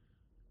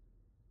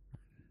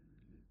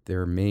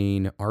 Their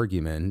main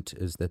argument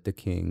is that the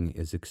king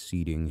is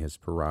exceeding his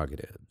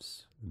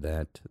prerogatives,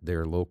 that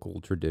their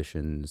local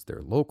traditions,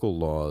 their local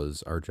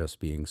laws are just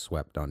being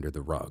swept under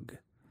the rug,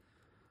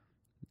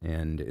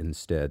 and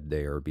instead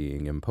they are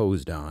being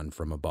imposed on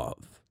from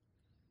above.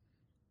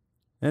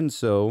 And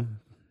so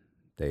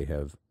they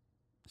have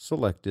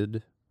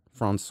selected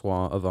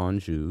Francois of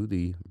Anjou,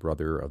 the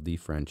brother of the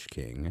French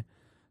king,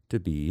 to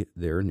be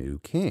their new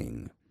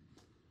king.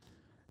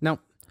 Now,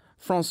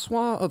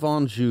 Francois of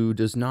Anjou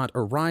does not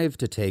arrive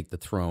to take the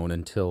throne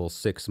until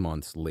 6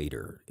 months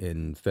later,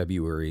 in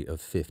February of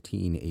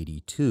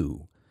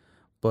 1582.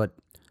 But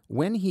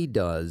when he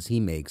does, he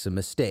makes a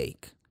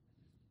mistake.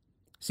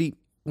 See,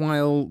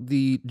 while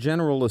the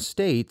General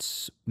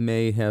Estates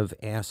may have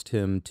asked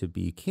him to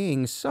be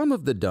king, some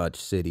of the Dutch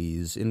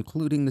cities,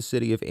 including the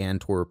city of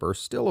Antwerp, are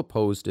still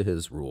opposed to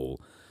his rule.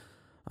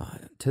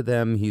 To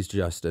them, he's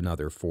just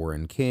another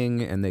foreign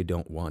king, and they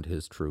don't want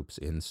his troops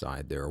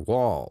inside their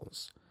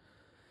walls.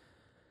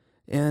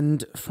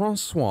 And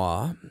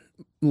Francois,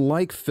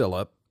 like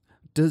Philip,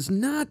 does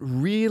not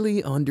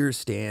really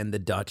understand the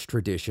Dutch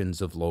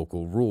traditions of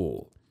local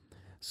rule.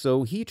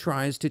 So he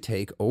tries to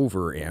take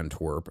over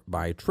Antwerp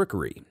by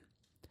trickery.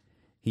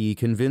 He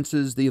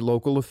convinces the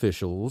local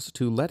officials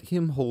to let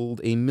him hold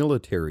a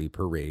military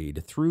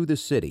parade through the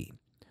city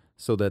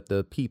so that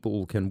the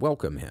people can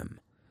welcome him.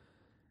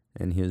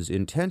 And his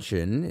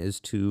intention is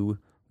to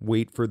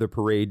wait for the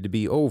parade to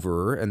be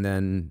over, and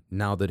then,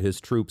 now that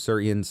his troops are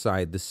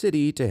inside the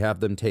city, to have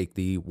them take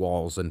the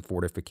walls and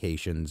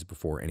fortifications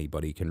before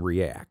anybody can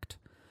react.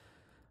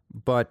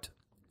 But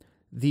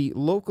the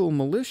local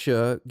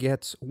militia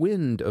gets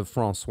wind of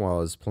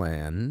Francois's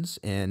plans,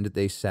 and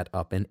they set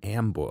up an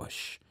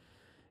ambush.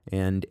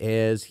 And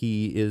as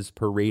he is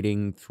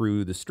parading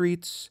through the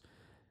streets,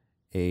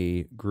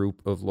 a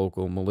group of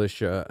local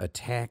militia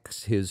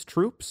attacks his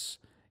troops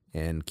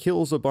and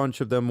kills a bunch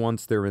of them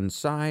once they're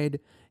inside,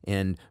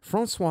 and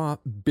Francois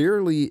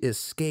barely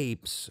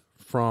escapes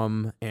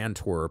from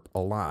Antwerp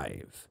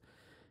alive.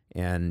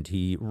 And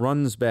he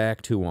runs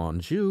back to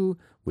Anjou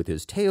with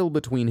his tail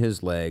between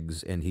his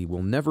legs, and he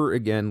will never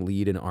again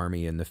lead an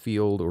army in the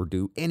field or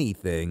do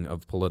anything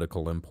of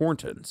political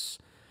importance.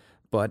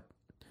 But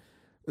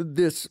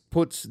this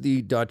puts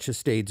the Dutch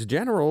Estates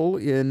General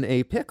in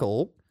a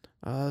pickle.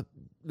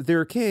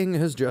 Their king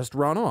has just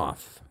run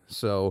off,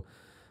 so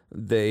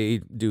they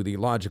do the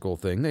logical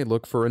thing. They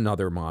look for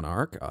another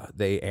monarch.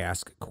 They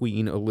ask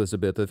Queen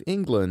Elizabeth of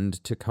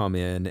England to come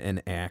in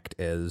and act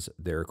as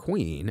their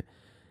queen,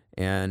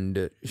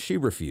 and she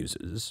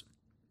refuses.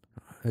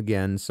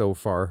 Again, so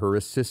far, her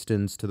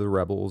assistance to the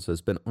rebels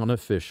has been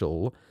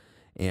unofficial,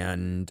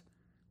 and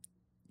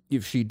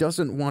if she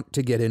doesn't want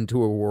to get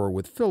into a war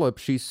with Philip,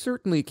 she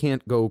certainly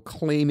can't go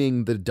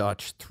claiming the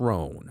Dutch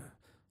throne.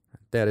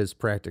 That is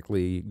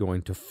practically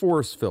going to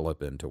force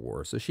Philip into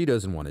war, so she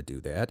doesn't want to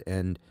do that,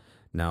 and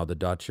now the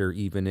Dutch are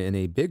even in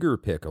a bigger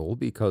pickle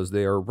because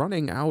they are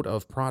running out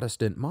of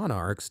Protestant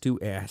monarchs to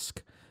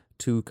ask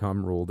to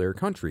come rule their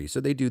country. So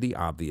they do the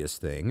obvious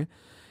thing,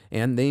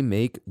 and they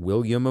make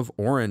William of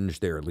Orange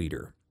their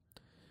leader.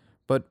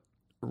 But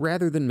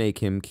rather than make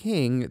him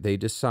king, they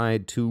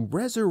decide to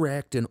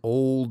resurrect an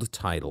old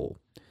title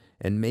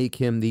and make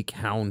him the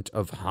Count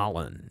of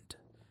Holland.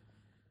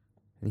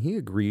 And he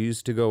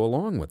agrees to go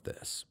along with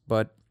this.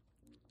 But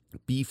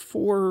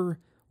before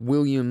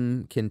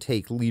William can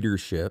take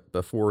leadership,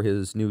 before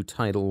his new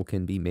title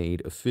can be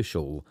made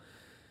official,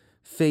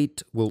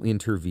 fate will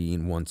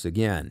intervene once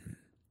again.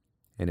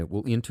 And it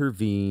will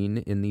intervene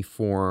in the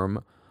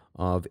form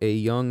of a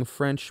young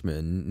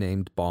Frenchman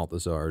named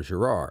Balthazar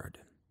Gerard.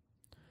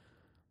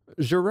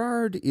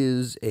 Gerard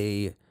is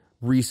a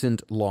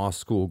recent law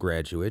school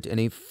graduate and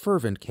a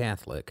fervent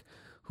Catholic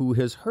who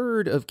has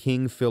heard of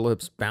King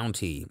Philip's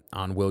bounty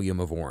on William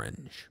of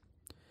Orange.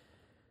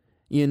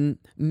 In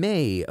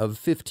May of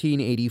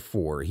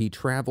 1584, he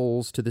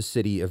travels to the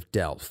city of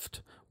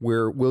Delft,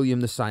 where William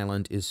the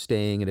Silent is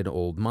staying in an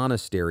old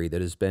monastery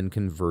that has been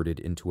converted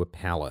into a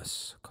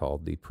palace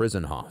called the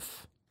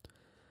Prinsenhof.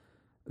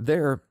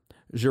 There,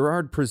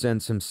 Gerard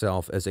presents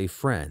himself as a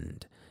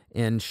friend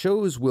and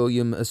shows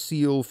William a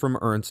seal from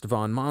Ernst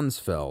von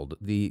Mansfeld,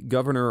 the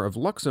governor of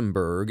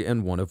Luxembourg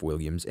and one of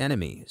William's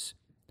enemies.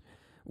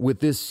 With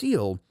this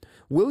seal,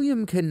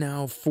 William can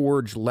now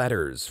forge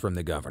letters from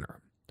the governor.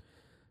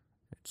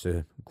 It's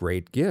a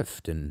great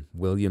gift, and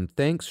William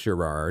thanks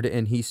Gerard,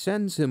 and he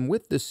sends him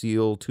with the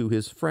seal to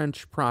his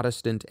French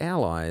Protestant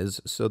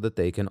allies so that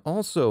they can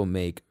also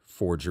make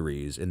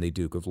forgeries in the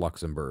Duke of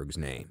Luxembourg's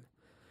name.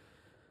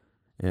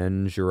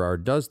 And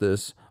Gerard does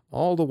this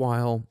all the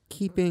while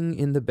keeping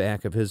in the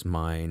back of his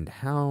mind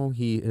how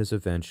he is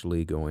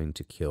eventually going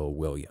to kill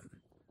William.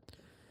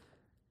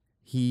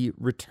 He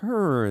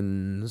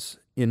returns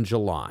in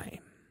July,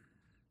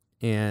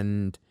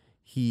 and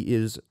he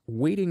is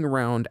waiting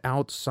around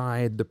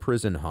outside the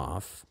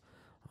Prinsenhof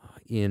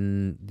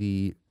in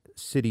the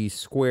city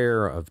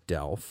square of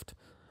Delft,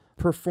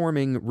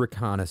 performing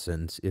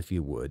reconnaissance, if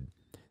you would.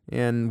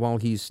 And while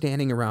he's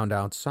standing around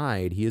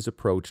outside, he is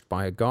approached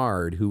by a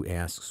guard who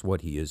asks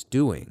what he is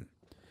doing.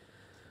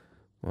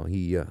 Well,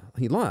 he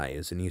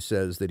lies, and he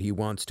says that he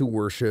wants to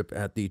worship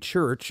at the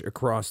church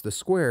across the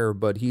square,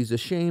 but he's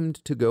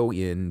ashamed to go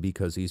in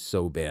because he's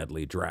so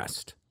badly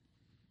dressed.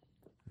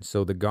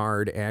 So the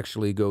guard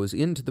actually goes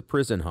into the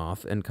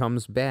Prinsenhof and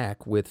comes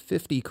back with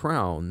 50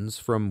 crowns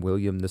from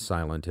William the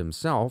Silent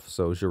himself,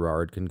 so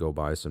Gerard can go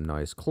buy some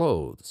nice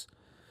clothes.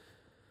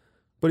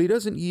 But he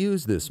doesn't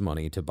use this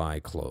money to buy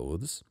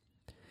clothes.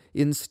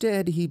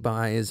 Instead, he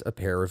buys a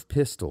pair of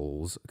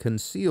pistols,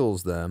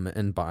 conceals them,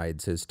 and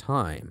bides his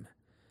time.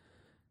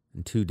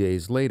 And 2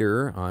 days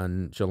later,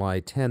 on July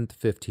 10th,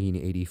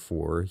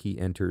 1584, he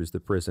enters the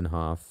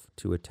Prinsenhof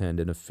to attend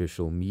an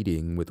official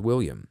meeting with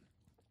William.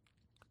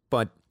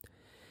 but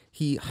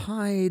he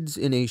hides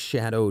in a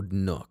shadowed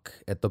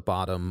nook at the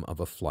bottom of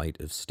a flight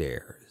of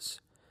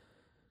stairs.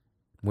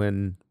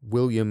 When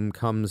William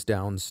comes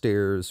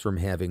downstairs from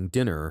having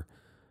dinner,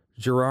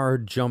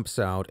 Gerard jumps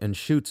out and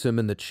shoots him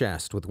in the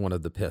chest with one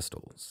of the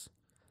pistols.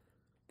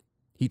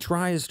 He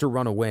tries to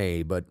run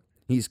away, but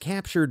he's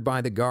captured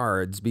by the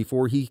guards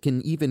before he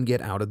can even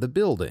get out of the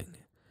building.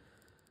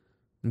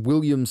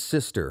 William's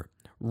sister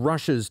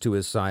rushes to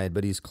his side,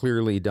 but he's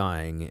clearly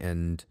dying,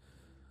 and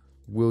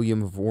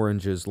William of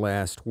Orange's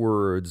last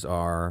words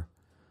are,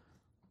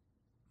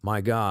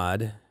 "My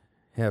God,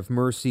 have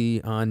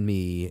mercy on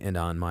me and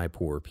on my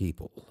poor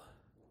people."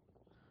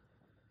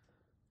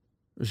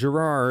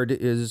 Gerard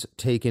is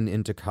taken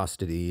into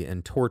custody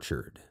and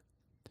tortured.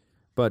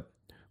 But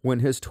when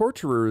his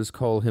torturers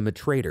call him a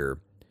traitor,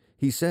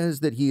 he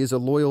says that he is a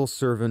loyal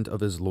servant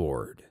of his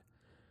lord.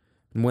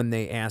 When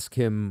they ask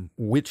him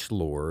which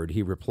lord,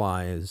 he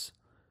replies,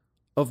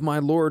 "Of my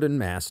lord and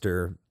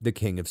master, the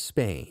King of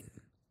Spain."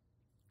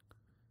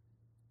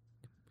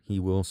 He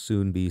will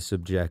soon be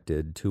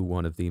subjected to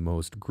one of the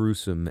most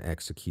gruesome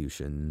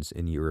executions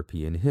in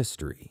European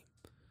history.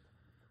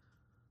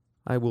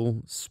 I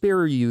will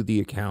spare you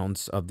the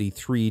accounts of the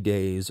 3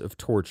 days of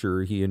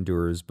torture he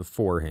endures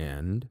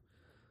beforehand.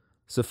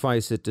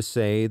 Suffice it to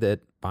say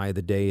that by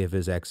the day of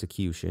his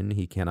execution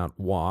he cannot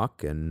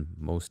walk, and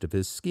most of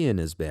his skin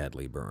is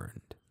badly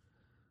burned.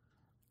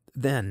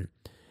 Then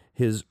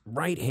his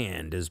right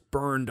hand is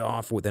burned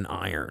off with an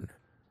iron,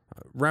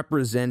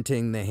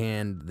 representing the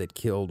hand that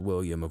killed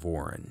William of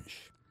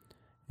Orange.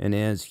 And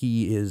as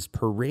he is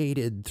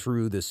paraded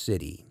through the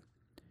city,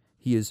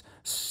 he is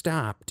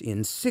stopped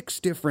in 6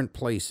 different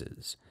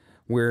places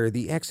where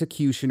the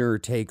executioner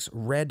takes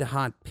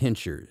red-hot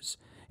pincers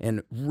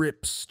and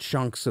rips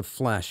chunks of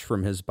flesh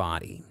from his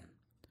body.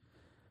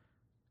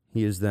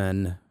 He is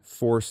then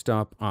forced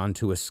up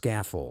onto a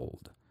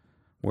scaffold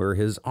where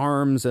his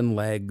arms and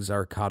legs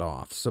are cut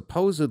off,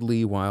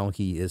 supposedly while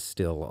he is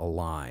still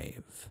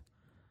alive.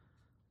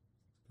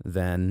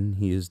 Then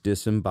he is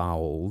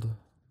disemboweled,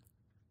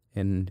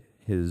 and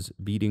his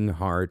beating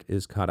heart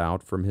is cut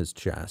out from his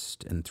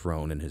chest and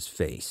thrown in his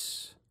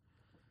face.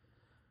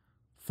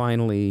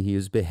 Finally, he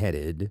is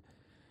beheaded,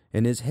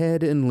 and his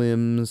head and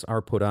limbs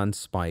are put on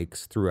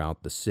spikes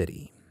throughout the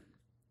city.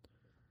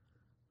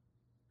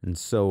 And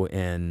so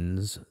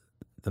ends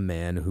the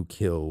man who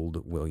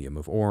killed William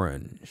of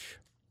Orange.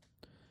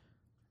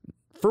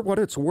 For what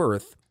it's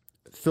worth,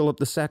 Philip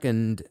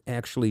II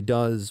actually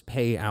does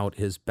pay out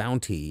his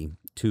bounty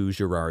to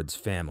Gerard's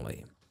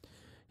family.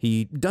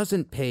 He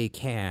doesn't pay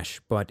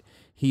cash, but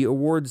he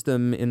awards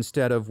them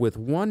instead of with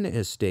 1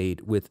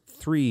 estate with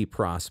 3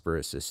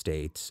 prosperous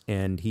estates,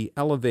 and he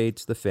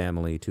elevates the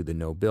family to the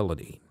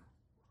nobility.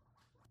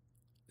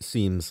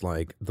 Seems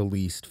like the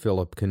least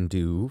Philip can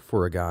do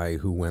for a guy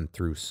who went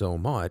through so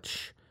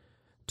much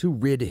to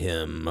rid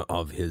him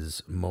of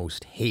his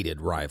most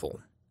hated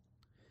rival.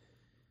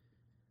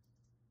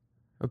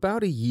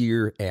 About a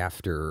year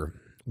after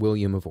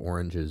William of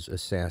Orange's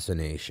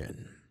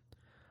assassination,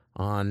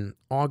 on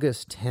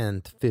August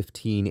 10th,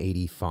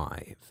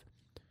 1585,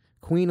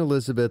 Queen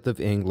Elizabeth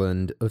of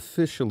England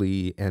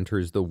officially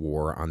enters the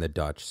war on the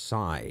Dutch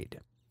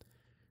side.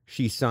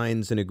 She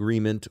signs an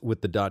agreement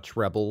with the Dutch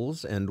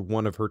rebels, and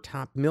one of her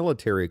top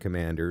military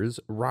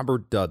commanders,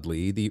 Robert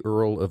Dudley, the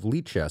Earl of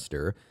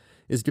Leicester,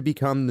 is to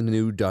become the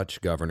new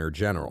Dutch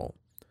Governor-General,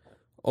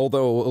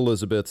 although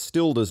Elizabeth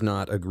still does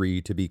not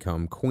agree to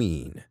become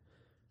queen.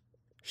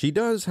 She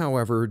does,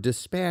 however,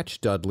 dispatch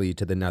Dudley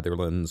to the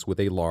Netherlands with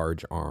a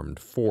large armed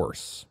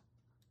force.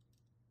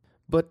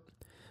 But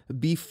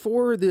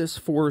before this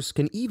force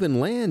can even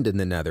land in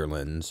the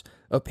Netherlands,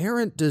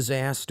 apparent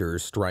disaster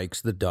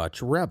strikes the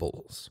Dutch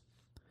rebels.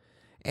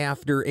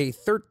 After a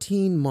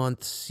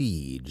 13-month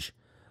siege,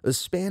 a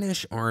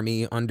Spanish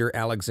army under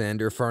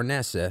Alexander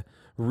Farnese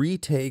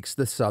retakes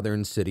the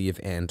southern city of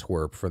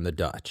Antwerp from the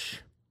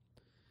Dutch.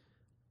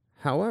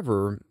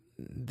 However,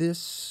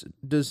 this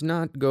does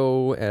not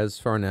go as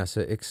Farnese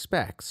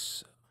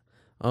expects.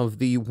 Of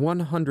the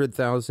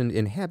 100,000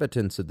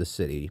 inhabitants of the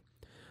city,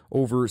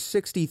 over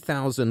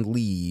 60,000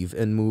 leave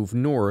and move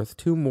north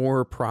to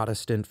more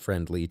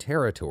Protestant-friendly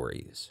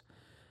territories.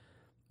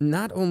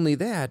 Not only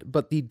that,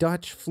 but the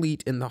Dutch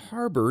fleet in the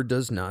harbor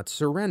does not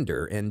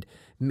surrender and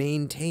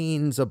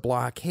maintains a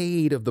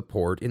blockade of the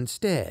port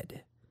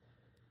instead.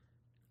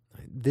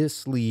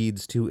 This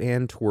leads to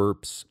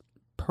Antwerp's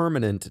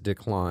permanent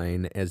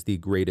decline as the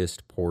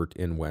greatest port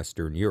in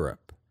Western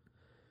Europe.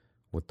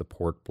 With the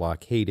port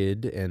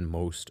blockaded and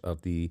most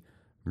of the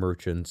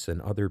merchants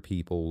and other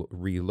people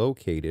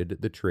relocated,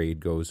 the trade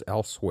goes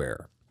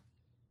elsewhere.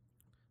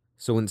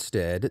 So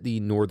instead, the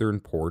northern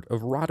port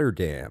of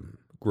Rotterdam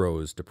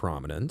grows to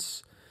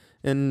prominence,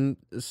 and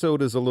so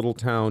does a little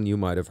town you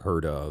might have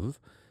heard of,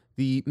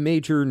 the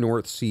major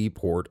North Sea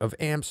port of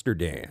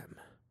Amsterdam.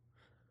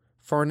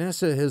 Farnese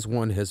has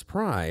won his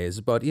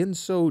prize, but in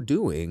so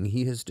doing,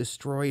 he has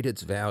destroyed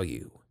its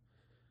value.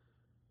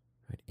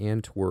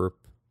 Antwerp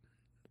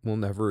will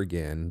never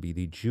again be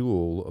the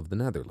jewel of the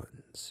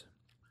Netherlands.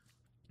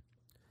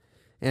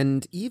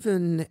 And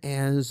even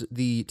as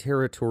the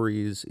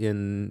territories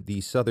in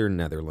the southern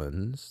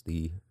Netherlands,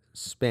 the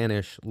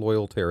Spanish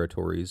loyal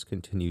territories,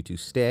 continue to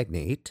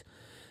stagnate,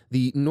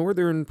 the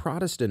northern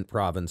Protestant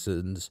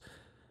provinces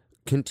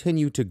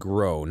continue to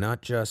grow,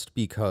 not just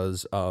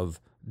because of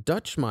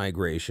Dutch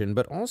migration,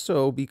 but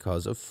also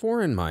because of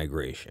foreign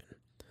migration.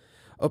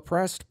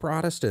 Oppressed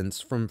Protestants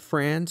from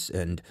France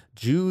and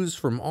Jews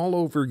from all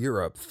over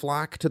Europe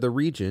flock to the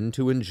region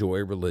to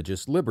enjoy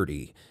religious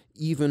liberty,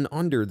 even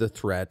under the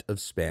threat of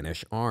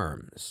Spanish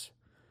arms.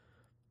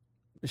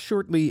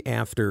 Shortly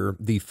after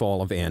the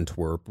fall of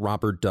Antwerp,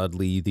 Robert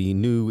Dudley, the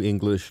new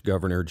English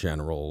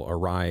Governor-General,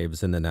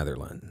 arrives in the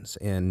Netherlands,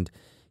 and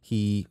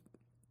he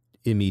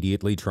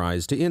immediately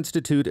tries to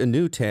institute a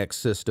new tax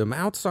system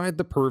outside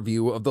the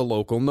purview of the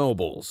local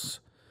nobles.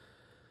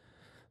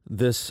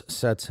 This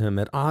sets him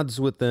at odds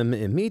with them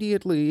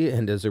immediately,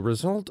 and as a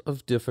result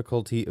of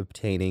difficulty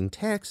obtaining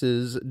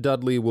taxes,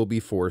 Dudley will be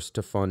forced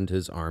to fund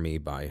his army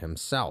by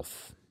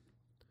himself.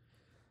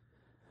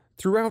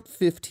 Throughout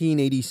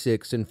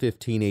 1586 and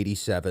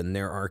 1587,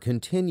 there are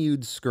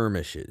continued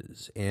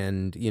skirmishes,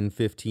 and in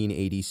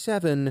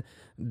 1587,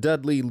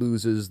 Dudley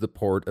loses the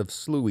port of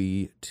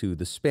Sluis to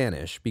the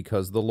Spanish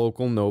because the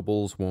local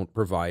nobles won't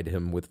provide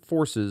him with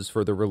forces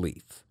for the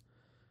relief.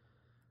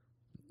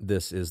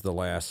 This is the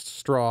last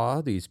straw.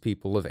 These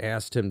people have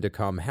asked him to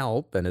come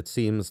help, and it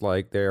seems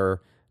like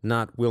they're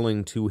not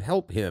willing to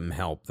help him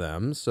help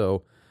them,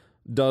 so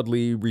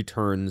Dudley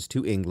returns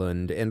to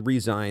England and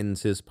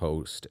resigns his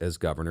post as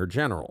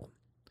Governor-General.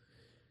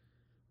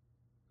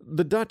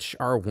 The Dutch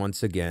are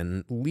once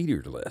again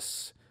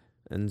leaderless,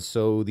 and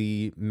so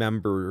the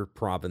member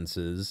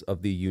provinces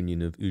of the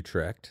Union of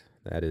Utrecht,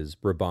 that is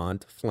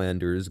Brabant,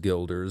 Flanders,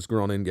 Guelders,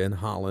 Groningen,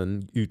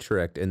 Holland,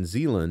 Utrecht, and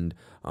Zeeland,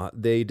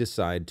 they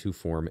decide to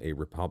form a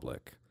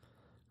republic.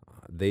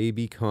 They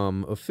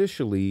become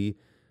officially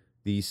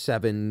the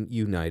 7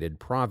 United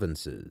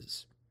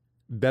Provinces,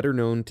 better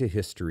known to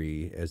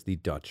history as the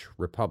Dutch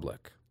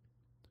Republic.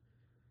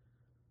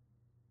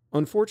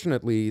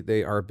 Unfortunately,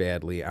 they are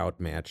badly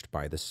outmatched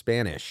by the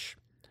Spanish,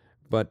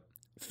 but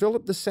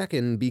Philip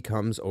II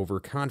becomes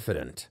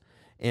overconfident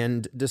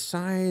and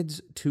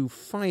decides to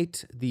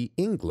fight the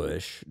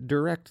English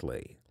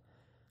directly.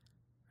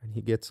 And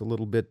he gets a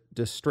little bit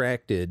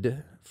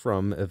distracted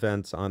from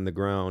events on the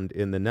ground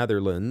in the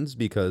Netherlands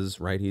because,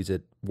 right, he's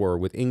at war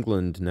with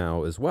England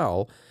now as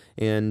well.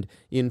 And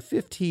in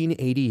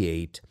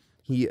 1588,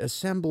 he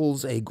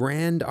assembles a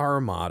grand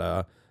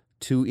armada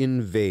to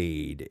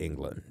invade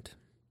England.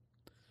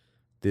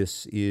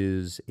 This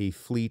is a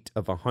fleet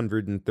of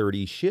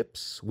 130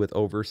 ships with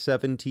over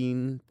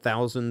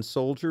 17,000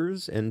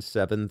 soldiers and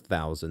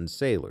 7,000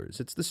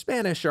 sailors. It's the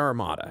Spanish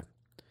Armada.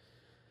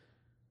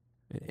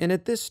 And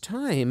at this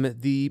time,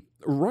 the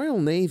Royal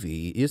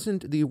Navy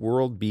isn't the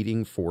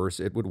world-beating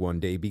force it would one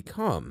day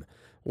become.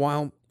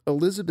 While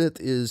Elizabeth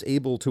is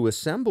able to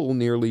assemble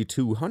nearly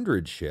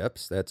 200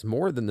 ships, that's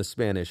more than the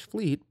Spanish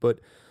fleet, but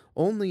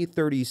only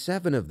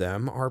 37 of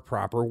them are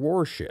proper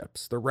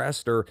warships. The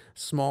rest are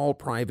small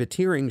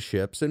privateering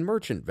ships and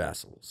merchant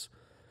vessels.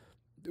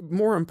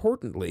 More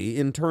importantly,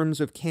 in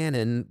terms of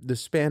cannon, the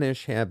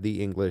Spanish have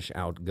the English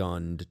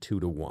outgunned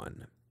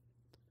 2-1.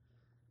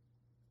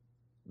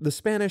 The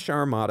Spanish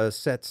Armada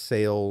sets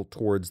sail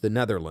towards the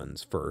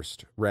Netherlands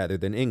first, rather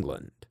than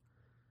England.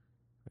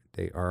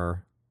 They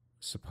are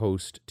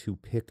supposed to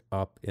pick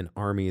up an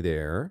army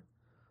there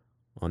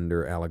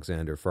under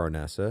Alexander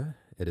Farnese.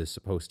 It is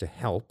supposed to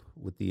help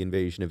with the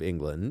invasion of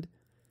England.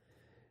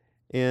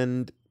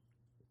 And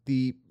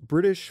the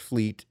British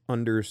fleet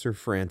under Sir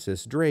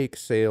Francis Drake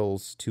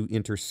sails to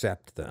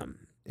intercept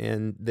them.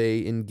 And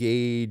they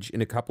engage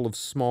in a couple of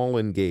small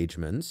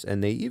engagements,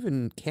 and they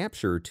even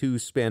capture 2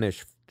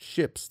 Spanish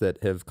ships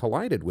that have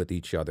collided with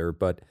each other,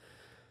 but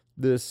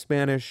the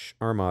Spanish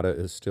Armada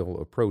is still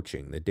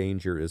approaching. The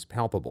danger is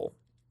palpable.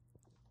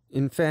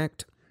 In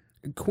fact,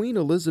 Queen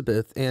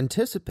Elizabeth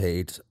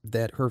anticipates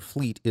that her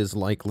fleet is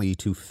likely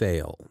to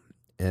fail,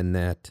 and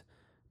that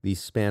the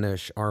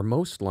Spanish are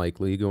most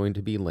likely going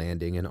to be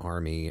landing an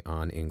army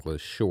on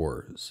English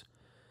shores.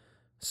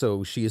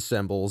 So she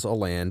assembles a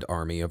land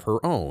army of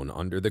her own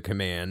under the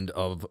command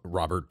of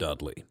Robert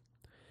Dudley.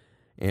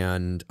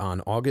 And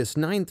on August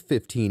 9th,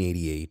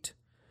 1588,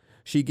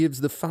 she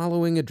gives the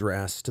following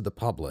address to the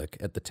public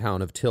at the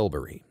town of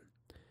Tilbury.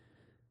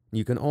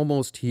 You can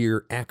almost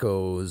hear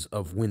echoes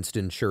of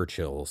Winston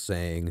Churchill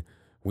saying,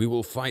 "We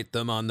will fight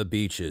them on the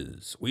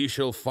beaches. We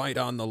shall fight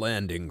on the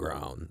landing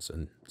grounds,"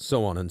 and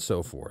so on and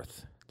so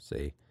forth. It's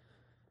a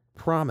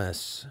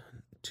promise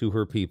to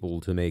her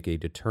people to make a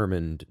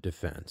determined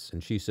defense.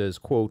 And she says,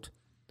 quote,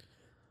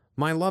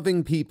 "My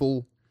loving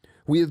people,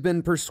 we have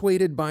been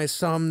persuaded by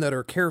some that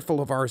are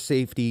careful of our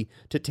safety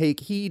to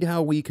take heed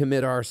how we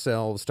commit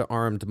ourselves to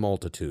armed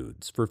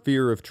multitudes for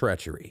fear of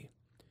treachery.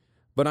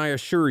 But I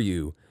assure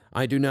you,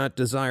 I do not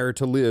desire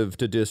to live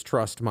to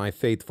distrust my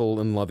faithful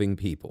and loving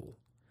people.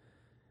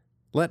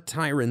 Let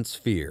tyrants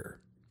fear.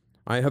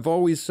 I have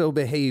always so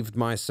behaved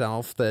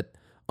myself that,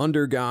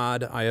 Under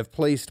God, I have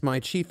placed my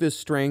chiefest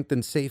strength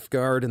and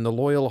safeguard in the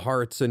loyal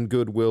hearts and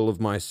goodwill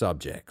of my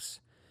subjects.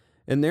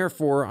 And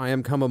therefore I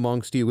am come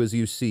amongst you, as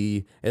you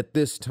see, at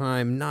this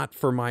time not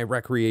for my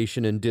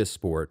recreation and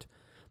disport,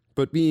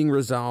 but being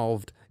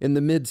resolved, in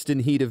the midst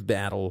and heat of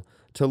battle,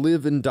 to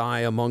live and die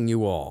among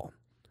you all,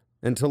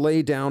 and to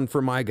lay down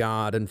for my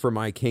God and for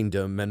my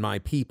kingdom and my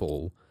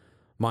people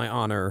my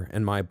honor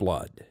and my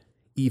blood,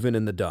 even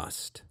in the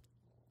dust.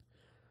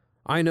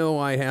 I know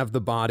I have the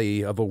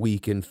body of a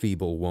weak and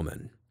feeble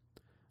woman,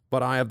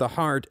 but I have the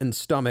heart and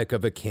stomach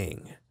of a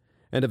king,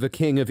 and of a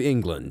king of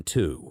England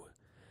too,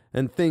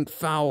 and think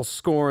foul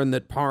scorn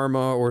that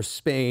Parma or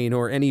Spain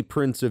or any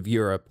prince of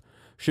Europe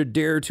should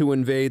dare to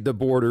invade the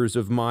borders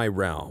of my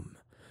realm,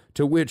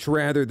 to which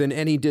rather than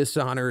any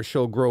dishonor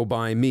shall grow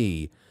by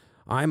me,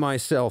 I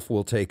myself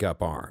will take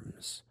up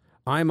arms.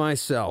 I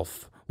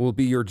myself will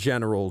be your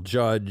general,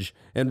 judge,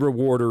 and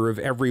rewarder of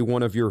every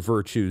one of your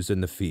virtues in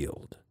the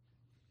field.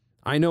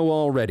 I know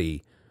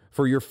already,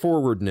 for your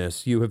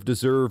forwardness you have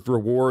deserved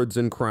rewards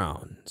and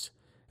crowns,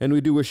 and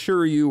we do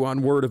assure you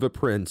on word of a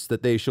prince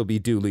that they shall be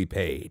duly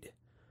paid.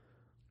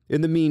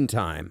 In the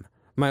meantime,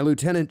 my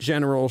lieutenant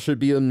general should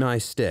be in my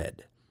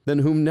stead, than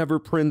whom never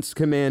prince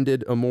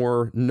commanded a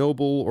more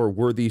noble or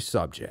worthy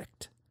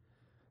subject.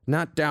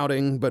 Not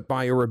doubting, but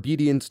by your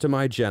obedience to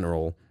my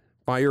general,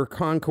 by your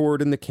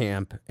concord in the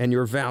camp, and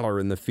your valor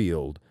in the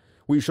field,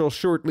 we shall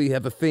shortly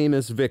have a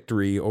famous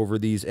victory over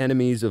these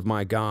enemies of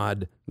my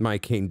God, my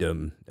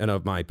kingdom, and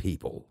of my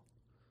people."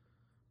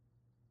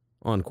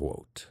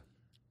 Unquote.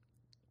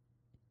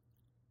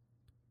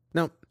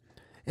 Now,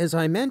 as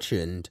I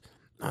mentioned,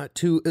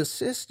 to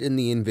assist in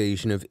the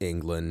invasion of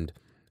England,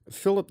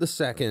 Philip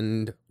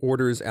II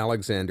orders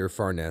Alexander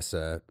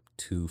Farnese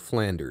to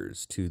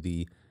Flanders, to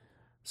the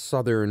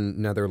southern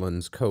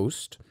Netherlands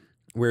coast,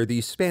 where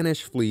the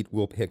Spanish fleet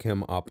will pick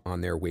him up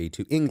on their way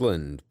to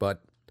England.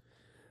 But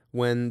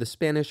when the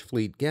Spanish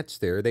fleet gets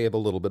there, they have a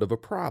little bit of a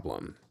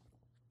problem.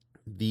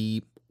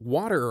 The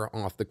water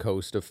off the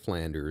coast of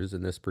Flanders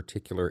in this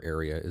particular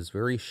area is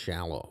very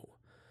shallow.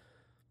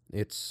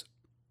 It's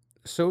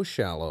so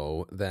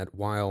shallow that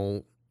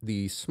while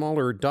the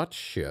smaller Dutch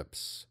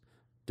ships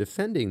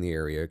defending the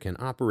area can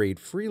operate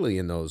freely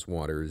in those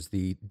waters,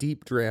 the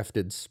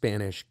deep-drafted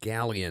Spanish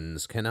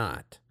galleons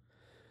cannot.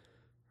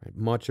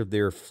 Much of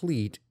their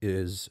fleet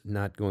is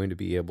not going to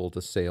be able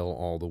to sail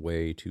all the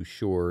way to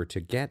shore to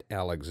get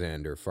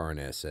Alexander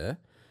Farnese.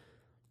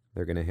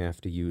 They're going to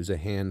have to use a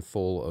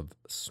handful of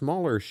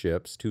smaller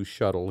ships to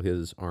shuttle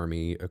his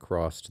army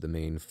across to the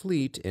main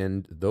fleet,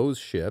 and those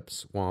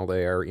ships, while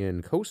they are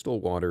in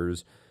coastal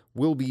waters,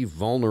 will be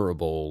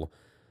vulnerable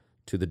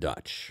to the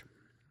Dutch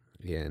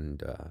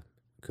and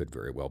could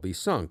very well be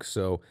sunk.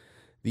 So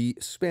the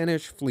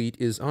Spanish fleet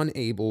is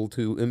unable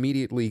to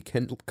immediately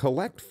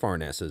collect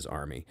Farnese's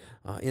army.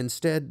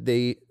 Instead,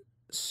 they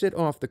sit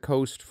off the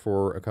coast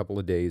for a couple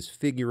of days,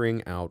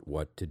 figuring out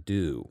what to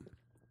do.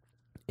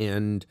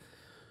 And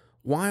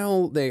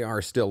while they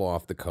are still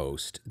off the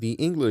coast, the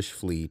English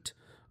fleet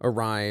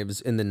arrives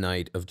in the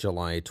night of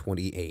July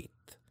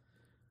 28th.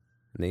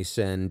 And they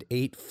send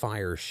 8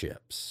 fire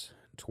ships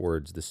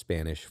towards the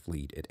Spanish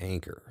fleet at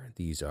anchor.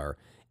 These are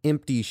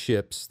empty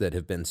ships that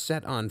have been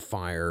set on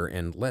fire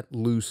and let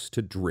loose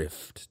to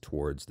drift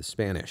towards the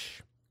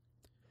Spanish.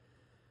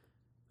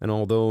 And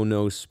although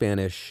no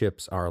Spanish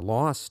ships are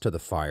lost to the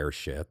fire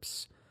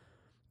ships,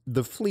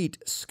 the fleet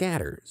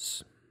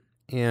scatters,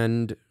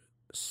 and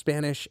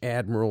Spanish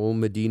Admiral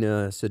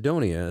Medina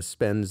Sidonia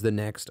spends the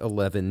next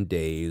 11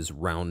 days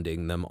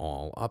rounding them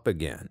all up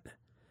again.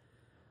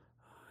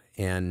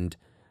 And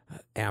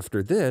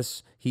after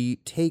this, he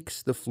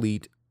takes the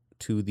fleet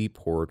to the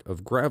port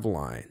of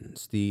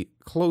Gravelines, the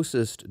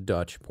closest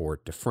Dutch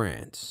port to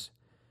France.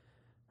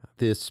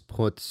 This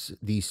puts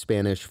the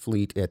Spanish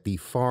fleet at the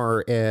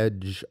far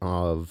edge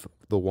of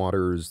the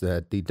waters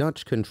that the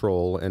Dutch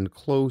control and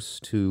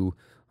close to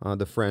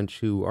the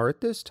French, who are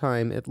at this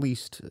time at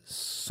least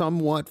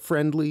somewhat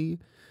friendly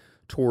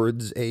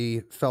towards a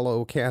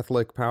fellow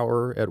Catholic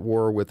power at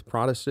war with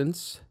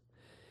Protestants.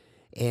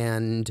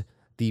 And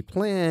the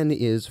plan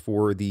is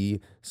for the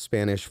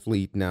Spanish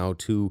fleet now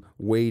to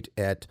wait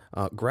at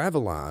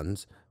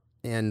Gravelines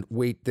and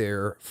wait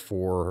there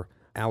for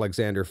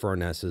Alexander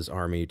Farnese's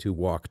army to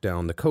walk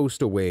down the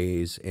coast a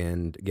ways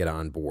and get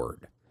on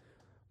board.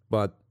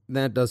 But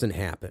that doesn't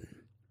happen.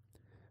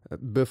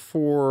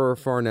 Before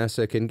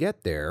Farnese can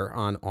get there,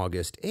 on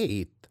August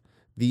 8th,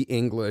 the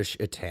English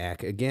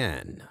attack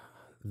again.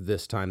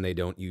 This time they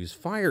don't use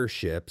fire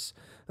ships.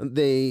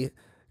 They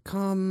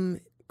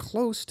come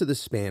close to the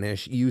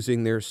Spanish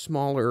using their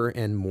smaller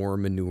and more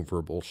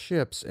maneuverable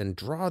ships and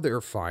draw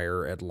their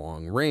fire at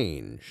long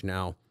range.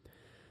 Now,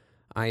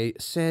 I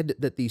said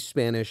that the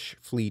Spanish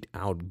fleet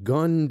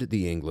outgunned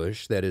the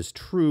English. That is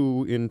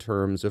true in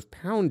terms of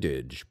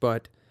poundage,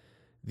 but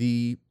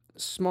the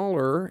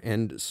smaller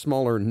and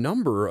smaller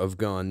number of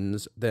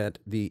guns that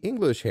the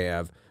English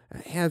have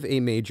a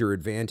major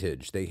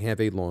advantage. They have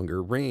a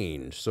longer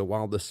range. So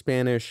while the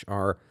Spanish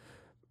are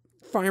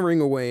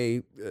firing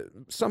away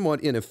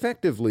somewhat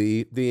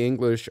ineffectively, the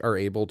English are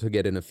able to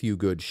get in a few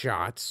good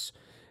shots.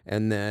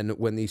 And then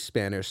when the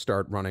Spanish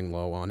start running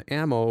low on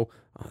ammo,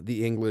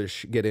 the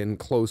English get in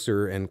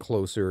closer and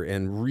closer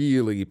and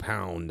really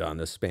pound on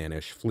the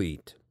Spanish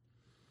fleet.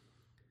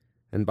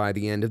 And by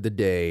the end of the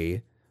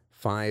day,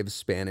 5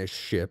 Spanish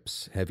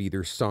ships have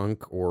either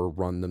sunk or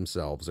run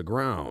themselves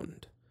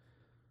aground.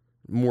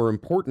 More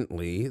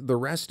importantly, the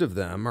rest of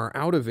them are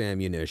out of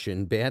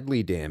ammunition,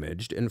 badly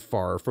damaged, and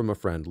far from a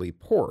friendly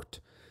port.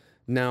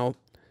 Now,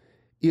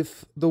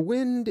 if the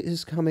wind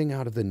is coming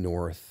out of the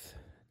north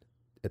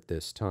at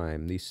this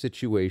time, the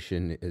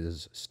situation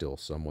is still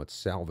somewhat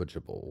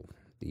salvageable.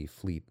 The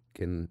fleet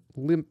can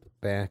limp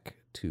back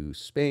to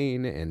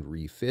Spain and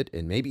refit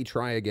and maybe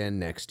try again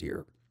next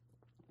year.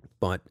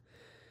 But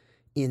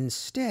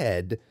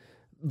instead,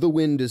 the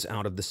wind is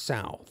out of the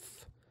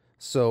south.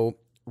 So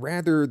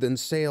rather than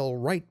sail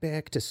right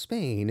back to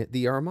Spain,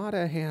 the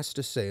Armada has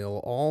to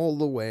sail all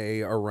the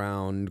way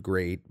around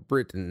Great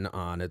Britain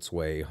on its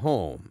way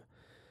home.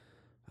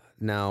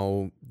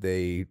 Now,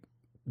 they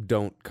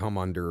don't come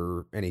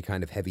under any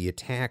kind of heavy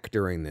attack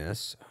during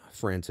this.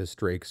 Francis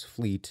Drake's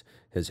fleet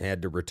has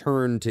had to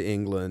return to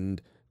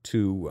England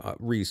to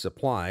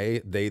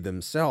resupply. They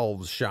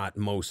themselves shot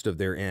most of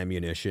their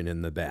ammunition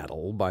in the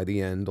battle. By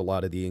the end, a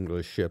lot of the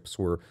English ships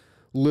were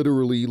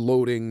literally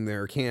loading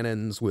their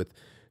cannons with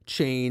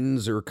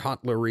chains or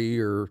cutlery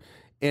or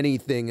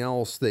anything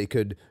else they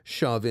could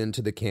shove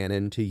into the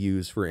cannon to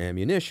use for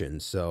ammunition.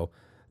 So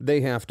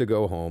they have to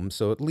go home.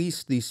 So at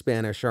least the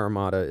Spanish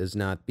Armada is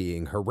not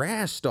being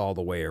harassed all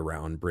the way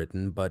around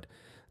Britain, but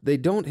they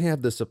don't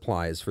have the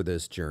supplies for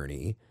this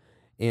journey,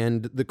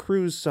 and the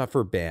crews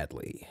suffer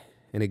badly.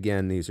 And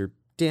again, these are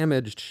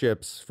damaged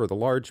ships for the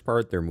large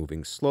part. They're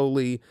moving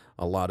slowly.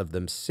 A lot of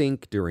them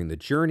sink during the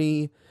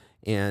journey.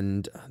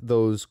 And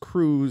those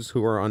crews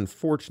who are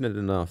unfortunate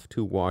enough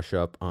to wash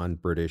up on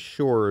British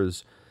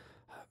shores,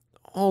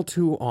 all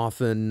too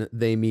often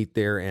they meet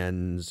their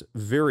ends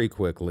very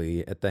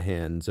quickly at the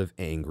hands of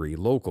angry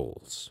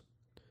locals.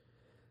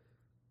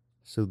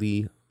 So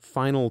the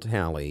final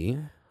tally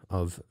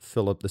of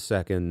Philip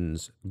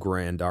II's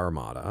Grand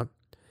Armada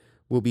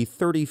will be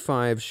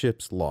 35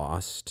 ships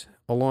lost,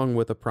 along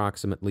with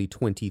approximately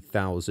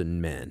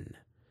 20,000 men,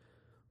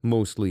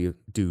 mostly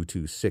due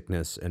to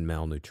sickness and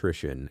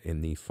malnutrition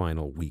in the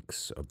final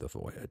weeks of the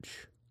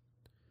voyage.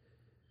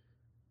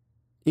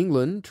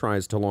 England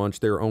tries to launch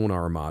their own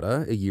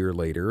armada a year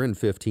later in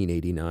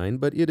 1589,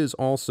 but it is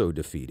also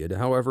defeated,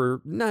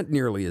 however, not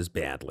nearly as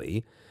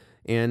badly,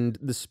 and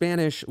the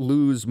Spanish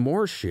lose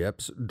more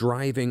ships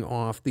driving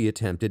off the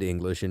attempted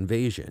English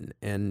invasion,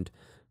 and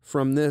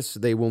from this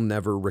they will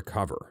never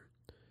recover.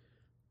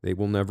 They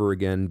will never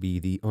again be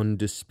the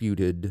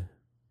undisputed,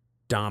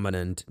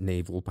 dominant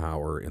naval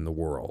power in the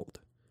world.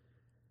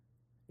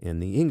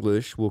 And the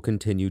English will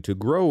continue to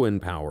grow in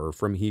power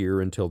from here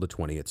until the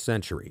 20th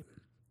century.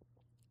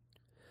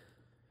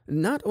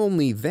 Not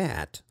only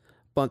that,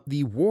 but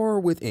the war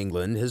with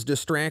England has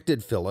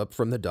distracted Philip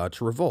from the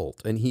Dutch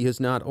revolt, and he has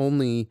not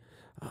only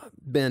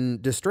been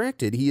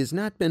distracted, he has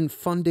not been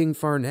funding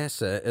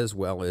Farnese as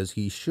well as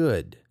he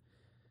should.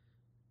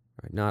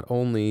 Not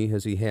only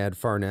has he had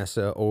Farnese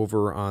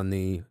over on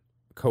the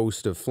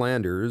coast of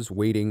Flanders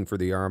waiting for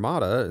the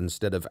Armada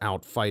instead of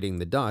out fighting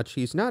the Dutch,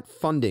 he's not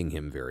funding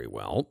him very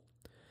well,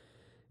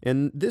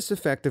 and this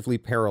effectively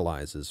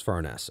paralyzes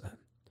Farnese.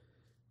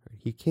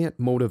 He can't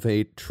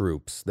motivate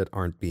troops that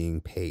aren't being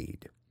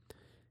paid.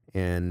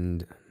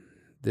 And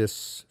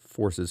this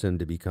forces him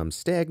to become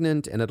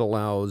stagnant, and it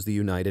allows the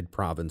United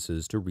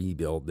Provinces to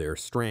rebuild their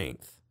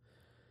strength.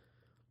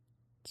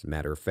 As a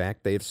matter of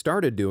fact, they've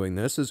started doing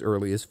this as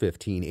early as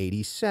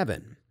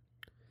 1587.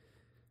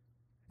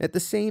 At the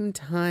same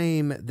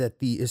time that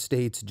the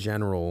Estates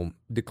General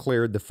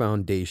declared the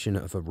foundation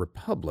of a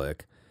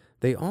republic,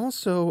 they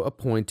also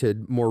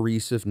appointed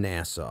Maurice of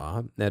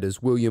Nassau, that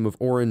is William of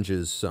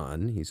Orange's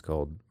son. He's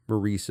called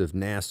Maurice of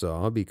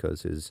Nassau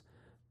because his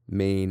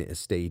main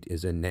estate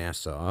is in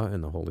Nassau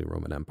in the Holy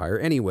Roman Empire.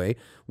 Anyway,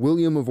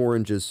 William of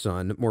Orange's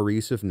son,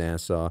 Maurice of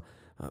Nassau,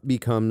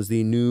 becomes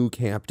the new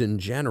captain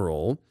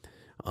general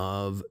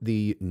of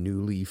the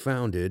newly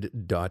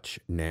founded Dutch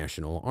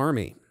National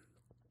Army.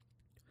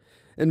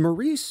 And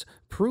Maurice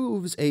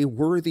proves a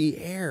worthy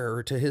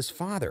heir to his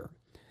father.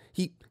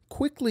 He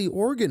quickly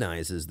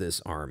organizes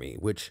this army,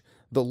 which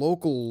the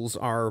locals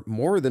are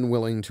more than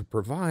willing to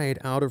provide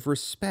out of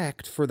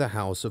respect for the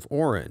House of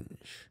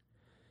Orange.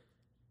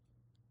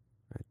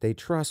 They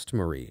trust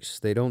Maurice.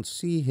 They don't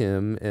see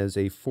him as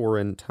a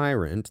foreign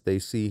tyrant. They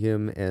see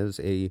him as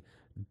a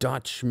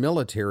Dutch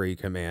military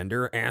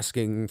commander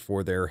asking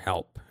for their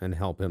help, and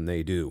help him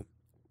they do.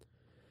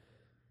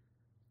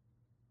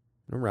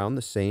 Around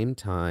the same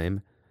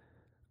time,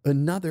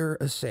 another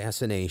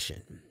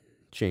assassination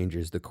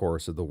changes the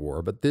course of the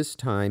war, but this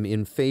time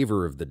in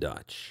favor of the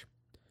Dutch.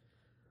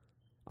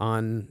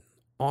 On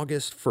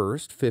August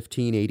 1st,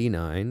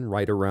 1589,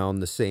 right around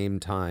the same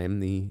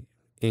time the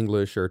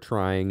English are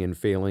trying and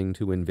failing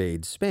to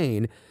invade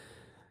Spain,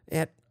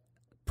 at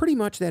pretty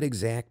much that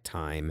exact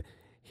time,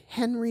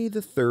 Henry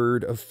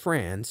III of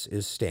France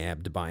is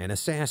stabbed by an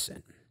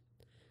assassin,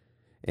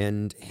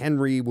 and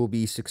Henry will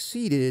be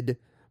succeeded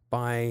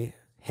by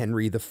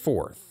Henry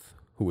IV,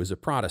 who is a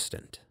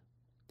Protestant.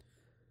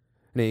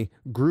 And a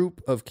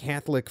group of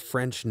Catholic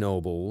French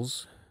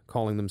nobles,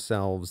 calling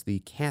themselves the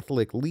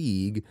Catholic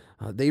League,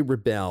 they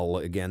rebel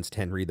against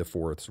Henry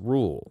IV's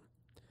rule.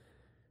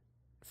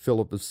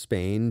 Philip of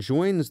Spain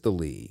joins the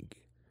League.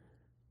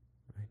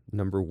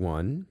 Number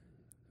one,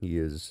 he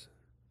is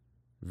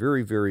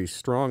very, very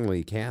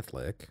strongly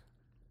Catholic.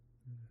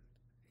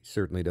 He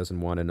certainly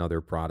doesn't want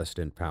another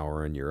Protestant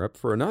power in Europe.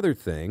 For another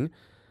thing,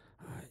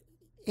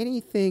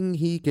 anything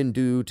he can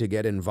do to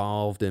get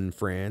involved in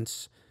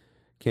France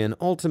can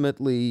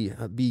ultimately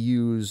be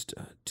used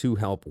to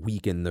help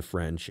weaken the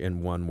French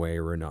in one way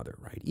or another,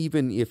 right?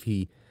 Even if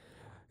he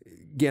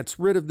gets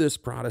rid of this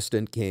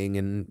Protestant king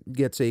and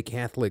gets a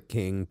Catholic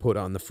king put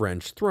on the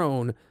French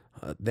throne,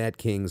 that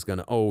king's going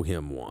to owe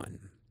him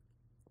one.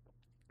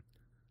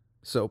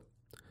 So,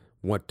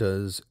 what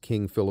does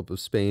King Philip of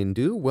Spain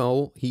do?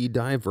 Well, he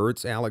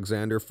diverts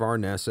Alexander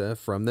Farnese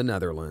from the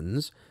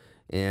Netherlands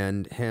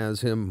and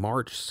has him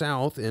march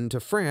south into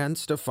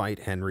France to fight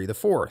Henry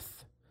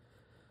IV.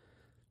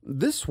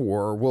 This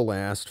war will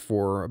last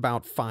for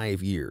about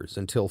 5 years,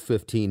 until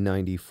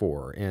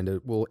 1594, and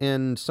it will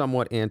end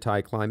somewhat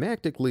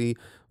anticlimactically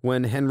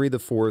when Henry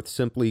IV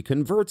simply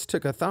converts to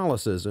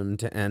Catholicism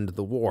to end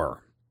the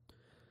war.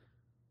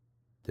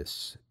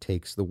 This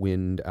takes the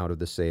wind out of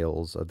the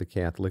sails of the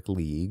Catholic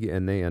League,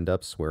 and they end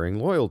up swearing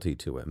loyalty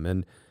to him.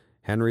 And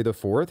Henry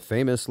IV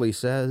famously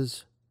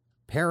says,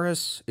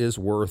 "Paris is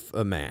worth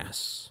a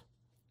mass."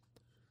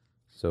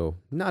 So,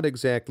 not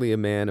exactly a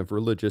man of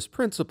religious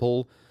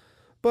principle,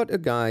 but a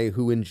guy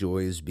who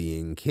enjoys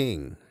being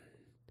king.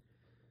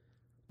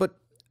 But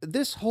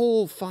this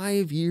whole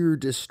 5-year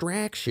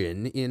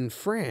distraction in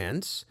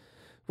France,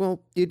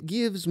 well, it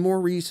gives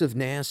Maurice of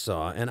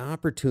Nassau an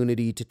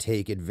opportunity to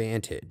take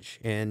advantage,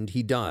 and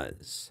he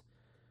does.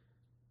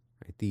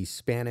 The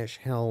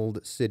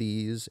Spanish-held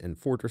cities and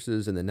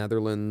fortresses in the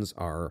Netherlands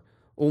are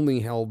only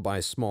held by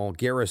small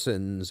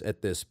garrisons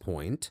at this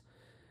point,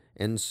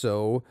 and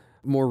so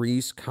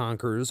Maurice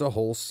conquers a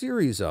whole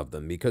series of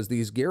them because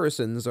these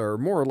garrisons are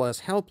more or less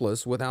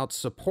helpless without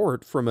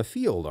support from a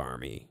field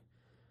army.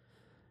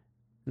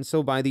 And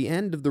so by the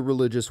end of the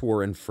religious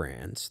war in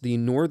France, the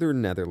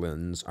northern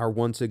Netherlands are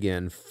once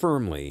again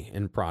firmly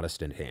in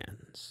Protestant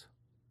hands,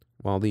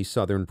 while the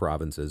southern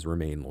provinces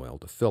remain loyal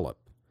to Philip.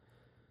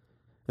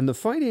 And the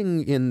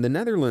fighting in the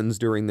Netherlands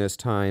during this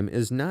time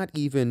is not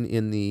even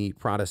in the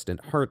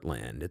Protestant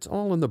heartland. It's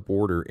all in the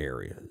border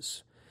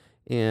areas.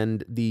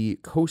 And the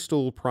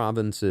coastal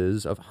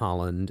provinces of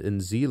Holland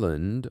and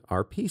Zeeland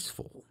are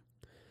peaceful.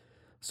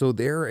 So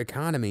their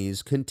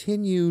economies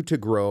continue to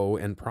grow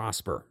and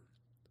prosper.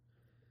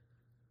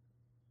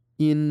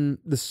 In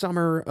the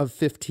summer of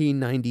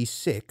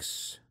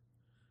 1596,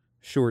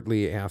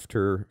 shortly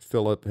after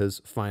Philip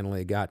has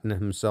finally gotten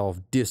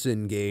himself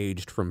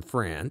disengaged from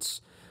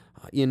France,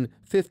 in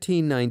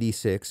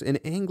 1596, an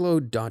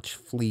Anglo-Dutch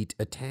fleet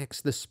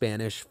attacks the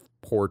Spanish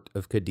port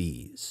of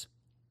Cadiz.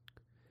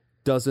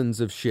 Dozens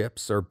of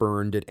ships are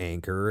burned at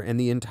anchor, and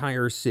the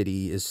entire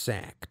city is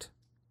sacked.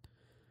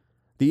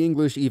 The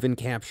English even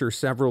capture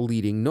several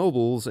leading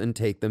nobles and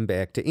take them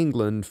back to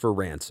England for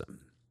ransom.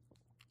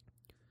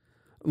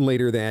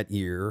 Later that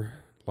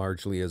year,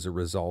 largely as a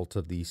result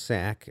of the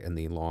sack and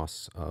the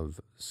loss of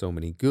so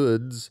many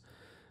goods,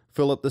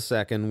 Philip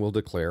II will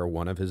declare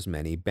one of his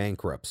many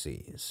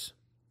bankruptcies.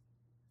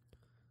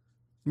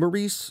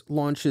 Maurice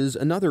launches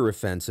another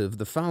offensive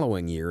the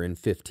following year in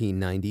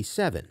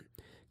 1597.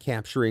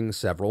 Capturing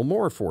several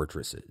more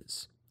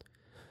fortresses.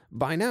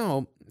 By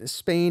now,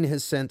 Spain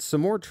has sent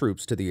some more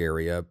troops to the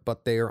area,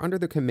 but they are under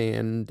the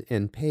command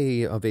and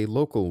pay of a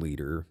local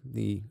leader,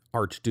 the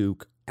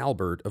Archduke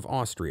Albert of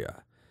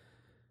Austria,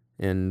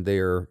 and they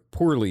are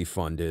poorly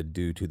funded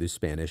due to the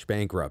Spanish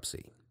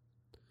bankruptcy.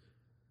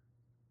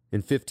 In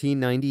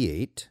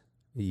 1598,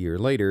 a year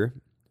later,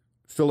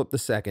 Philip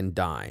II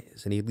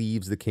dies, and he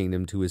leaves the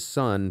kingdom to his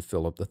son,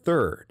 Philip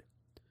III.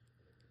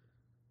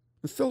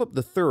 Philip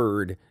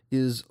III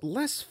is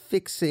less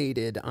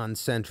fixated on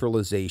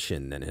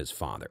centralization than his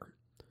father.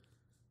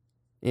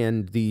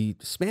 And the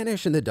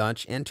Spanish and the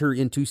Dutch enter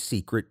into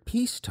secret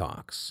peace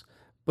talks.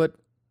 But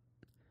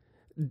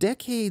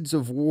decades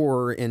of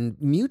war and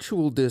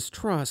mutual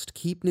distrust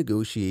keep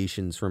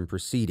negotiations from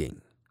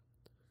proceeding.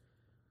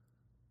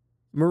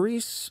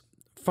 Maurice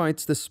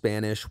fights the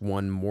Spanish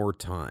one more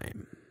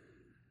time.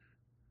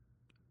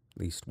 At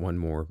least one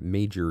more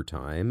major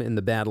time, in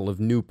the Battle of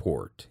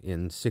Newport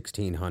in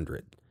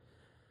 1600.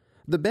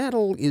 The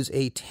battle is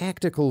a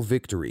tactical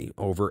victory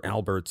over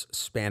Albert's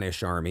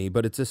Spanish army,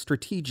 but it's a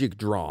strategic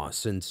draw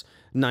since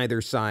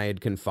neither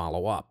side can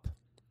follow up.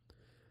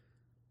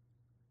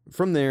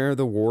 From there,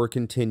 the war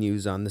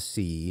continues on the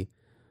sea,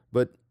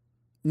 but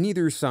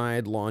neither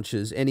side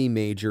launches any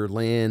major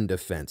land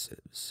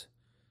offensives.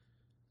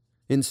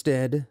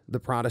 Instead, the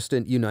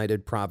Protestant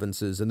United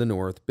Provinces in the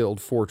north build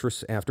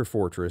fortress after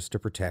fortress to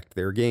protect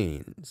their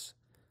gains.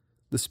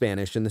 The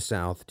Spanish in the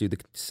south do the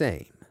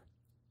same.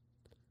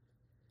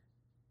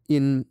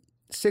 In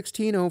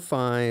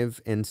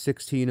 1605 and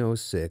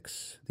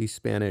 1606, the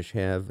Spanish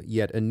have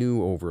yet a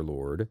new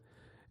overlord,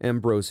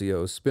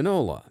 Ambrosio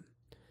Spinola,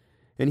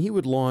 and he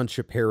would launch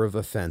a pair of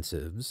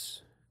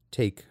offensives,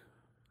 take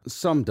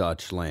some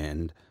Dutch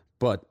land,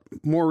 but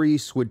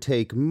Maurice would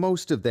take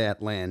most of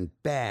that land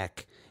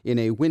back in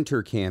a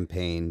winter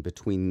campaign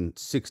between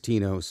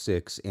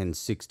 1606 and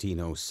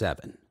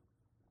 1607.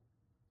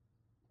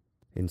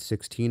 In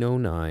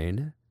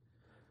 1609,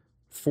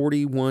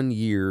 41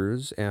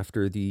 years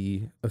after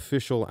the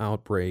official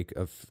outbreak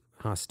of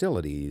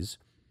hostilities,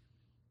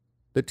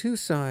 the two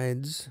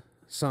sides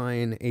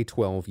sign a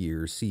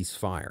 12-year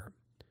ceasefire,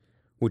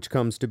 which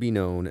comes to be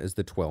known as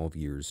the 12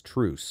 Years'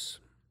 Truce.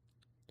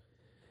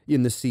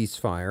 In the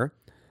ceasefire,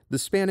 the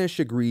Spanish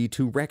agree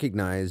to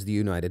recognize the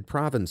United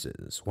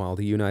Provinces, while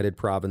the United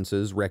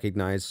Provinces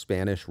recognize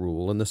Spanish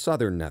rule in the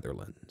southern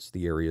Netherlands,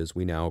 the areas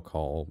we now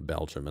call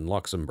Belgium and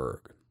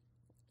Luxembourg.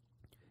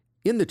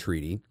 In the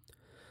treaty,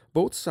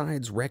 both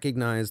sides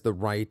recognize the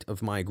right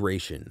of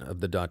migration of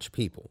the Dutch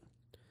people.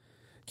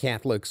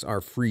 Catholics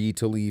are free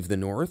to leave the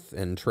north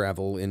and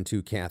travel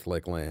into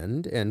Catholic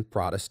land, and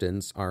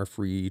Protestants are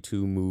free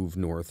to move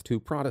north to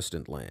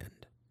Protestant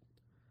land.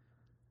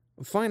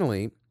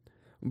 Finally,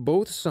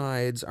 both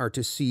sides are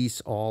to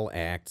cease all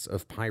acts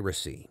of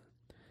piracy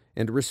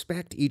and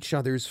respect each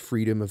other's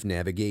freedom of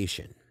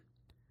navigation.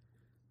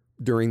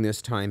 During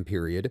this time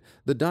period,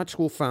 the Dutch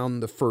will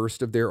found the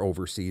first of their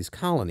overseas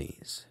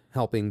colonies,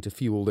 helping to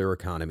fuel their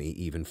economy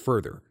even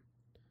further.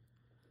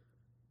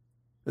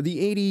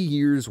 The 80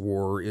 Years'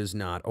 War is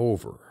not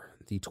over.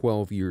 The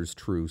 12 Years'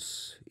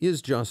 Truce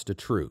is just a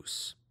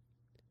truce.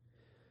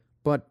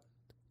 But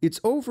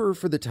it's over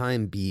for the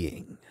time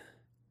being.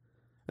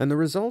 And the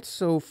result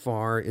so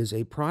far is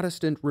a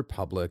Protestant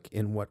republic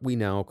in what we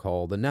now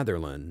call the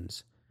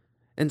Netherlands,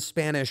 and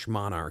Spanish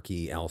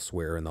monarchy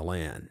elsewhere in the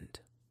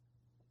land.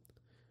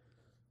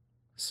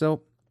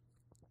 So,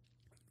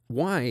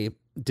 why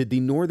did the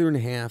northern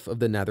half of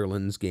the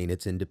Netherlands gain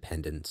its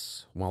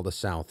independence, while the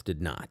south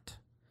did not?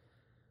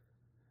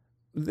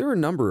 There are a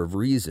number of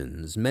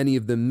reasons, many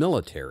of them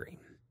military.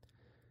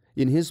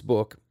 In his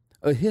book,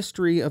 A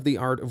History of the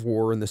Art of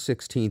War in the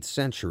 16th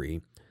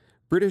Century,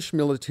 British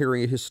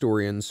military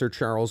historian Sir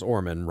Charles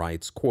Orman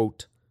writes,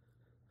 quote,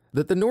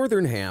 that the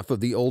northern half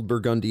of the old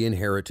Burgundian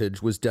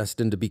heritage was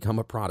destined to become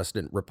a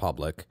Protestant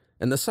republic,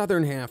 and the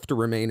southern half to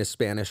remain a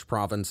Spanish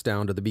province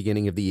down to the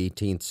beginning of the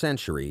 18th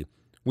century,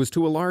 was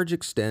to a large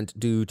extent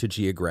due to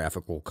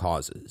geographical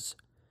causes.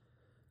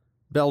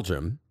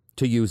 Belgium,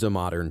 to use a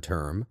modern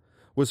term,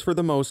 was for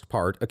the most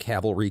part a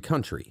cavalry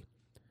country,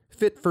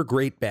 fit for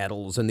great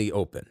battles in the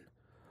open,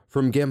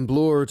 from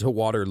Gemblour to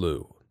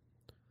Waterloo.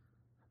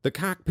 The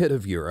cockpit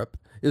of Europe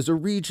is a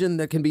region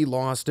that can be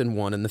lost and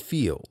won in the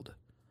field.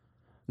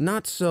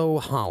 Not so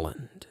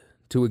Holland,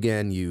 to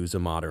again use a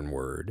modern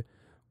word,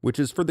 which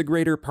is for the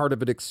greater part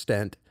of its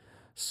extent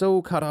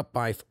so cut up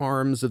by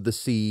arms of the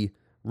sea,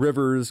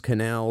 rivers,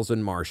 canals,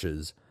 and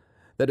marshes,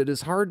 that it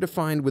is hard to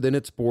find within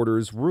its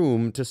borders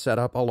room to set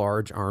up a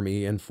large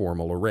army in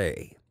formal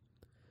array.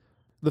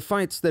 The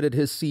fights that it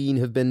has seen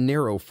have been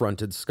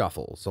narrow-fronted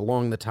scuffles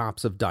along the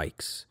tops of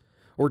dikes,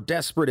 or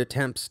desperate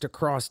attempts to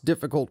cross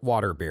difficult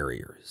water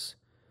barriers.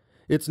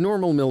 Its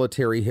normal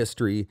military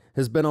history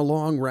has been a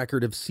long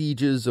record of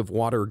sieges of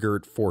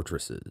water-girt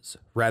fortresses,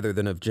 rather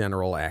than of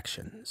general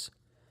actions.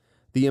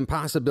 The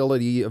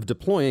impossibility of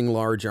deploying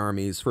large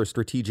armies for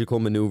strategical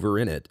maneuver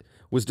in it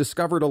was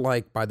discovered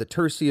alike by the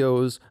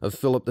tercios of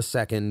Philip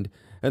II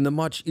and the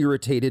much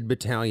irritated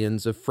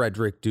battalions of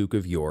Frederick, Duke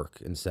of York,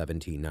 in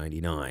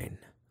 1799.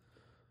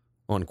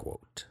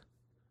 Unquote.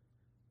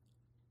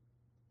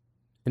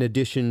 In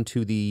addition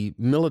to the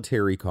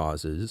military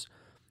causes,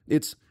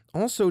 it's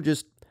also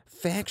just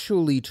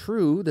factually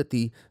true that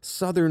the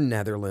southern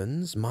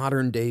Netherlands,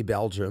 modern-day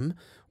Belgium,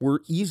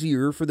 were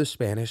easier for the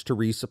Spanish to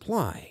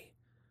resupply.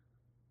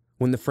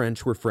 When the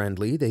French were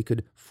friendly, they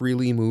could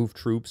freely move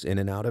troops in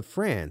and out of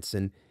France,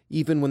 and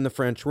even when the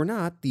French were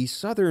not, the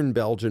southern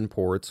Belgian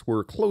ports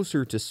were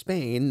closer to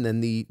Spain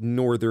than the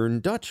northern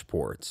Dutch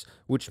ports,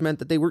 which meant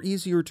that they were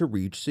easier to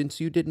reach since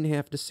you didn't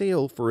have to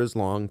sail for as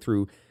long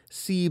through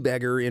sea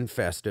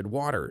beggar-infested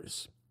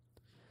waters.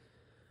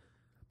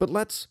 But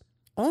let's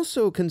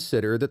also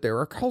consider that there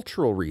are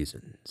cultural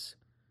reasons.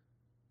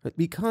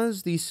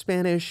 Because the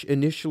Spanish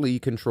initially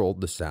controlled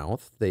the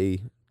south,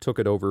 they took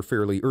it over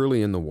fairly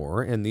early in the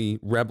war, and the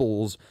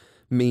rebels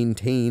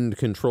maintained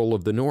control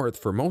of the north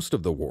for most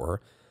of the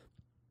war,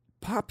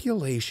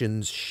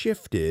 populations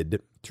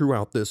shifted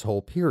throughout this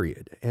whole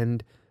period,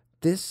 and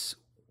this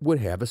would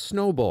have a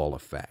snowball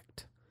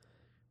effect.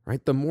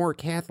 Right? The more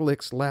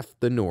Catholics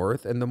left the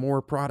north and the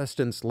more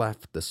Protestants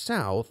left the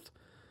south,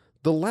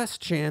 the less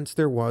chance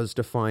there was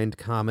to find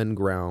common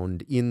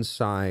ground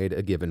inside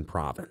a given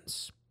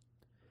province.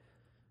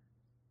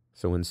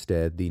 So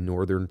instead, the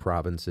northern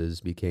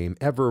provinces became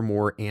ever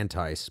more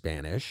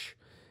anti-Spanish,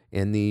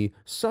 and the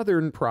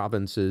southern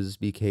provinces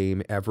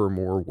became ever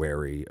more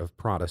wary of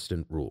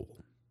Protestant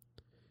rule.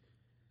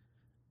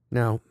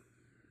 Now,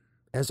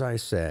 as I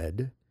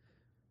said,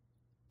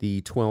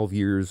 the 12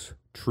 years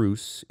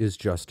truce is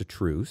just a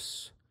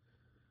truce.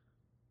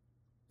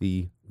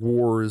 The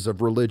wars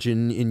of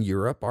religion in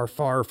Europe are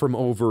far from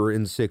over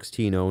in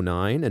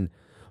 1609, and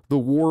the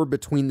war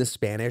between the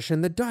Spanish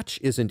and the Dutch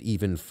isn't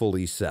even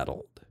fully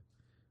settled.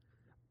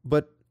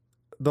 But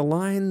the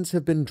lines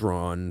have been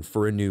drawn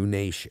for a new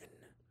nation,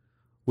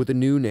 with a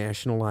new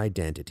national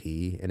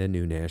identity and a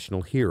new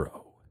national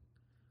hero.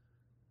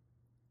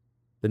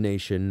 The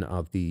nation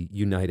of the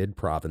United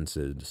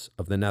Provinces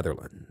of the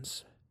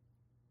Netherlands.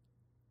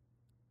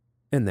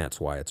 And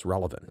that's why it's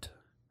relevant.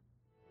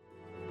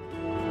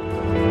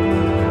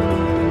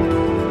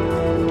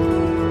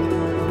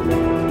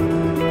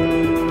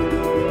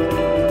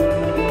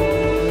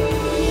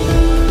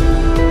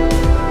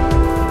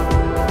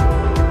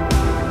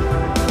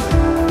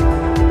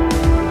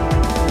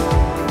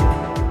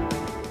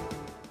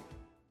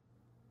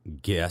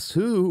 Guess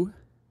who?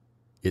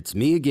 It's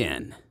me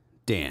again,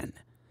 Dan.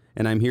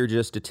 And I'm here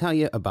just to tell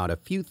you about a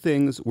few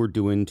things we're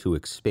doing to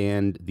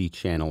expand the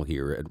channel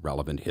here at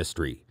Relevant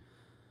History.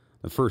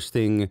 The first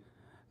thing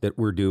that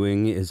we're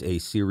doing is a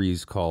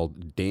series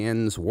called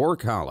Dan's War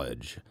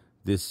College.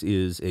 This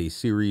is a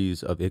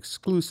series of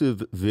exclusive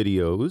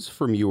videos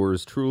from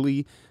yours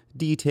truly,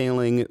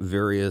 detailing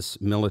various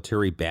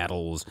military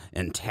battles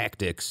and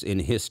tactics in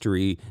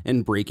history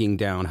and breaking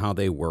down how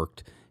they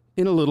worked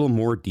in a little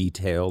more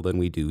detail than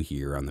we do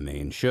here on the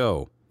main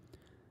show.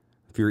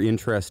 If you're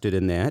interested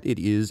in that, it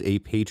is a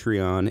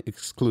Patreon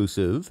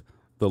exclusive.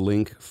 The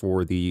link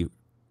for the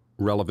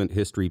Relevant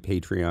History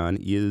Patreon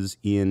is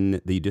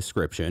in the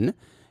description,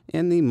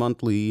 and the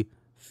monthly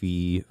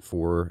fee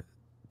for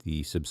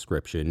the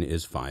subscription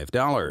is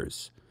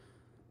 $5.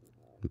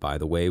 By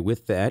the way,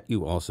 with that,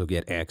 you also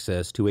get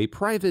access to a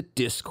private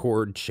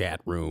Discord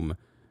chat room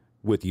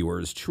with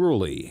yours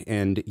truly.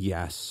 And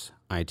yes,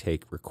 I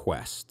take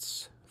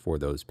requests for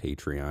those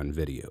Patreon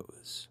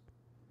videos.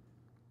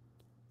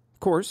 Of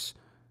course,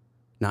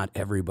 not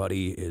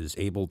everybody is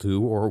able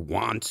to or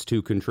wants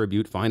to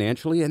contribute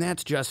financially, and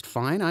that's just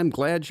fine. I'm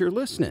glad you're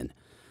listening.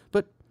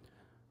 But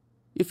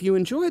if you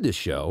enjoy the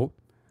show,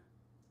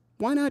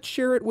 why not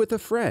share it with a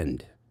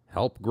friend?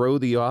 Help grow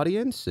the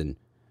audience and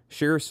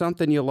share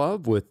something you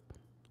love with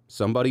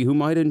somebody who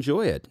might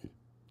enjoy it.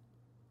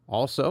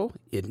 Also,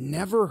 it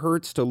never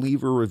hurts to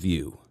leave a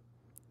review.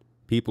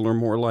 People are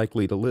more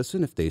likely to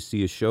listen if they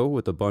see a show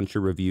with a bunch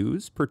of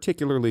reviews,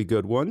 particularly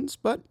good ones.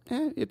 But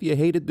if you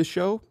hated the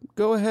show,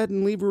 go ahead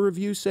and leave a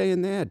review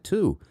saying that,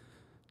 too.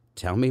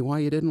 Tell me why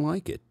you didn't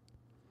like it.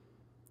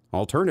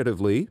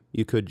 Alternatively,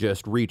 you could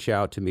just reach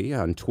out to me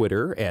on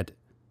Twitter at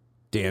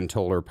Dan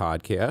Toller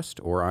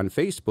Podcast or on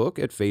Facebook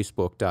at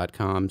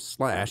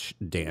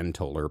facebook.com/Dan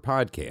Toller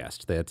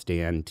Podcast. That's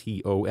Dan,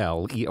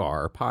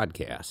 Toller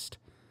Podcast.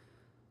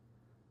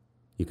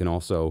 You can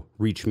also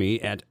reach me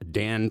at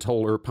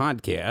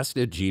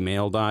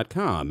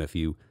dantollerpodcast@gmail.com if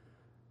you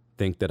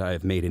think that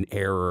I've made an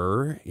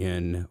error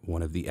in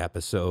one of the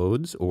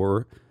episodes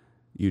or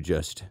you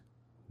just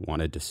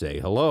wanted to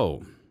say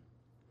hello.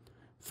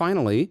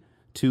 Finally,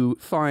 to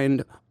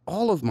find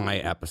all of my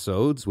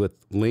episodes with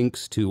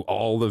links to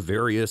all the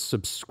various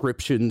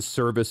subscription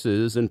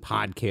services and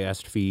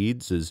podcast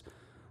feeds, as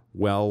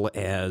well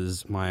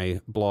as my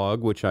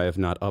blog, which I have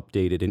not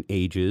updated in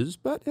ages,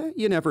 but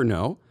you never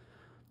know.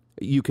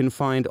 You can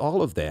find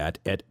all of that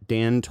at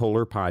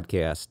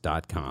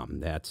dantollerpodcast.com.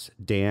 That's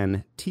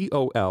Dan,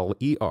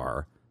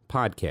 Toller,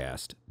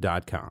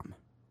 podcast.com.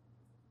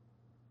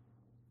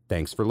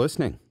 Thanks for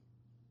listening.